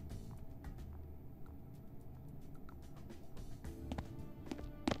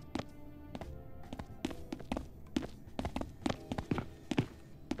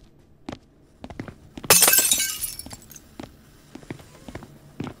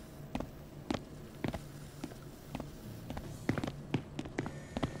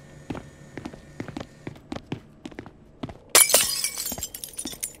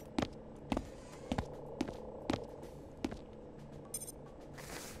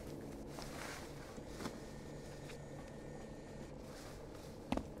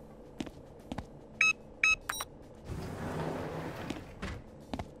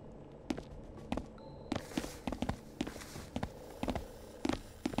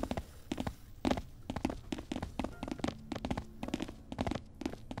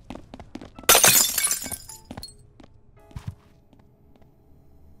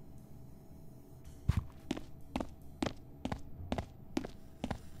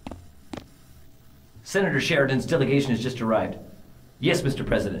 Senator Sheridan's delegation has just arrived. Yes, Mr.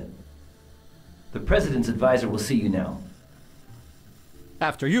 President. The President's advisor will see you now.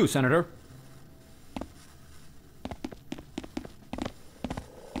 After you, Senator.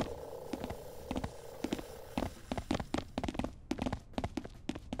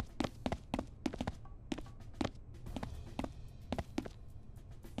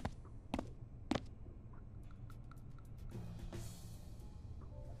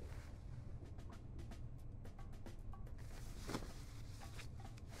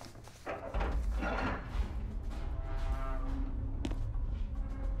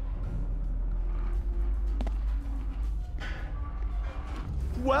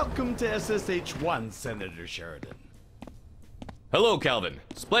 Welcome to SSH-1, Senator Sheridan. Hello, Calvin.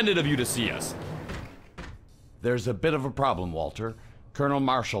 Splendid of you to see us. There's a bit of a problem, Walter. Colonel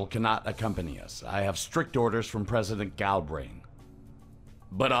Marshall cannot accompany us. I have strict orders from President Galbrain.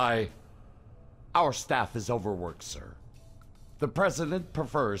 But Our staff is overworked, sir. The President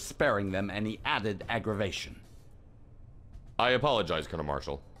prefers sparing them any added aggravation. I apologize, Colonel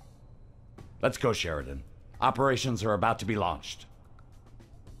Marshall. Let's go, Sheridan. Operations are about to be launched.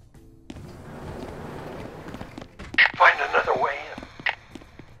 Find another way in.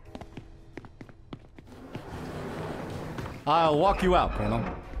 I'll walk you out, Colonel.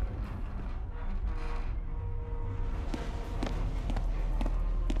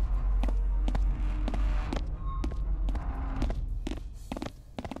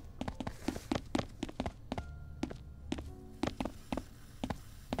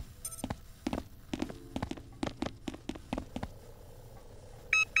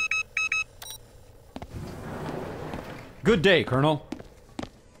 Good day, Colonel.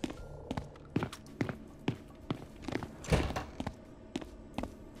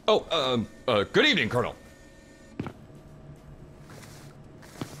 Oh, good evening, Colonel.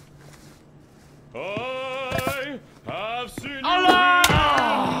 I have seen you in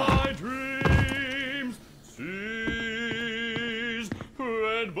my dreams, seas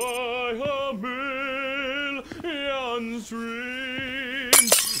read by a million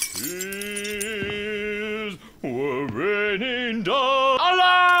streams, tears were raining down.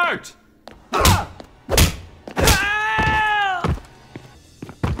 Alert!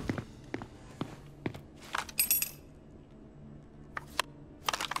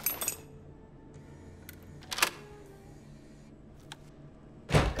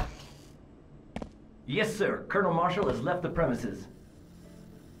 Yes, sir. Colonel Marshall has left the premises.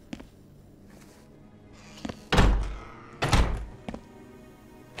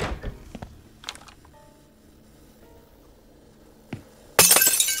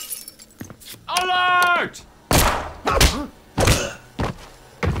 Alert!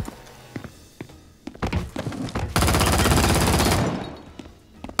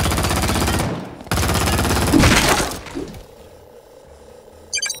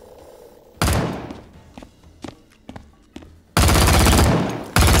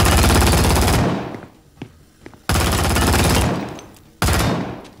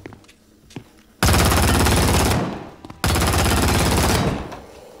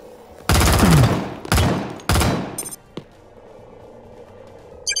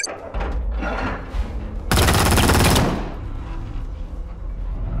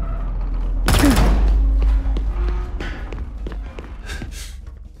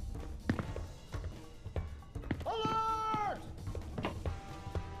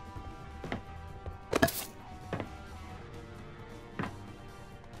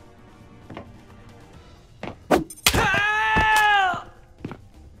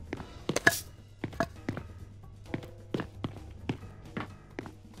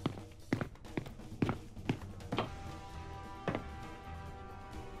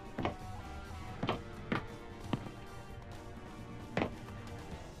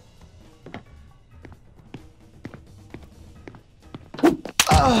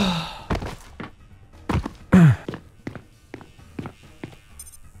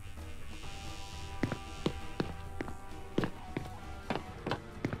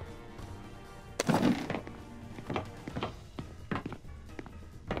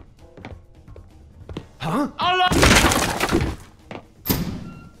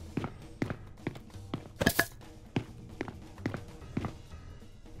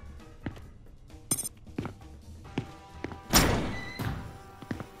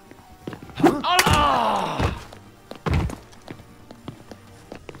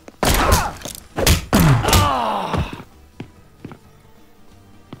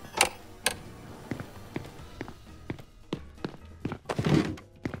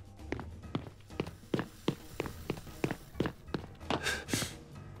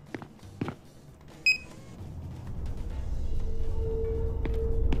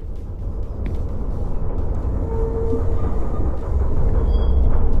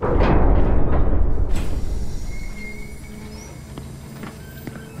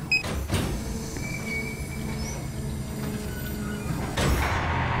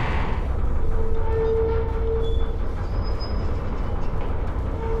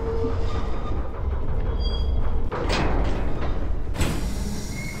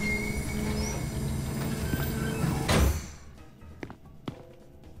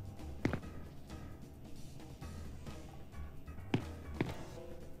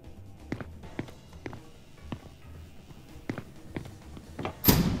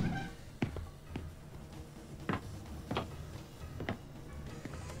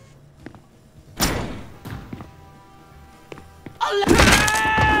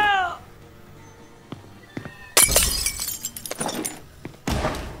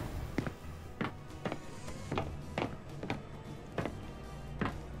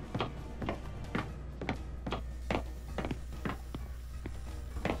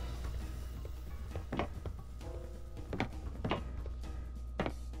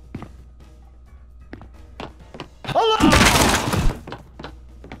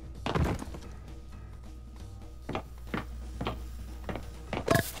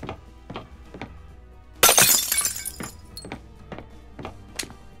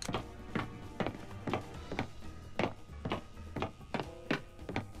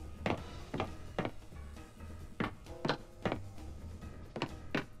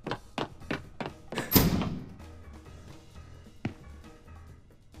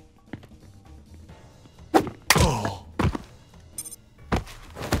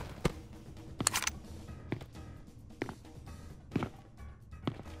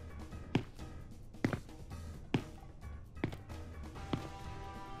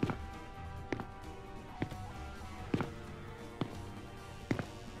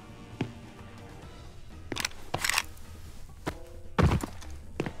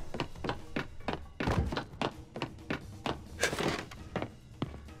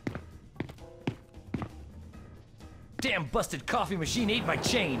 Damn busted coffee machine ate my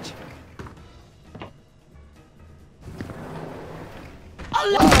change.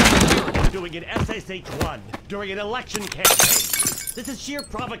 Doing an SSH-1 during an election campaign. This is sheer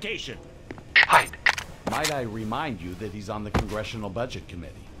provocation. Might I remind you that he's on the Congressional Budget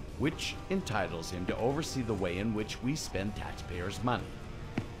Committee, which entitles him to oversee the way in which we spend taxpayers' money.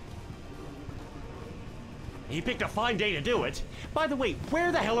 He picked a fine day to do it. By the way,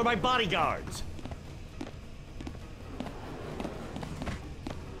 where the hell are my bodyguards?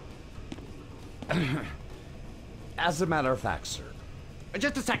 As a matter of fact, sir.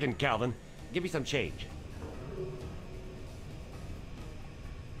 Just a second, Calvin. Give me some change.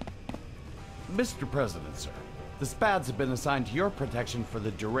 Mr. President, sir, the SPADs have been assigned to your protection for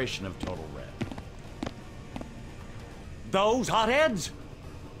the duration of Total Red. Those hotheads?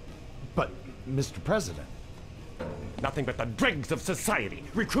 But, Mr. President... Nothing but the dregs of society,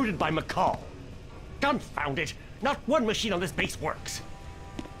 recruited by McCall. Confound it! Not one machine on this base works.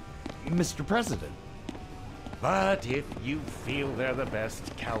 Mr. President. But if you feel they're the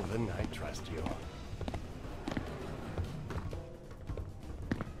best, Calvin, I trust you.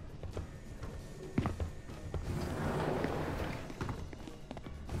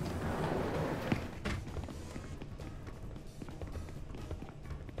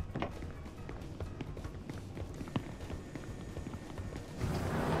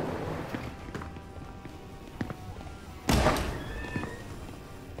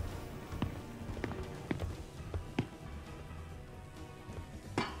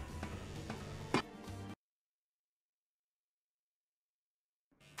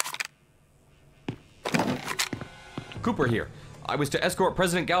 Cooper here. I was to escort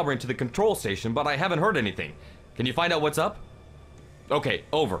President Galbraith to the control station, but I haven't heard anything. Can you find out what's up? Okay,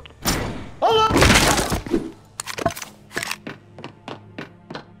 over.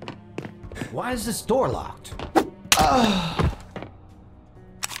 Why is this door locked?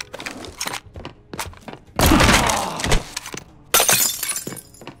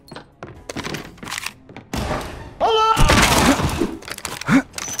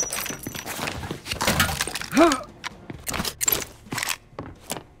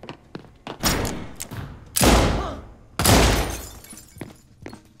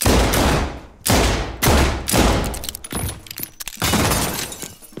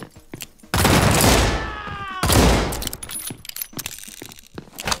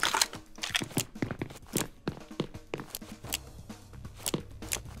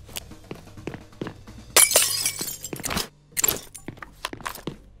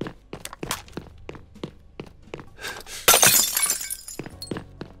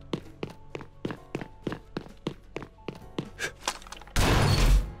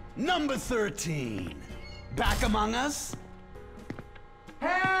 Number 13. Back among us?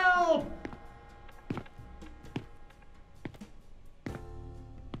 Help!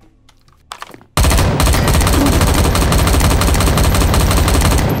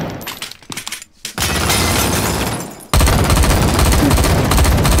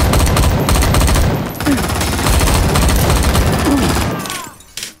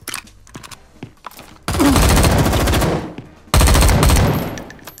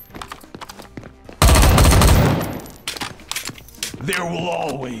 There will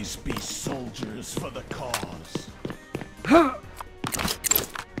always be soldiers for the cause.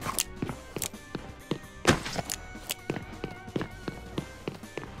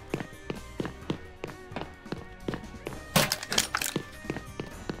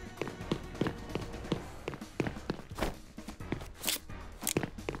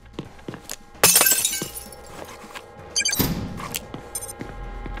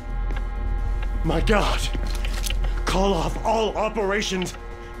 My God! Call off all operations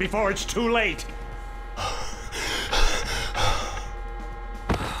before it's too late.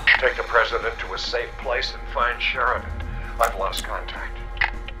 president to a safe place and find Sheridan. I've lost contact.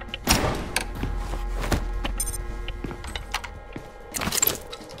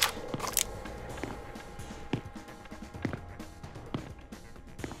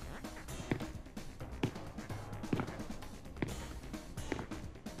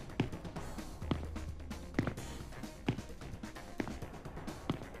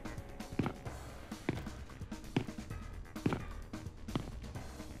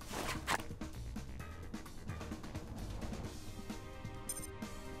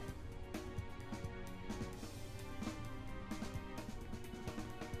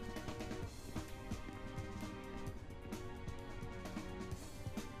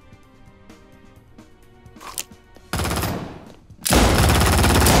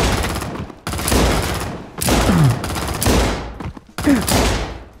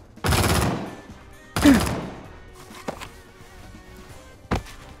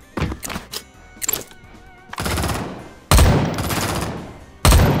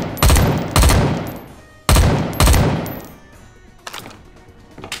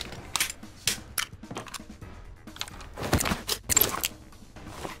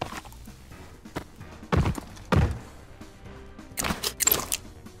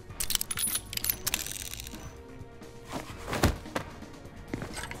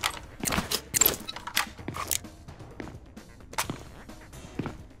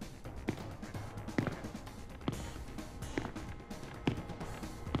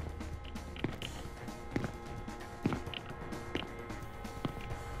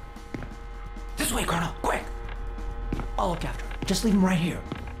 This way, Colonel, quick! I'll look after him. Just leave him right here.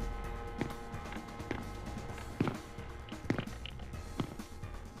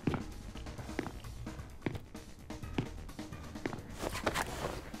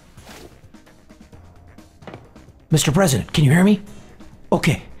 Mr. President, can you hear me?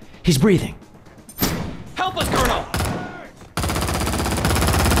 Okay, he's breathing. Help us, Colonel!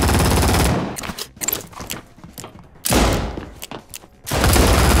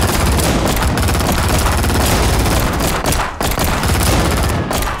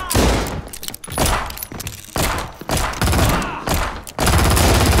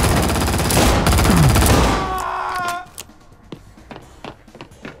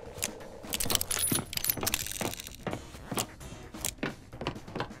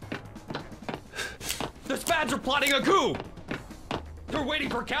 The Spads are plotting a coup! They're waiting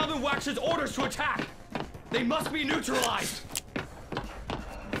for Calvin Wax's orders to attack! They must be neutralized!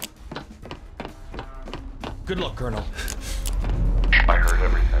 Good luck, Colonel. I heard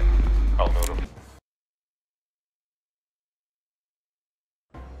everything. I'll notify.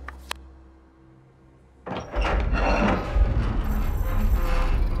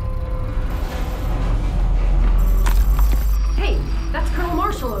 Hey, that's Colonel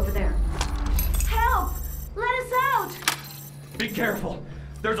Marshall over there. Help! Let us out! Be careful!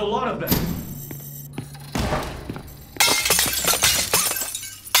 There's a lot of them!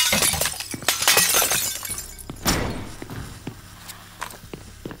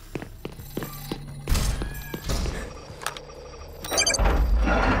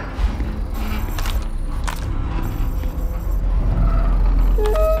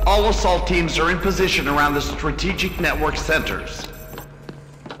 All assault teams are in position around the strategic network centers.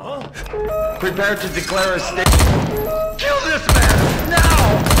 Prepare to declare a state. Kill this man!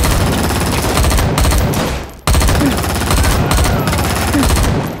 Now!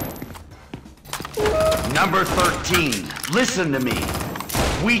 Number 13, listen to me.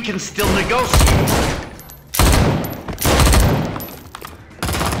 We can still negotiate.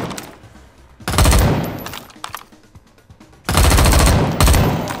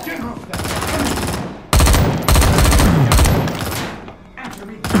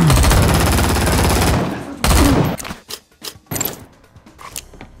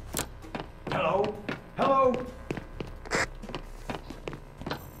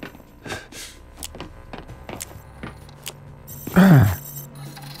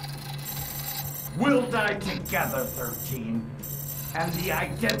 We'll die together, 13. And the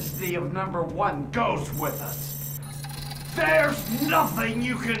identity of number 1 goes with us. There's nothing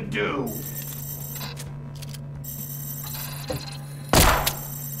you can do!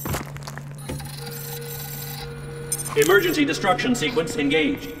 Emergency destruction sequence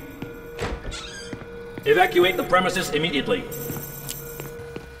engaged. Evacuate the premises immediately.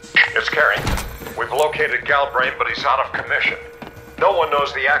 It's Carey. We've located Galbraith, but he's out of commission. No one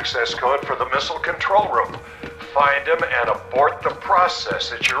knows the access code for the missile control room. Find him and abort the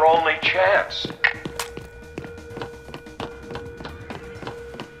process. It's your only chance.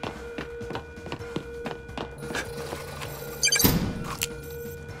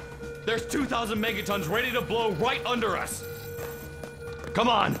 There's 2,000 megatons ready to blow right under us. Come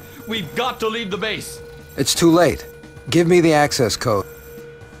on, we've got to leave the base. It's too late. Give me the access code.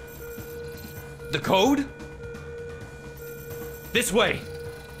 The code? This way.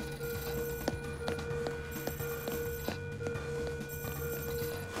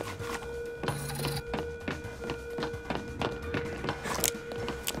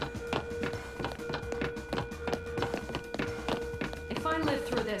 If I live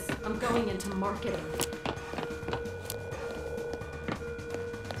through this, I'm going into marketing.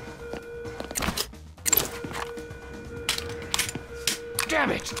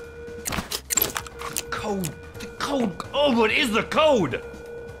 Damn it! Code. The code. Oh, what is the code?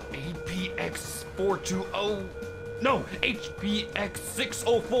 APX 420. No, HPX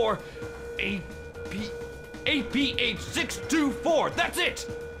 604. APH 624. That's it!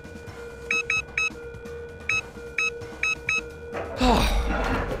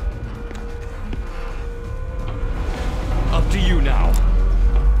 Up to you now.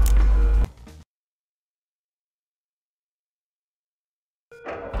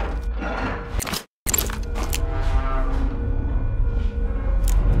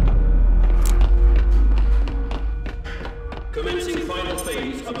 Commencing final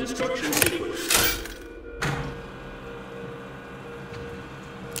phase of destruction sequence.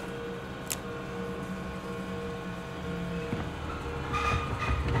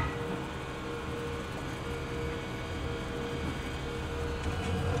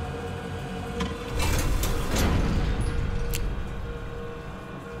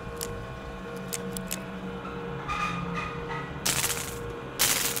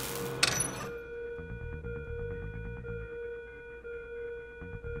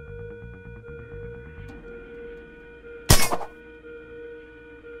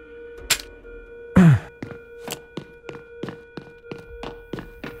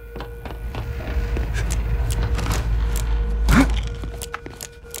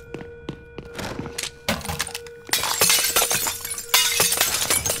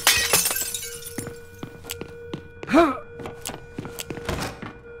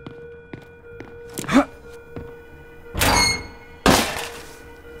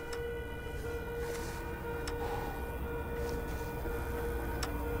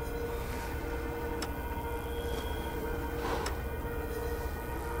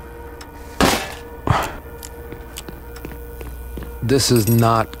 This is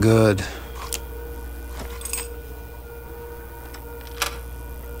not good.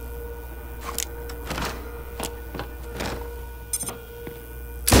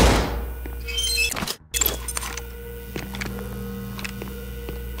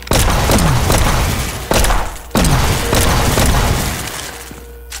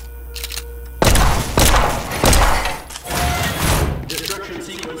 Destruction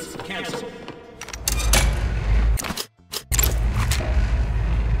sequence canceled.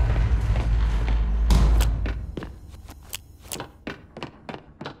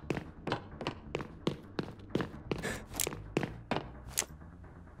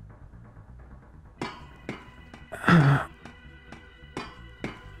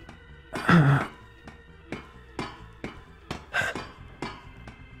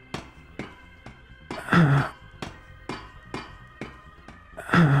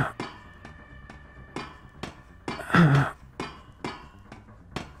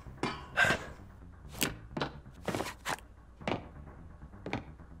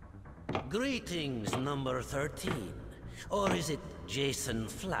 Greetings, number 13. Or is it Jason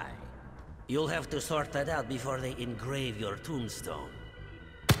Fly? You'll have to sort that out before they engrave your tombstone.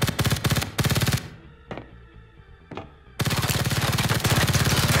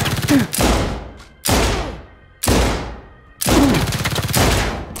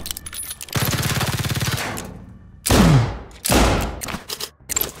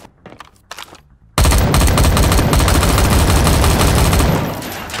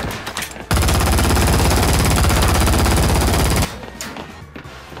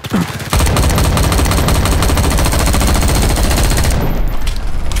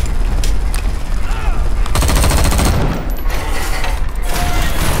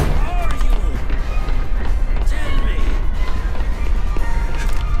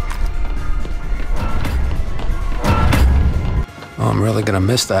 I'm really gonna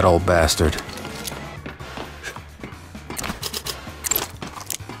miss that old bastard.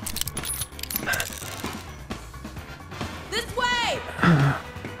 This way!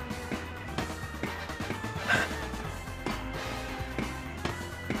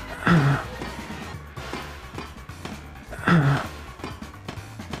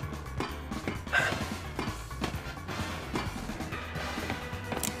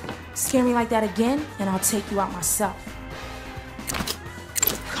 Scare me like that again, and I'll take you out myself.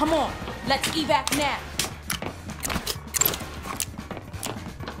 Come on, let's evac now.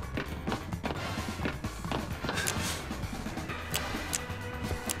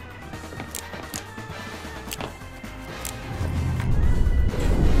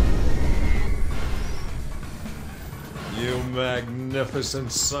 You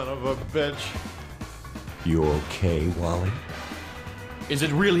magnificent son of a bitch. You okay, Wally? Is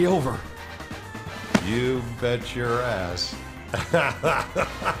it really over? You bet your ass.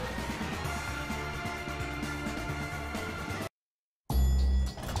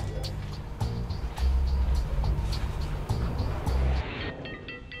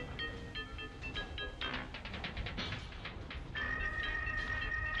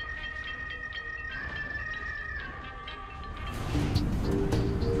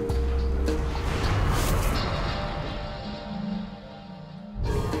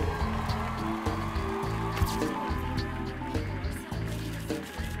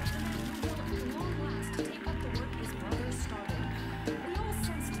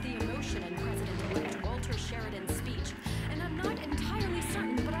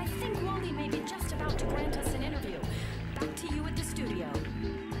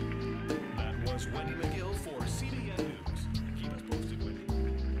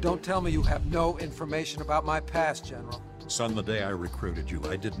 Don't tell me you have no information about my past, General. Son, the day I recruited you,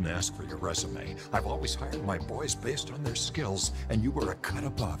 I didn't ask for your resume. I've always hired my boys based on their skills, and you were a cut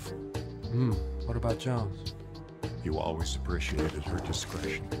above. What about Jones? You always appreciated her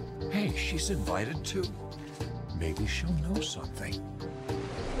discretion. Hey, she's invited too. Maybe she'll know something.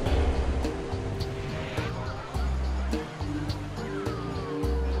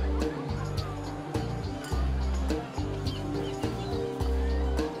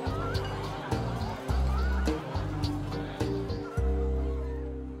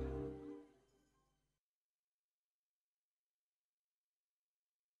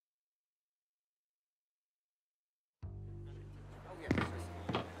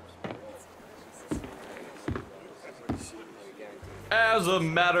 As a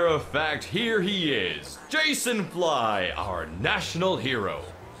matter of fact, here he is, Jason Fly, our national hero.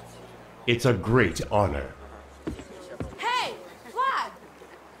 It's a great honor. Hey, Fly!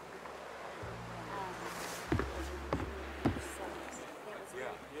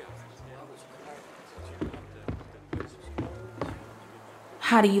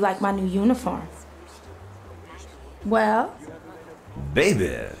 How do you like my new uniform? Well?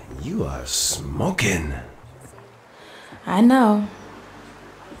 Baby, you are smoking. I know.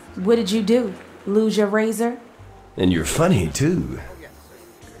 What did you do? Lose your razor? And you're funny, too.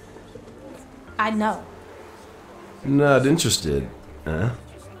 I know. Not interested, huh?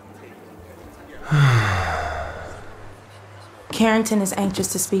 Carrington is anxious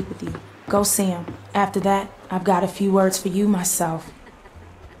to speak with you. Go see him. After that, I've got a few words for you myself.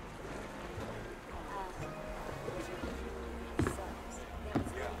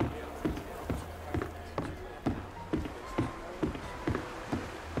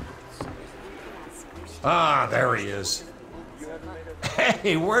 Ah, there he is.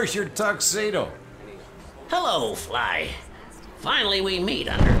 Hey, where's your tuxedo? Hello, Fly. Finally we meet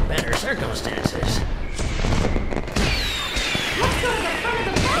under better circumstances. Let's go to the front of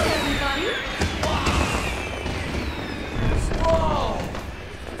the boat, everybody! Whoa!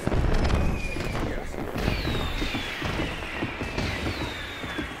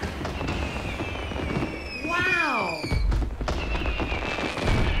 Wow!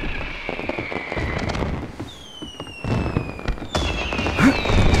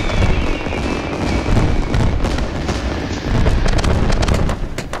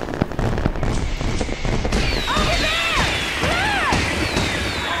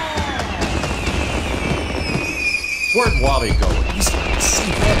 Where'd Wally go? He's got to see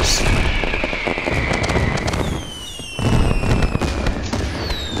this.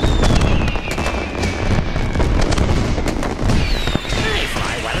 Hey,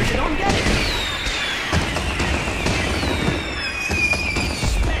 Fly, why don't you go and get it?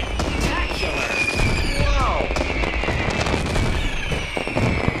 Spectacular! Whoa!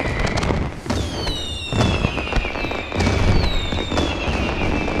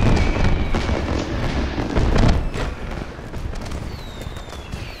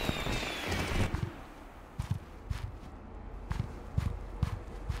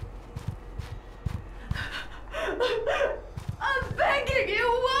 I'm begging you,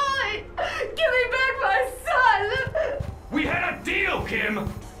 Wally! Give me back my son! We had a deal,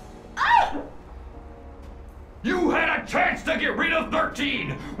 Kim! You had a chance to get rid of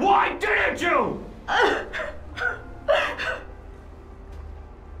 13! Why didn't you?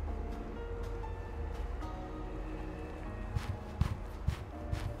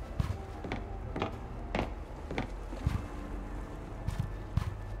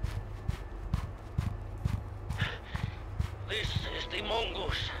 the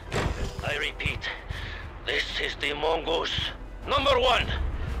mongoose. I repeat, this is the mongoose. Number 1,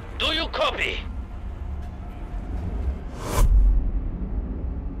 do you copy?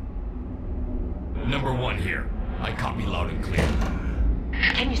 Number 1 here. I copy loud and clear.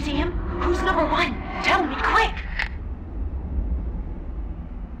 Can you see him? Who's number 1? Tell me, quick!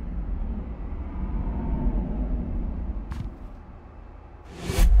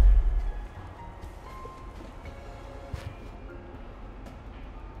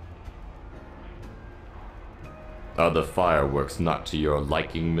 Are the fireworks not to your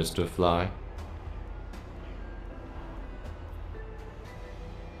liking, Mr. Fly?